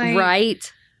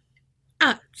 Right.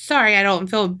 Sorry, I don't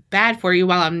feel bad for you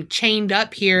while I'm chained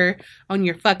up here on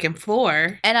your fucking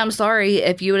floor. And I'm sorry,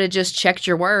 if you would have just checked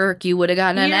your work, you would have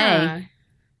gotten an A.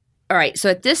 All right, so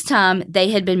at this time,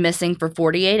 they had been missing for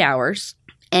 48 hours.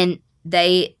 And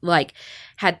they,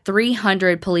 had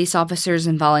 300 police officers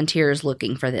and volunteers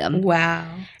looking for them. Wow.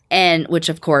 And which,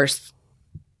 of course,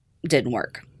 didn't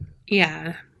work.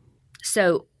 Yeah.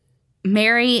 So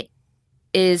Mary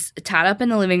is tied up in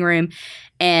the living room,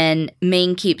 and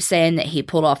Ming keeps saying that he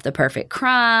pulled off the perfect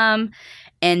crime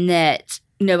and that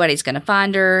nobody's going to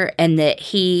find her, and that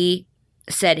he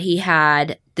said he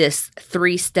had this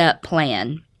 3-step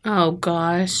plan. Oh,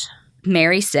 gosh.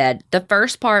 Mary said, the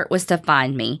first part was to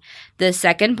find me. The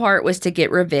second part was to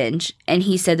get revenge. And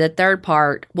he said the third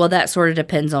part, well, that sort of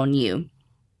depends on you.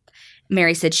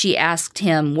 Mary said she asked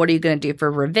him, what are you going to do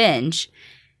for revenge?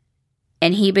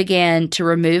 And he began to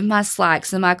remove my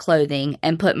slacks and my clothing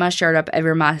and put my shirt up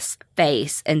over my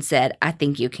face and said, I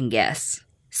think you can guess.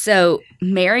 So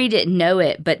Mary didn't know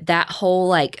it, but that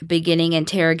whole beginning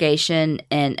interrogation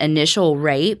and initial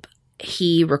rape,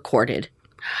 he recorded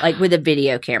with a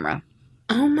video camera.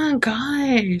 Oh my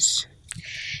gosh.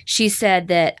 She said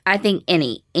that I think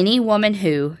any woman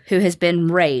who has been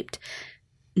raped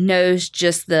knows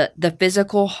just the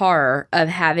physical horror of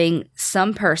having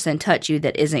some person touch you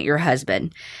that isn't your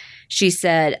husband. She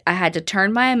said, I had to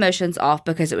turn my emotions off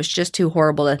because it was just too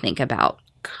horrible to think about.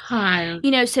 God.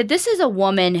 So this is a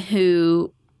woman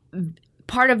who,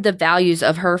 part of the values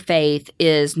of her faith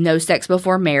is no sex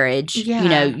before marriage.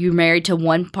 Yeah. You're married to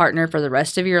one partner for the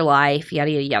rest of your life, yada,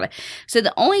 yada, yada. So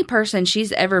the only person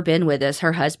she's ever been with is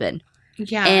her husband.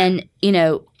 Yeah. And,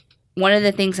 one of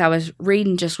the things I was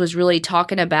reading just was really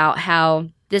talking about how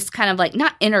this kind of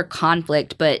not inner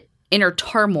conflict, but inner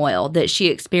turmoil that she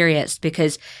experienced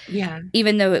because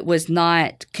even though it was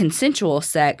not consensual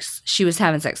sex, she was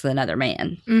having sex with another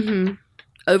man. Mm-hmm.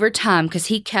 Over time, because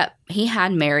he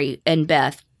had Mary and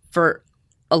Beth for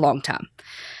a long time.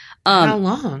 How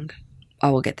long?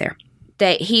 I will get there.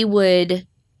 That he would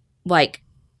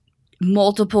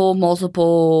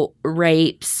multiple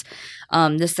rapes.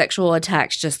 The sexual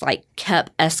attacks just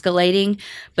kept escalating,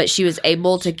 but she was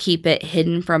able to keep it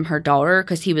hidden from her daughter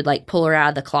because he would pull her out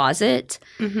of the closet.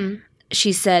 Mm-hmm.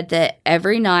 She said that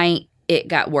every night it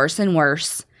got worse and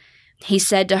worse. He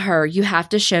said to her, you have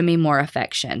to show me more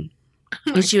affection.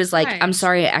 And she was like, I'm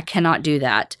sorry, I cannot do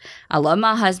that. I love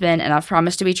my husband and I've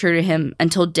promised to be true to him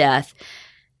until death.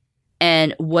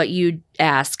 And what you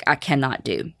ask, I cannot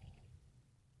do.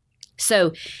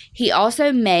 So he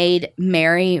also made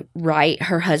Mary write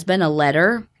her husband a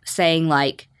letter saying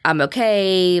I'm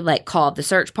okay, call up the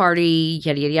search party,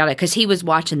 yada, yada, yada, because he was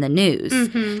watching the news.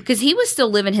 Because he was still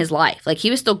living his life.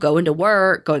 He was still going to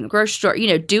work, going to the grocery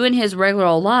store, doing his regular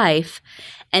old life,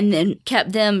 and then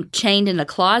kept them chained in a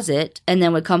closet and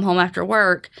then would come home after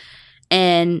work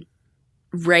and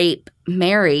rape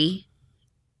Mary.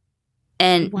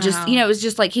 And just, it was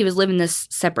just he was living this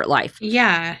separate life.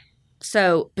 Yeah.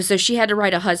 So she had to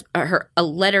write a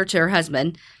letter to her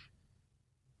husband.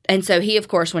 And so he, of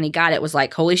course, when he got it, was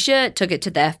like, holy shit, took it to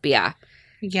the FBI.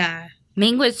 Yeah.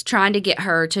 Ming was trying to get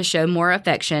her to show more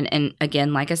affection. And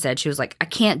again, like I said, she was like, I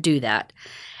can't do that.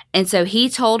 And so he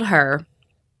told her,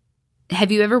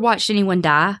 have you ever watched anyone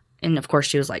die? And of course,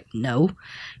 she was like, no.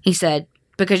 He said,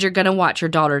 because you're going to watch your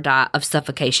daughter die of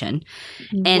suffocation.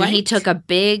 And he took a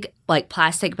big, like,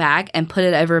 plastic bag and put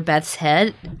it over Beth's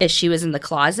head as she was in the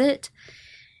closet.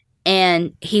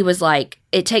 And he was like,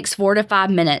 it takes 4 to 5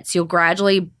 minutes. You'll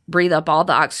gradually breathe up all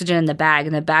the oxygen in the bag,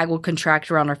 and the bag will contract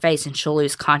around her face, and she'll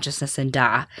lose consciousness and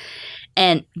die.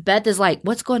 And Beth is like,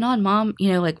 what's going on, Mom?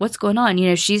 You know, like, what's going on? You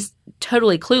know, she's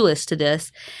totally clueless to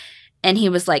this. And he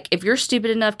was like, if you're stupid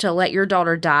enough to let your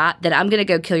daughter die, then I'm going to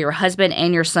go kill your husband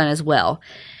and your son as well.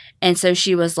 And so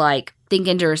she was like,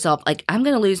 thinking to herself, like, I'm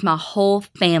going to lose my whole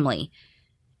family,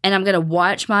 and I'm going to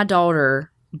watch my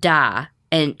daughter die.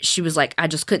 And she was like, I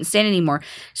just couldn't stand it anymore.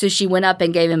 So she went up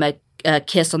and gave him a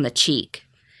kiss on the cheek.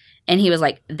 And he was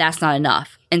like, that's not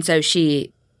enough. And so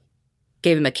she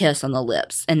gave him a kiss on the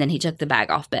lips. And then he took the bag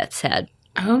off Beth's head.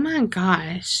 Oh, my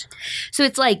gosh. So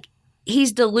it's like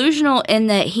he's delusional in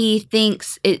that he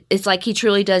thinks it's like he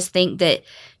truly does think that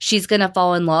she's going to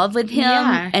fall in love with him.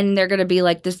 Yeah. And they're going to be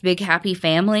like this big happy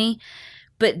family.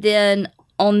 But then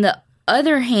on the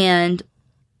other hand,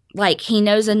 like, he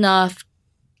knows enough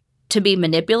to be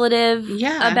manipulative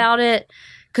about it,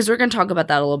 because we're going to talk about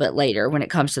that a little bit later when it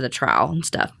comes to the trial and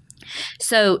stuff.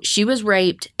 So she was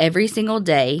raped every single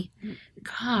day.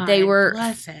 God, they were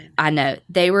bless it. I know.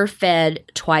 They were fed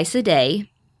twice a day.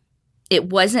 It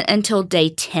wasn't until day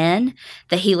 10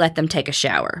 that he let them take a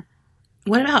shower.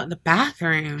 What about the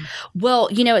bathroom? Well,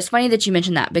 you know, it's funny that you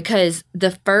mentioned that, because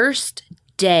the first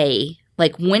day,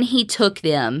 like, when he took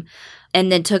them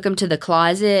and then took him to the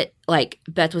closet, like,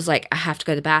 Beth was like, I have to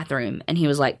go to the bathroom. And he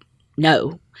was like,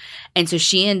 no. And so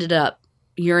she ended up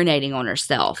urinating on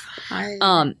herself.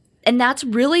 And that's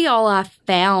really all I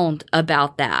found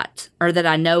about that, or that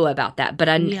I know about that. But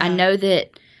I know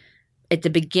that at the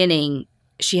beginning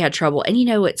she had trouble. And, you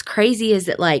know, what's crazy is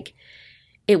that, like,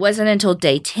 it wasn't until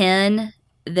day 10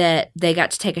 that they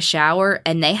got to take a shower,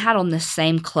 and they had on the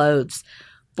same clothes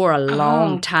for a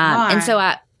long time. God. And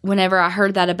so whenever I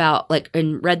heard that about, like,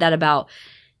 and read that about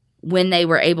when they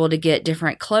were able to get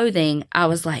different clothing, I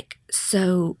was like,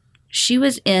 so she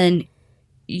was in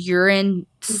urine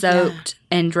soaked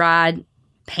and dried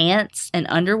pants and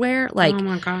underwear? Like, oh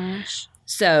my gosh.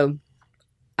 So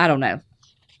I don't know.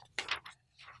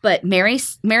 But Mary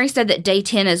said that day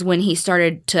 10 is when he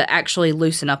started to actually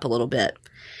loosen up a little bit.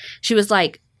 She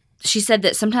said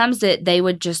that sometimes that they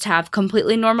would just have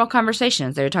completely normal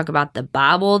conversations. They would talk about the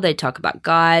Bible. They talk about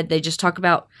God. They just talk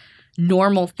about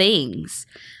normal things.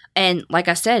 And like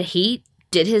I said, he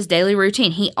did his daily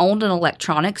routine. He owned an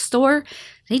electronics store.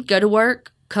 He'd go to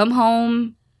work, come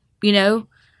home, you know,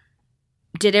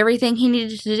 did everything he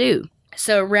needed to do.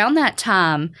 So around that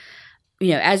time,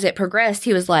 you know, as it progressed,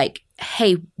 he was like,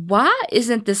 hey, why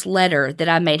isn't this letter that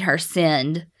I made her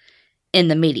send in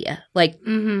the media? Like,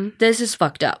 this is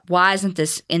fucked up. Why isn't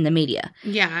this in the media?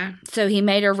 Yeah. So he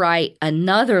made her write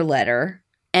another letter.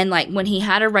 And, like, when he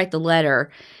had her write the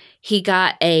letter, he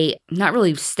got a, not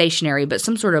really stationery, but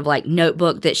some sort of, like,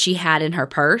 notebook that she had in her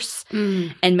purse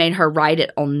and made her write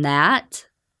it on that.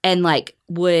 And, like,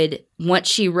 once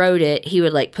she wrote it, he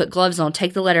would, like, put gloves on,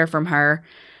 take the letter from her,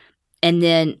 and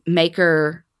then make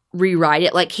her rewrite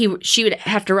it. Like, she would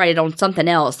have to write it on something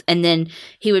else, and then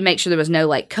he would make sure there was no,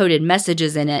 like, coded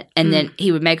messages in it, and then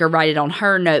he would make her write it on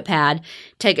her notepad,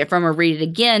 take it from her, read it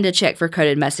again to check for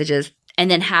coded messages,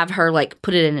 and then have her, like,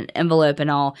 put it in an envelope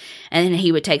and all, and then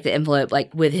he would take the envelope,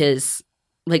 like, with his,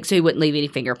 like, so he wouldn't leave any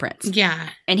fingerprints. Yeah.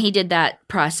 And he did that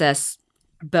process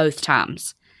both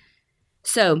times.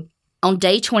 So on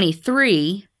day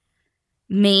 23,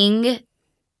 Ming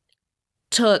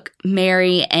took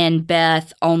Mary and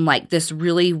Beth on, like, this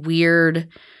really weird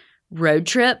road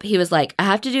trip. He was like, I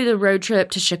have to do the road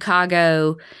trip to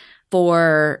Chicago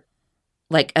for,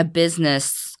 like, a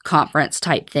business conference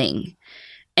type thing.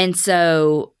 And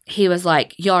so he was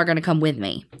like, y'all are going to come with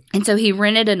me. And so he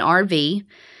rented an RV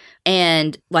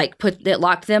and, like,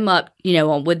 locked them up, you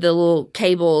know, with the little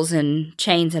cables and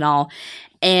chains and all.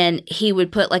 And he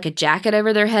would put, like, a jacket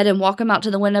over their head and walk them out to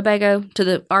the Winnebago, to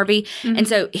the RV. And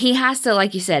so he has to,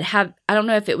 like you said, have, I don't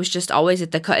know if it was just always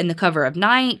at in the cover of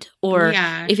night, or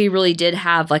if he really did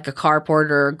have, like, a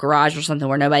carport or a garage or something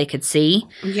where nobody could see.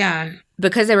 Yeah.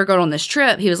 Because they were going on this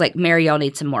trip, he was like, Mary, y'all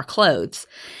need some more clothes.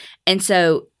 And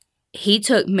so he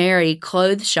took Mary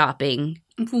clothes shopping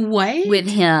with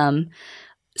him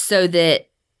so that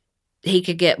he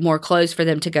could get more clothes for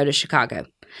them to go to Chicago.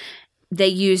 They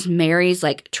used Mary's,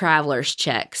 like, traveler's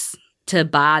checks to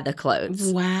buy the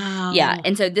clothes. Wow. Yeah.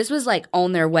 And so this was, like,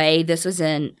 on their way. This was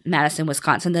in Madison,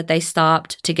 Wisconsin that they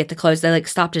stopped to get the clothes. They, like,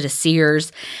 stopped at a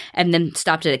Sears and then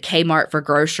stopped at a Kmart for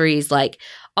groceries, like,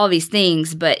 all these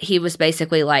things. But he was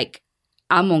basically like,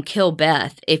 I'm going to kill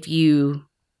Beth if you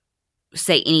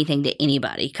say anything to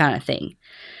anybody kind of thing.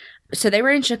 So they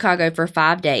were in Chicago for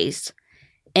 5 days.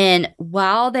 And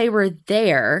while they were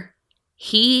there,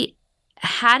 he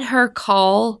had her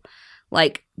call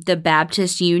like the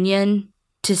Baptist Union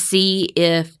to see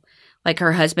if like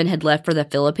her husband had left for the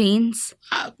Philippines.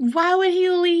 Why would he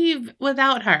leave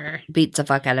without her? Beats the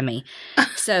fuck out of me.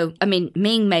 So, I mean,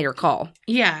 Ming made her call.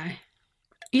 Yeah.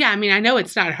 Yeah, I mean, I know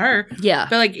it's not her. Yeah.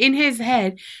 But like in his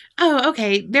head, oh,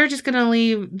 okay, they're just going to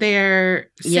leave their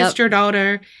sister,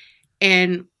 daughter,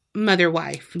 and mother,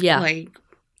 wife. Yeah. Like.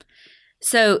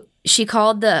 So she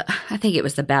called I think it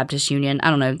was the Baptist Union. I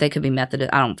don't know. They could be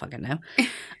Methodist. I don't fucking know.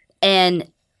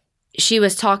 And she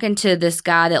was talking to this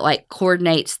guy that like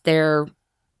coordinates their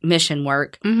mission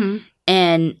work. Mm-hmm.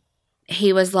 And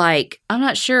he was like, I'm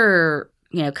not sure,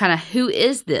 kind of who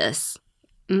is this?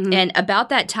 Mm-hmm. And about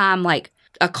that time, like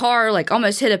a car like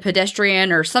almost hit a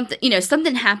pedestrian or something,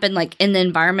 something happened like in the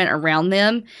environment around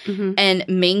them. Mm-hmm. And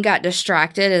Ming got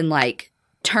distracted and like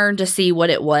turned to see what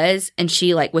it was. And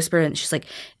she like whispered and she's like,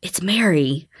 it's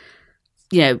Mary,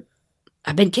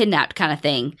 I've been kidnapped kind of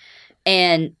thing.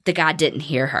 And the guy didn't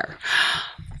hear her.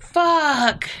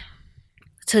 Fuck.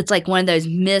 So it's like one of those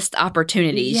missed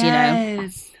opportunities,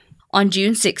 Yes. On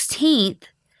June 16th,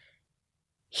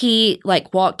 he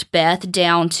like walked Beth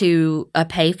down to a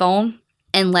payphone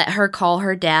and let her call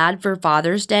her dad for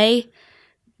Father's Day.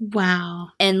 Wow.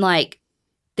 And like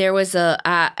there was I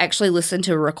actually listened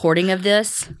to a recording of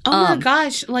this. Oh my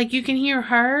gosh. Like you can hear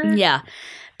her? Yeah.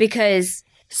 Because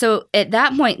so at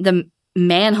that point, the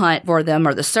manhunt for them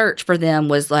or the search for them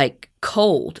was like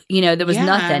cold. There was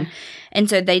nothing. And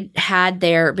so they had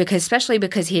especially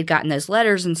because he had gotten those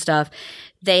letters and stuff,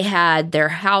 they had their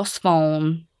house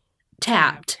phone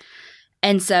tapped.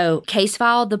 And so Case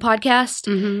File, the podcast,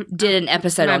 did an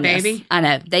episode on this. I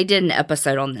know. They did an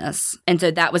episode on this. And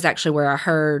so that was actually where I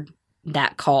heard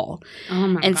that call. Oh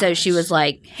my And so she was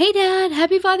like, hey, Dad,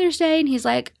 happy Father's Day. And he's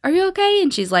like, are you okay?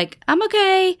 And she's like, I'm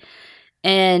okay.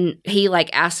 And he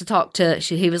like asked to talk to,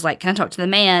 he was like, can I talk to the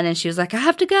man? And she was like, I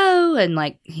have to go. And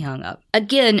like, he hung up.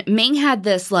 Again, Ming had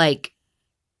this like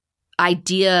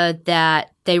idea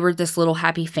that they were this little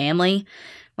happy family.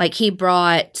 Like he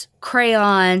brought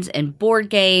crayons and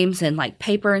board games and like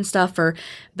paper and stuff for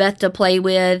Beth to play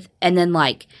with. And then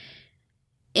like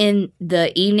in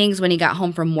the evenings when he got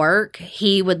home from work,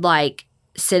 he would like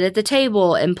sit at the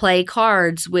table and play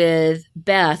cards with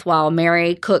Beth while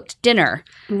Mary cooked dinner.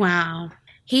 Wow.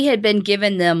 He had been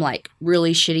giving them like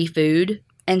really shitty food.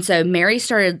 And so Mary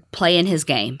started playing his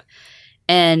game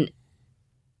and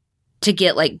to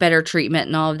get like better treatment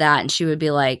and all of that. And she would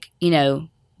be like,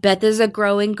 Beth is a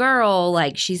growing girl.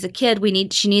 Like she's a kid.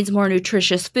 She needs more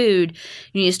nutritious food.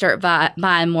 You need to start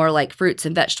buying more like fruits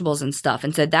and vegetables and stuff.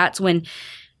 And so that's when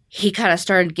he kind of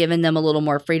started giving them a little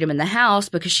more freedom in the house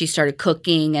because she started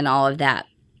cooking and all of that.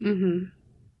 Mm-hmm.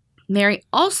 Mary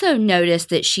also noticed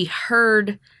that she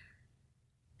heard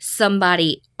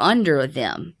somebody under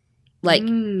them, like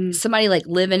somebody like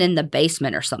living in the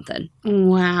basement or something.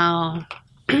 Wow.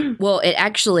 Well, it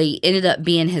actually ended up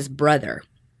being his brother.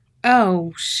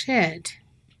 Oh, shit.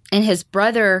 And his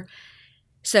brother,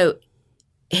 so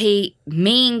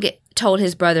Ming told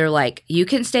his brother, like, you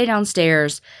can stay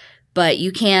downstairs, but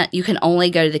you can only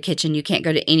go to the kitchen. You can't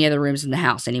go to any other rooms in the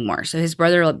house anymore. So his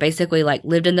brother basically like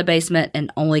lived in the basement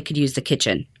and only could use the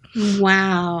kitchen.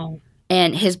 Wow.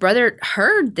 And his brother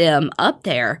heard them up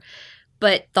there,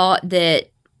 but thought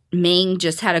that Ming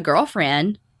just had a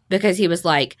girlfriend because he was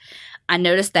like, I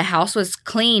noticed the house was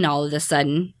clean all of a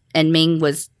sudden and Ming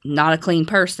was not a clean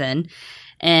person.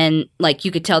 And like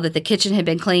you could tell that the kitchen had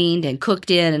been cleaned and cooked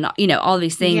in and, all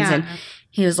these things. Yeah. And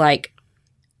he was like,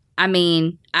 I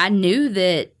mean, I knew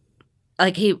that,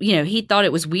 like, he thought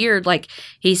it was weird. Like,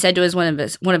 he said to one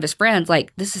of his friends,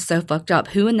 like, this is so fucked up.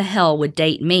 Who in the hell would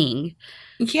date Ming?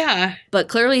 Yeah. But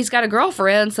clearly he's got a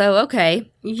girlfriend, so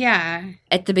okay. Yeah.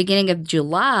 At the beginning of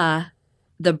July,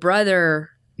 the brother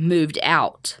moved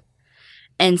out.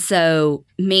 And so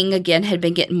Ming, again, had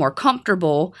been getting more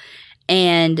comfortable.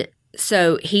 And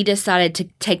so he decided to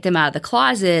take them out of the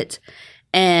closet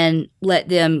and let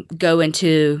them go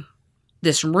into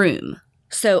this room.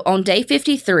 So on day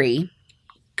 53.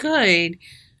 Good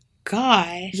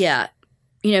gosh. Yeah.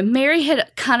 Mary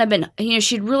had kind of been,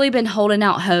 she'd really been holding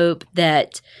out hope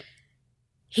that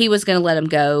he was going to let him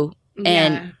go.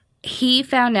 And he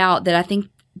found out that I think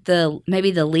maybe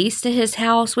the lease to his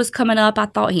house was coming up. I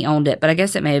thought he owned it, but I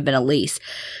guess it may have been a lease.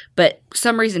 But for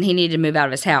some reason he needed to move out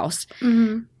of his house.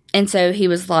 Mm-hmm. And so he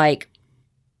was like,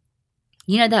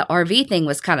 that RV thing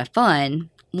was kind of fun.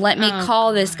 Let me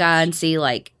call this guy and see,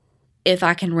 like, if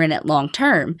I can rent it long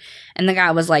term. And the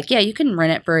guy was like, yeah, you can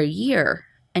rent it for a year.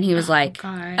 And he was like,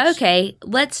 gosh. okay,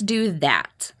 let's do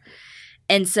that.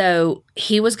 And so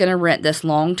he was going to rent this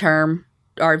long-term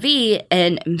RV.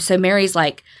 And so Mary's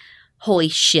like, holy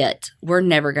shit, we're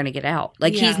never going to get out.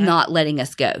 Like, he's not letting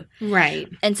us go. Right.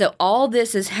 And so all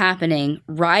this is happening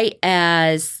right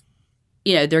as,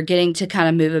 you know, they're getting to kind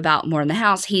of move about more in the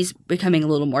house. He's becoming a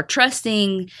little more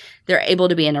trusting. They're able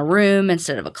to be in a room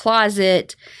instead of a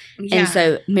closet. Yeah. And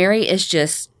so Mary is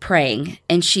just praying.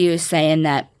 And she was saying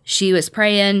that she was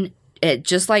praying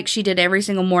just like she did every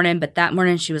single morning. But that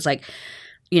morning she was like,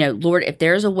 you know, Lord, if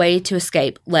there's a way to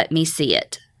escape, let me see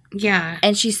it. Yeah.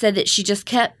 And she said that she just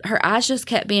her eyes just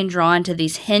kept being drawn to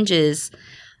these hinges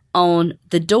on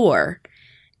the door.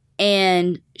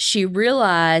 And she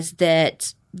realized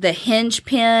that the hinge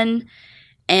pin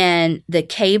and the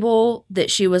cable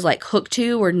that she was like hooked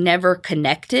to were never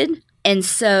connected. And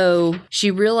so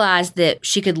she realized that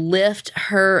she could lift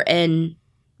her and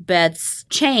Beth's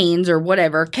chains or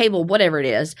whatever, cable, whatever it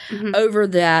is, over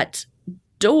that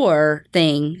door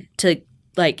thing to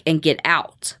like, and get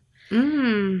out.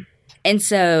 Mm. And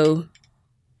so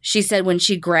she said when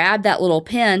she grabbed that little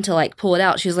pin to like pull it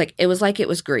out, she was like, it was like it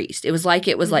was greased. It was like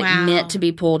it was like meant to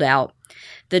be pulled out.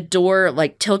 The door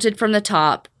like tilted from the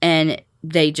top and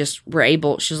they just were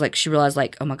able, she was like, she realized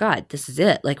like, oh my God, this is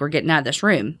it. Like, we're getting out of this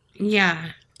room.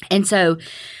 Yeah. And so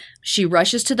she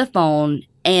rushes to the phone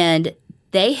and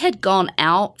they had gone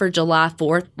out for July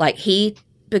 4th. Like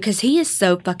because he is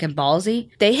so fucking ballsy.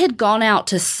 They had gone out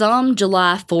to some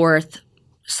July 4th,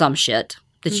 some shit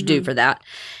that you do for that.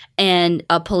 And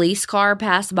a police car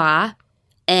passed by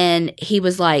and he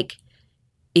was like,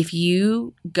 if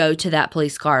you go to that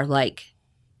police car, like,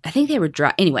 I think they were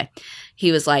driving. Anyway,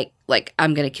 he was like,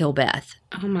 I'm going to kill Beth.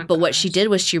 Oh my god. But what she did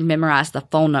was she memorized the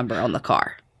phone number on the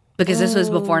car because this was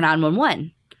before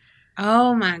 911.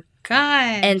 Oh my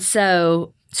god. And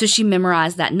so she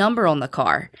memorized that number on the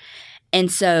car.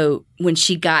 And so when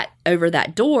she got over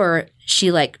that door,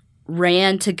 she like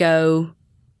ran to go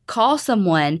call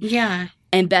someone. Yeah.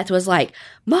 And Beth was like,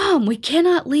 Mom, we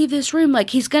cannot leave this room.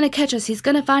 Like, he's going to catch us. He's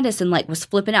going to find us. And, like, was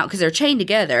flipping out because they're chained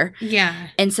together. Yeah.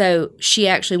 And so she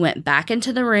actually went back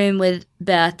into the room with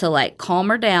Beth to, like, calm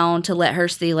her down, to let her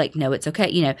see, like, no, it's okay.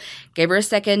 You know, gave her a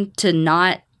second to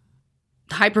not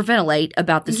hyperventilate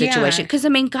about the situation. Because, I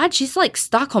mean, God, she's, like,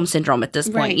 Stockholm Syndrome at this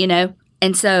point, you know?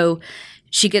 And so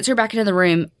she gets her back into the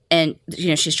room and, you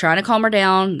know, she's trying to calm her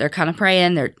down. They're kind of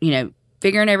praying. They're, you know,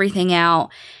 figuring everything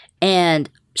out. And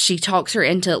she talks her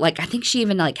into, like, I think she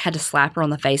even, like, had to slap her on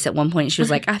the face at one point. She was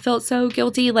like, I felt so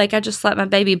guilty. Like, I just slapped my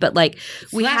baby. But, like,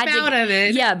 we had to. Out of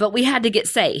it. Yeah, but we had to get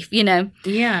safe, you know?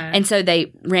 Yeah. And so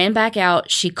they ran back out.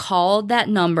 She called that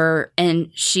number and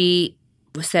she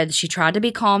said she tried to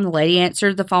be calm. The lady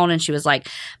answered the phone and she was like,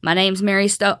 my name's Mary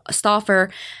Stauffer,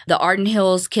 the Arden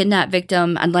Hills kidnap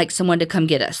victim. I'd like someone to come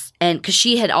get us. And because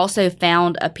she had also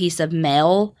found a piece of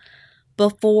mail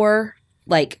before,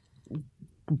 like,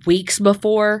 weeks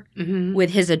before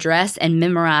with his address and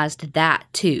memorized that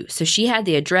too. So she had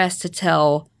the address to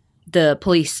tell the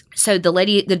police. So the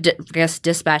lady,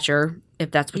 dispatcher, if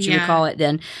that's what you would call it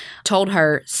then, told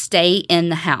her, stay in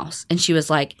the house. And she was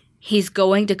like, he's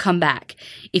going to come back.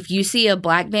 If you see a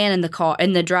black van in the car,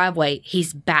 in the driveway,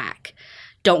 he's back.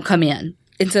 Don't come in.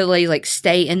 And so the lady's like,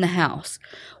 stay in the house.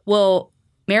 Well,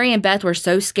 Mary and Beth were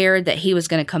so scared that he was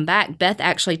going to come back. Beth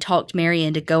actually talked Mary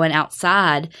into going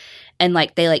outside. And,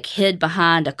 like, they, like, hid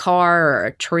behind a car or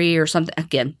a tree or something.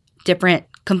 Again, different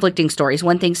conflicting stories.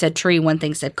 One thing said tree, one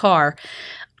thing said car.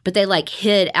 But they, like,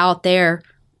 hid out there,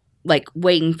 like,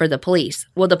 waiting for the police.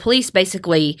 Well, the police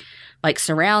basically, like,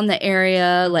 surround the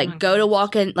area, like, go to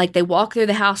walk in. Like, they walk through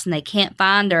the house and they can't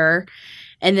find her.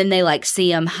 And then they, like, see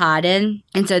them hiding.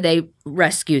 And so they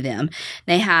rescue them.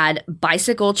 They had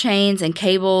bicycle chains and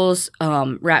cables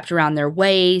wrapped around their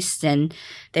waist. And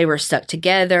they were stuck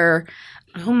together.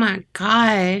 Oh my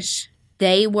gosh.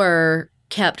 They were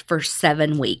kept for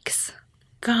 7 weeks.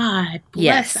 God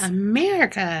bless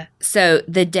America. So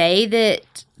the day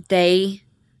that they,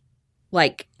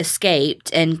 like,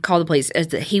 escaped and called the police,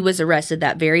 he was arrested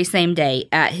that very same day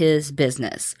at his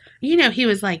business. You know, he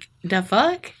was like, the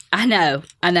fuck? I know.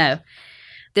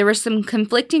 There were some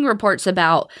conflicting reports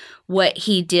about what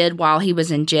he did while he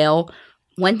was in jail.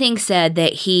 One thing said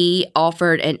that he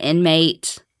offered an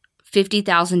inmate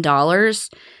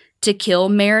 $50,000 to kill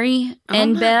Mary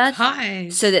and Beth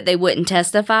so that they wouldn't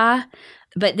testify.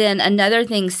 But then another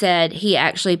thing said he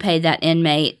actually paid that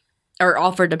inmate or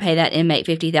offered to pay that inmate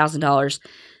 $50,000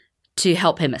 to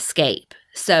help him escape.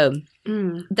 So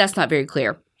that's not very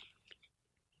clear.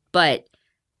 But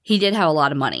he did have a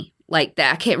lot of money. Like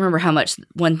that. I can't remember how much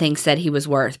one thing said he was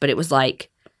worth, but it was like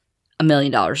 $1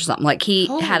 million or something. Like, he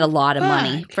had a lot of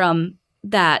money from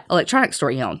that electronics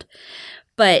store he owned.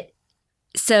 But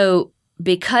so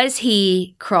because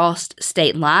he crossed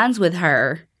state lines with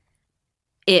her,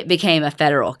 it became a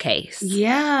federal case.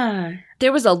 Yeah.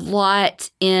 There was a lot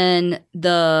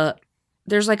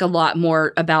there's like a lot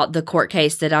more about the court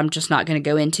case that I'm just not going to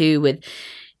go into, with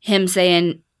him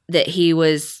saying that he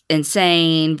was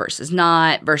insane versus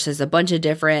not, versus a bunch of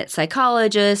different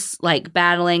psychologists like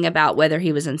battling about whether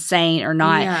he was insane or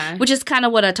not, which is kind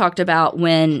of what I talked about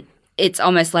when it's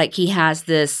almost like he has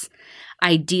this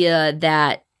idea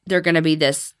that they're going to be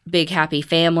this big happy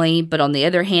family, but on the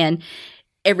other hand,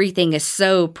 everything is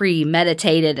so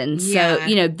premeditated and so,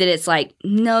 that it's like,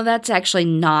 no, that's actually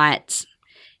not.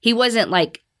 He wasn't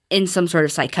like in some sort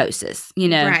of psychosis,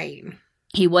 Right.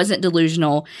 He wasn't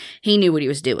delusional. He knew what he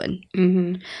was doing.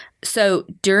 Mm-hmm. So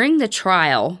during the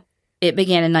trial, it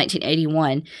began in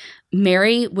 1981,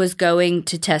 Mary was going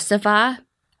to testify,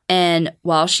 and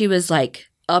while she was like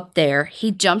up there,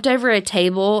 he jumped over a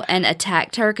table and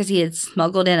attacked her because he had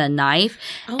smuggled in a knife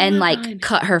and like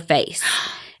cut her face.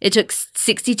 It took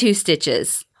 62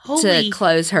 stitches to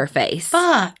close her face.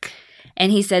 Fuck.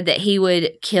 And he said that he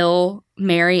would kill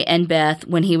Mary and Beth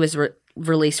when he was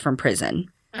released from prison.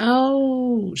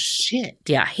 Oh, shit.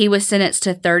 Yeah. He was sentenced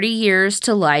to 30 years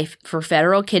to life for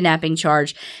federal kidnapping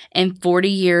charge and 40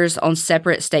 years on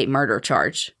separate state murder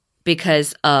charge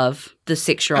because of the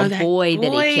 6-year-old boy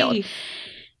that he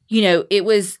killed. It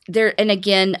was there. And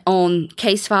again, on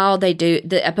Case File, they do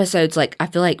the episodes, like, I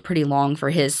feel like pretty long for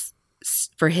his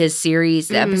series.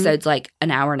 The episode's like an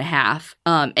hour and a half.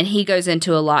 And he goes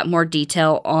into a lot more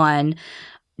detail on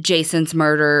Jason's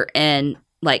murder and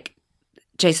like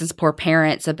Jason's poor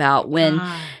parents about when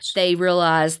they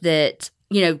realized that,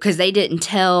 because they didn't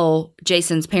tell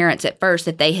Jason's parents at first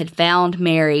that they had found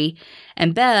Mary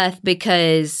and Beth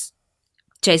because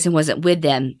Jason wasn't with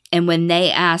them. And when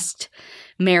they asked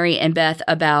Mary and Beth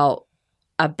about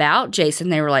Jason,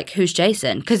 they were like, who's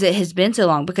Jason? Because it has been so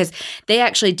long. Because they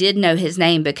actually did know his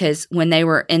name, because when they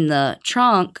were in the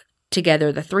trunk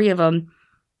together, the three of them,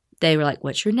 they were like,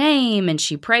 what's your name? And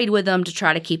she prayed with them to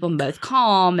try to keep them both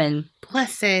calm. And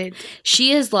blessed.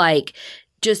 She is like,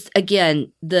 just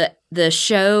again, the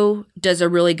show does a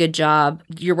really good job.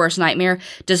 Your Worst Nightmare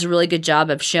does a really good job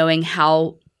of showing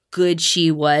how good she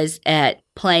was at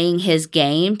playing his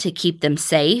game to keep them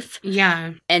safe.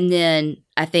 Yeah. And then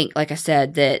I think, like I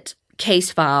said, that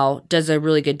Case File does a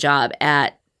really good job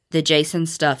at the Jason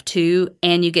stuff too.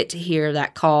 And you get to hear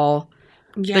that call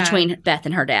between Beth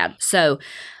and her dad. So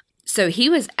he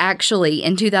was actually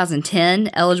in 2010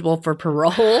 eligible for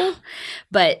parole,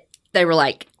 but they were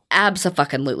like,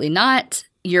 abso-fucking-lutely not.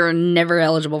 You're never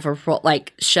eligible for parole.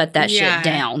 Like, shut that shit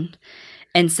down.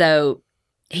 And so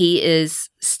he is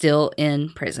still in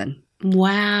prison.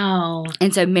 Wow.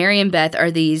 And so Mary and Beth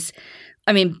are these,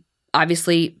 I mean,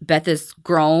 obviously Beth is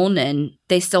grown and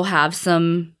they still have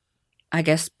some, I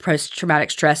guess,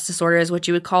 post-traumatic stress disorder is what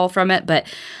you would call from it. But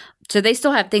so they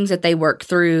still have things that they work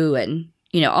through and,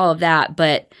 all of that.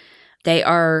 But they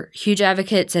are huge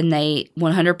advocates and they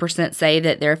 100% say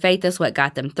that their faith is what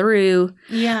got them through.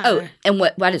 Yeah. Oh,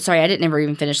 and sorry, I didn't ever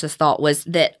even finish this thought, was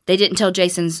that they didn't tell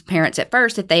Jason's parents at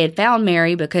first that they had found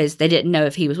Mary because they didn't know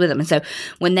if he was with them. And so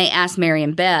when they asked Mary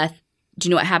and Beth, do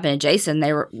you know what happened to Jason?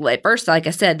 They were, at first, like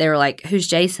I said, they were like, who's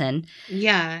Jason?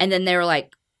 Yeah. And then they were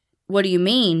like, what do you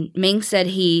mean? Ming said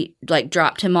he like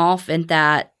dropped him off in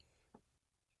that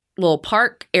little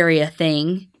park area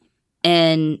thing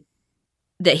and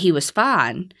that he was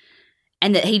fine,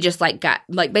 and that he just like got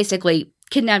like basically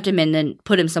kidnapped him and then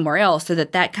put him somewhere else, so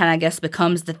that kind of, I guess,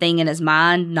 becomes the thing in his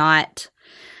mind.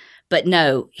 But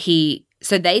no,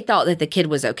 so they thought that the kid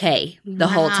was okay the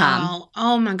whole time.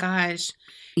 Oh my gosh.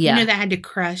 Yeah. That had to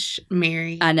crush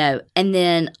Mary. I know. And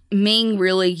then Ming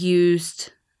really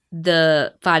used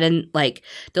the finding like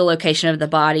the location of the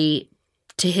body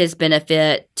to his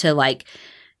benefit to like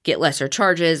get lesser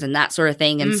charges and that sort of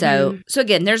thing. And so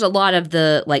again, there's a lot of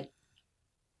the like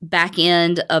back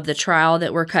end of the trial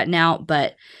that we're cutting out,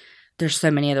 but there's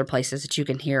so many other places that you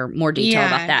can hear more detail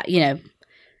about that,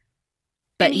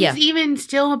 But and he's even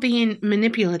still being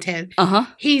manipulative.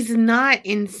 He's not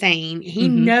insane. He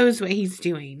knows what he's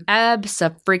doing.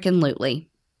 Abso-freaking-lutely.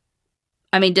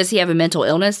 I mean, does he have a mental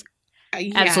illness?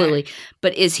 Absolutely.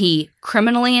 But is he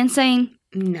criminally insane?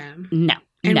 No.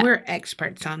 And we're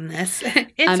experts on this.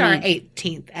 It's our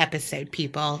 18th episode,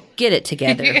 people. Get it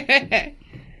together.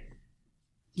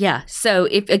 Yeah. So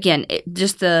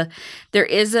there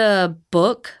is a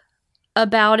book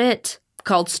about it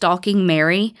called Stalking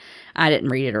Mary. I didn't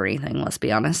read it or anything, let's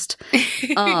be honest.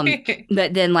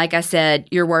 But then, like I said,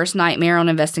 Your Worst Nightmare on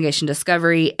Investigation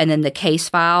Discovery, and then the case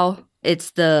file.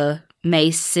 It's the May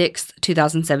 6th,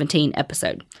 2017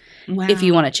 episode. Wow. If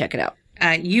you want to check it out.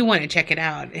 You want to check it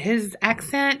out. His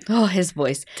accent. Oh, his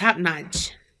voice. Top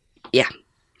notch. Yeah.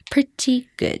 Pretty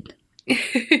good.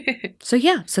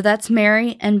 So that's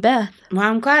Mary and Beth. Well,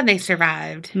 I'm glad they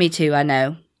survived. Me too, I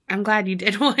know. I'm glad you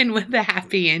did one with a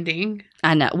happy ending.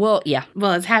 I know. Well, yeah.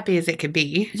 Well, as happy as it could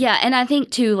be. Yeah, and I think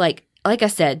too, like I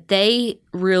said, they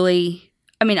really,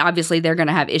 I mean, obviously they're going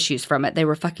to have issues from it. They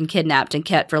were fucking kidnapped and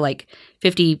kept for like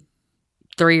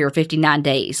 53 or 59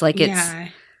 days. Like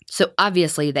so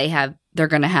obviously they're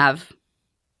going to have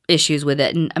issues with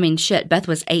it. And I mean, shit, Beth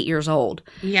was 8 years old.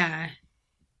 Yeah.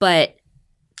 But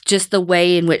just the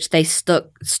way in which they stuck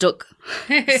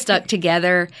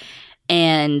together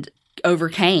and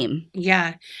overcame.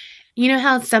 Yeah. You know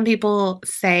how some people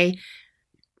say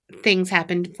things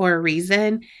happened for a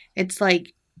reason? It's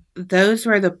like those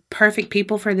were the perfect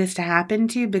people for this to happen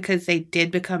to because they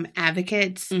did become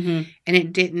advocates and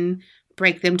it didn't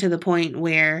break them to the point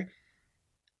where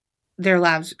their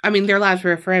lives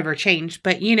were forever changed,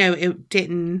 but it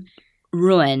didn't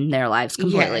ruin their lives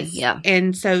completely. Yes. Yeah.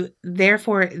 And so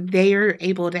therefore they are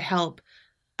able to help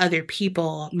other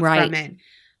people from it.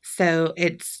 So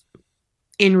it's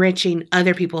enriching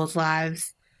other people's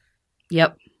lives.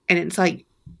 Yep. And it's like,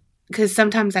 because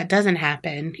sometimes that doesn't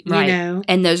happen, you know?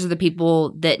 And those are the people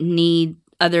that need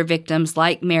other victims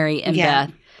like Mary and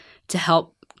Beth to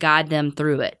help guide them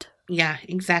through it. Yeah,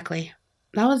 exactly.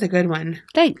 That was a good one.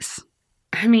 Thanks.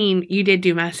 I mean, you did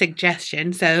do my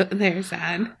suggestion, so there's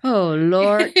that. Oh,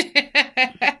 Lord.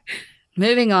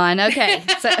 Moving on. Okay.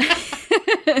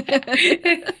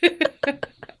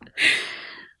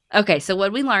 So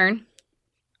what'd we learn?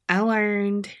 I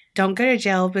learned don't go to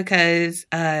jail because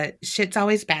shit's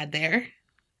always bad there.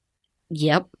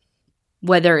 Yep.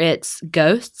 Whether it's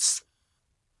ghosts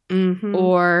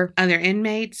or other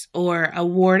inmates or a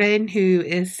warden who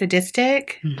is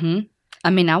sadistic. I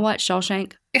mean, I watched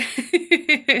Shawshank.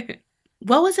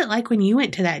 What was it like when you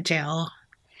went to that jail?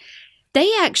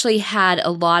 They actually had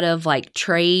a lot of like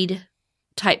trade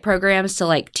type programs to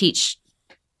like teach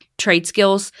trade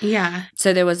skills. Yeah.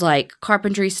 So there was like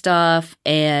carpentry stuff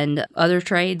and other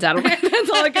trades. I don't know. That's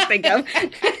all I can think of.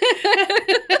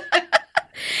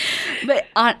 But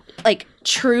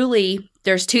truly,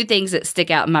 there's two things that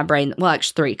stick out in my brain. Well,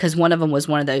 actually three, because one of them was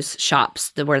one of those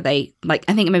shops where they I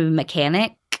think maybe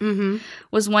mechanic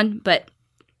was one. But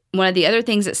one of the other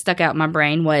things that stuck out in my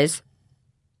brain was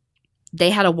they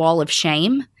had a wall of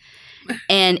shame,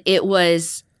 and it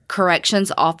was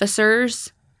corrections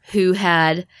officers who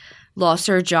had lost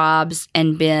their jobs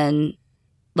and been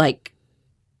like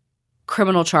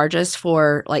criminal charges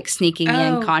for like sneaking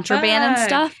in contraband and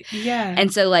stuff. Yeah.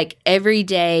 And so like every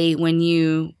day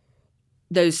when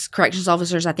those corrections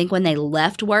officers, I think when they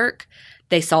left work,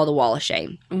 they saw the wall of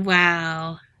shame.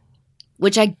 Wow.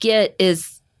 Which I get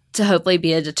is to hopefully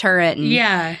be a deterrent. And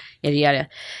yada, yada.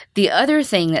 The other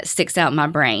thing that sticks out in my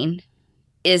brain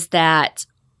is that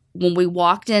when we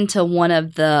walked into one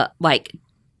of the like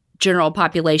general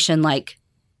population like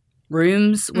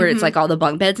rooms where it's like all the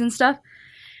bunk beds and stuff,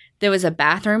 there was a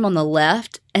bathroom on the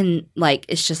left and like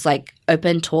it's just like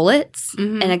open toilets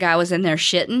and a guy was in there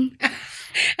shitting.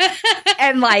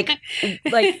 And like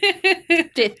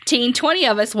 15, 20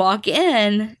 of us walk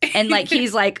in and like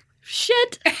he's like,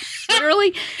 shit,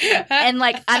 literally. And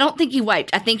like I don't think he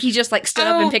wiped. I think he just like stood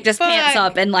up and picked his pants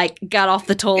up and like got off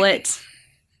the toilet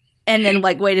and then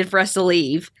like waited for us to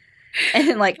leave.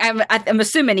 And like I'm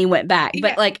assuming he went back,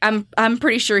 but like I'm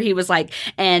pretty sure he was like,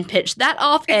 and pitch that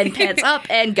off and pants up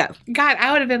and go. God,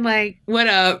 I would have been like, what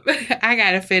up? I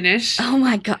gotta finish. Oh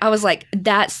my God. I was like,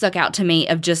 that stuck out to me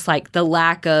of just like the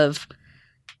lack of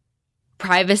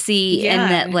privacy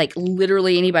and that like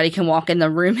literally anybody can walk in the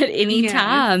room at any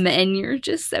time and you're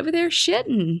just over there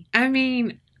shitting. I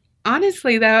mean,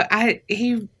 honestly though,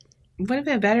 he would have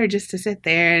been better just to sit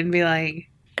there and be like,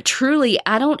 truly,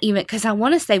 I don't even, because I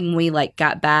want to say when we like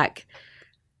got back,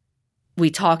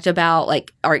 we talked about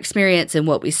like our experience and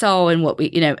what we saw and what we,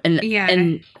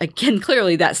 and again,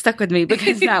 clearly that stuck with me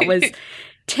because that was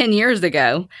 10 years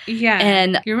ago. Yeah.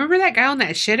 And you remember that guy on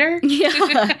that shitter?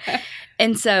 Yeah.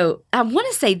 And so I want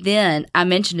to say then I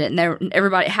mentioned it and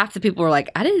everybody, half the people were like,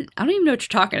 I don't even know what you're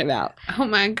talking about. Oh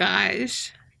my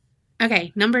gosh.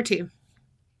 Okay. Number 2.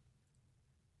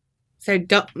 So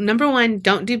number 1,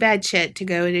 don't do bad shit to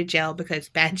go into jail because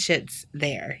bad shit's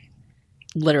there.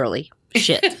 Literally.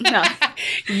 Shit. No.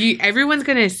 Everyone's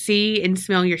going to see and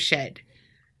smell your shit.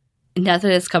 Nothing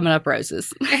is coming up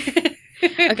roses.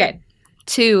 Okay.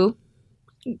 2,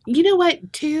 you know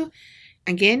what, too?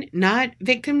 Again, not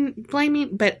victim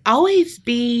blaming, but always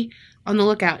be on the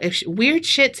lookout. If weird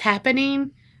shit's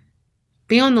happening,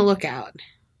 be on the lookout.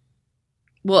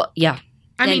 Well, yeah.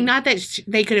 I mean, not that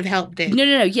they could have helped it.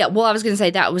 No. Yeah. Well, I was going to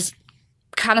say that was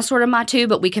kind of sort of my 2,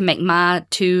 but we can make my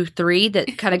 2, 3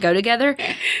 that kind of go together.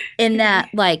 In that,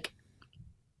 like,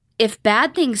 if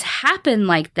bad things happen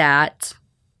like that,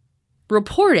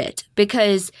 report it.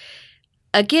 Because,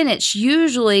 again, it's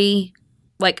usually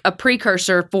like a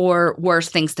precursor for worse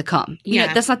things to come. You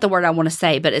know, that's not the word I want to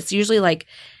say, but it's usually like,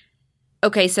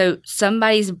 okay, so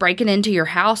somebody's breaking into your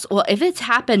house. Well, if it's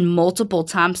happened multiple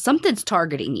times, something's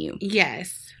targeting you.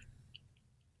 Yes.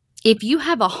 If you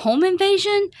have a home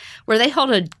invasion where they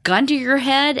held a gun to your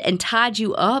head and tied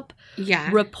you up,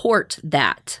 report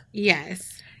that.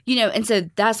 Yes. You know, and so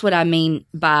that's what I mean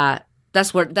by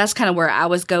that's kind of where I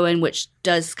was going, which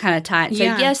does kind of tie it. So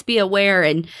yes, be aware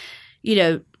and, you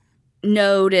know,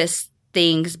 notice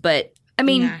things, but I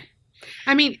mean,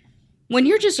 when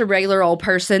you're just a regular old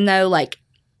person though, like,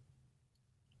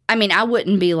 I mean, I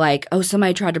wouldn't be like, oh,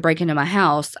 somebody tried to break into my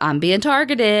house, I'm being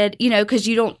targeted, you know, because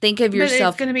you don't think of yourself. But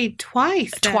it's going to be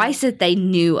twice that they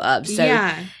knew of.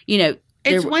 So, you know,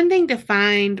 it's one thing to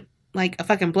find like a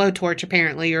fucking blowtorch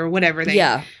apparently or whatever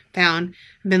they found,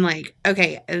 been like,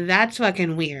 okay, that's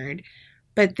fucking weird,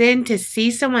 but then to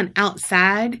see someone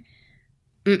outside,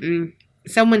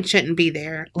 someone shouldn't be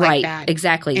there like that.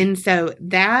 Exactly. And so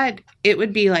that, it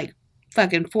would be like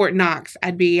fucking Fort Knox.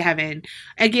 I'd be having,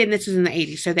 again, this is in the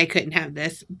 80s, so they couldn't have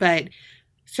this, but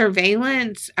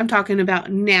surveillance, I'm talking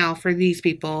about now for these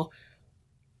people.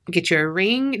 Get your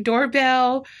Ring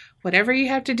doorbell, whatever you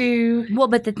have to do. Well,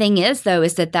 but the thing is, though,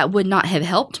 is that would not have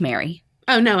helped Mary.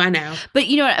 Oh, no, I know. But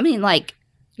you know what I mean? Like,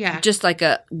 just like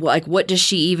what does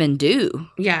she even do?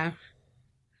 Yeah.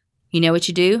 You know what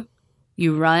you do?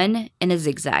 You run in a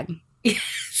zigzag.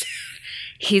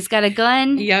 He's got a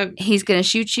gun. Yep. He's going to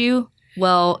shoot you.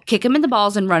 Well, kick him in the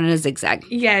balls and run in a zigzag.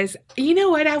 Yes. You know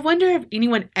what? I wonder if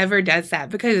anyone ever does that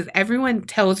because everyone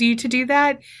tells you to do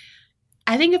that.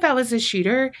 I think if I was a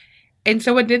shooter and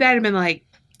someone did that, I'd been like,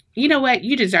 you know what?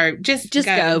 You deserve. Just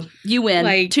go. You win.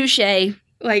 Like, touche.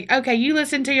 Like, okay, you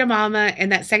listen to your mama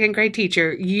and that second grade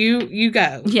teacher. You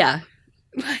go. Yeah.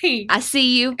 Like, I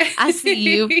see you.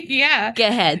 Yeah. Go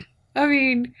ahead. I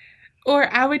mean,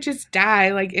 or I would just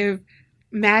die. Like, if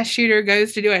mass shooter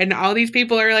goes to do it and all these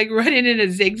people are like running in a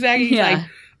zigzag. He's like,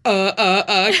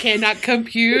 cannot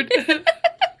compute.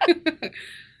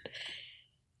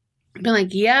 Been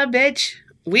like, yeah, bitch,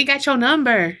 we got your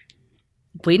number.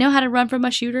 We know how to run from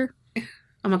a shooter.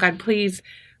 Oh my God, please.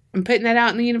 I'm putting that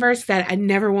out in the universe that I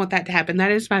never want that to happen.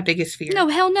 That is my biggest fear. No,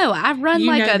 hell no. I run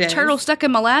like a turtle stuck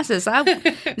in molasses.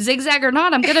 Zigzag or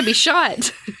not, I'm going to be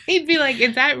shot. He'd be like,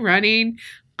 is that running?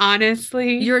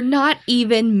 Honestly. You're not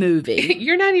even moving.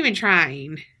 You're not even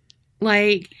trying.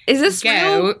 Like, is this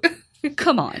go. Real?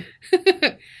 Come on.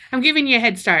 I'm giving you a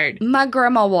head start. My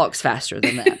grandma walks faster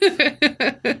than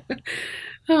that.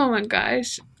 Oh my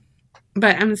gosh.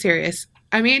 But I'm serious.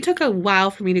 I mean, it took a while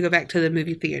for me to go back to the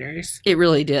movie theaters. It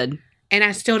really did. And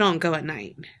I still don't go at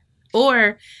night.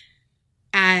 Or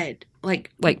at,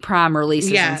 like prime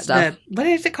releases and stuff. What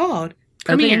is it called?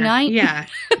 Premiere night? Yeah.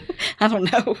 I don't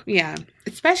know. Yeah.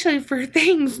 Especially for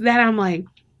things that I'm like,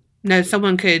 no,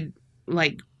 someone could,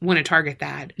 like, want to target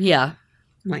that. Yeah.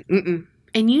 I'm like, And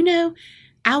you know,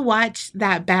 I watched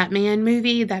that Batman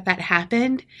movie that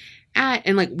happened at,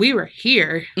 and, like, we were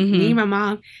here. Me and my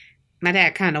mom. My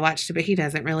dad kind of watched it, but he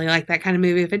doesn't really like that kind of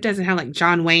movie. If it doesn't have, like,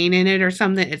 John Wayne in it or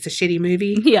something, it's a shitty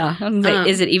movie. Yeah. Like,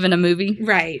 is it even a movie?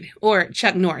 Right. Or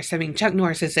Chuck Norris. I mean, Chuck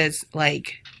Norris is,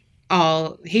 like,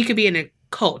 he could be in a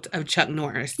cult of Chuck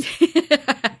Norris.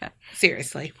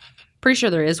 Seriously. Pretty sure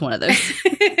there is one of those.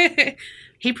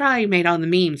 He probably made all the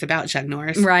memes about Chuck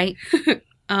Norris. Right.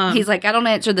 He's like, I don't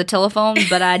answer the telephone,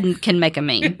 but I can make a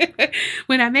meme.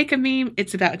 When I make a meme,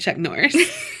 it's about Chuck Norris.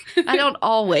 I don't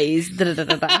always.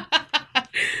 That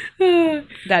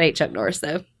ain't Chuck Norris,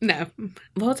 though. No.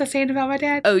 What was I saying about my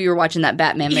dad? Oh, you were watching that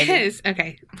Batman movie. Yes.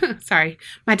 Okay. Sorry.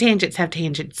 My tangents have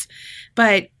tangents.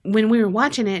 But when we were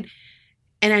watching it,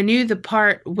 and I knew the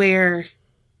part where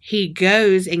he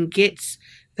goes and gets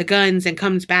the guns and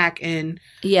comes back and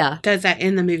does that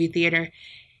in the movie theater.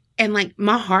 And, like,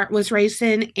 my heart was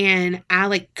racing, and I,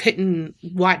 like, couldn't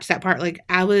watch that part. Like,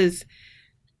 I was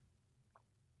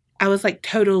like,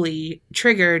 totally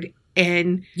triggered,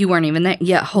 and... You weren't even there?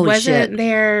 Yeah, holy shit. Wasn't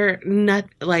there,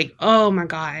 like, oh, my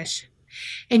gosh.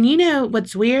 And you know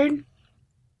what's weird?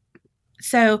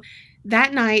 So,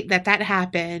 that night that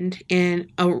happened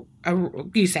in,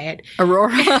 you say it.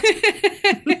 Aurora.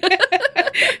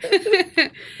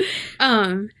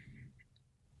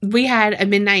 we had a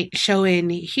midnight showing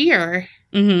here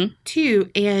Mm-hmm. too,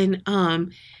 and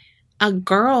a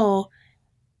girl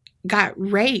got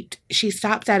raped. She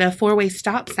stopped at a 4-way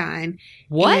stop sign.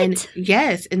 What? And,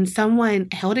 yes, and someone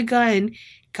held a gun,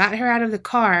 got her out of the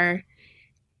car,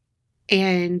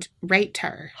 and raped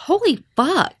her. Holy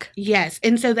fuck. Yes,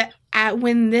 and so that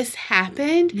when this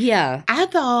happened, Yeah. I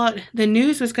thought the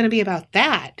news was going to be about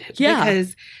that. Yeah.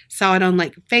 Because saw it on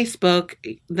like Facebook,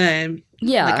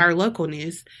 like our local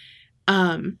news.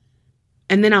 And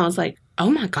then I was like, oh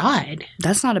my God.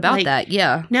 That's not about like, that.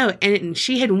 Yeah. No, and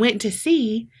she had went to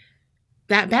see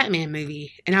that Batman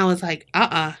movie. And I was like,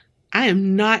 I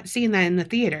am not seeing that in the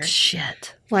theater.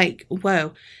 Shit. Like,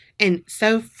 whoa. And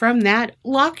so from that,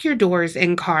 lock your doors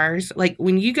in cars. Like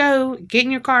when you go get in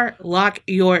your car, lock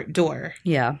your door.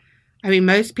 Yeah. I mean,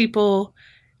 most people,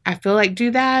 I feel like,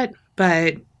 do that,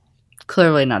 but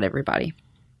Clearly not everybody.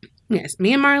 yes,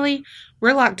 me and Marley,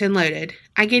 we're locked and loaded.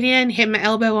 I get in, hit my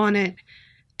elbow on it,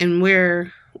 and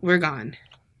we're gone.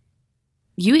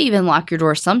 You even lock your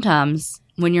door sometimes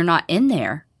when you're not in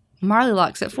there. Marley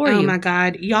locks it for you. Oh my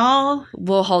God. Y'all.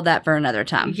 We'll hold that for another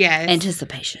time. Yes.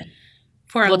 Anticipation.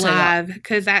 For a We'll tell live,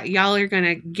 because y'all are going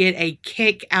to get a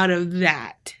kick out of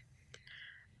that.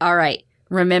 All right.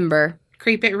 Remember.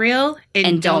 Creep it real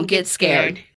and don't get scared.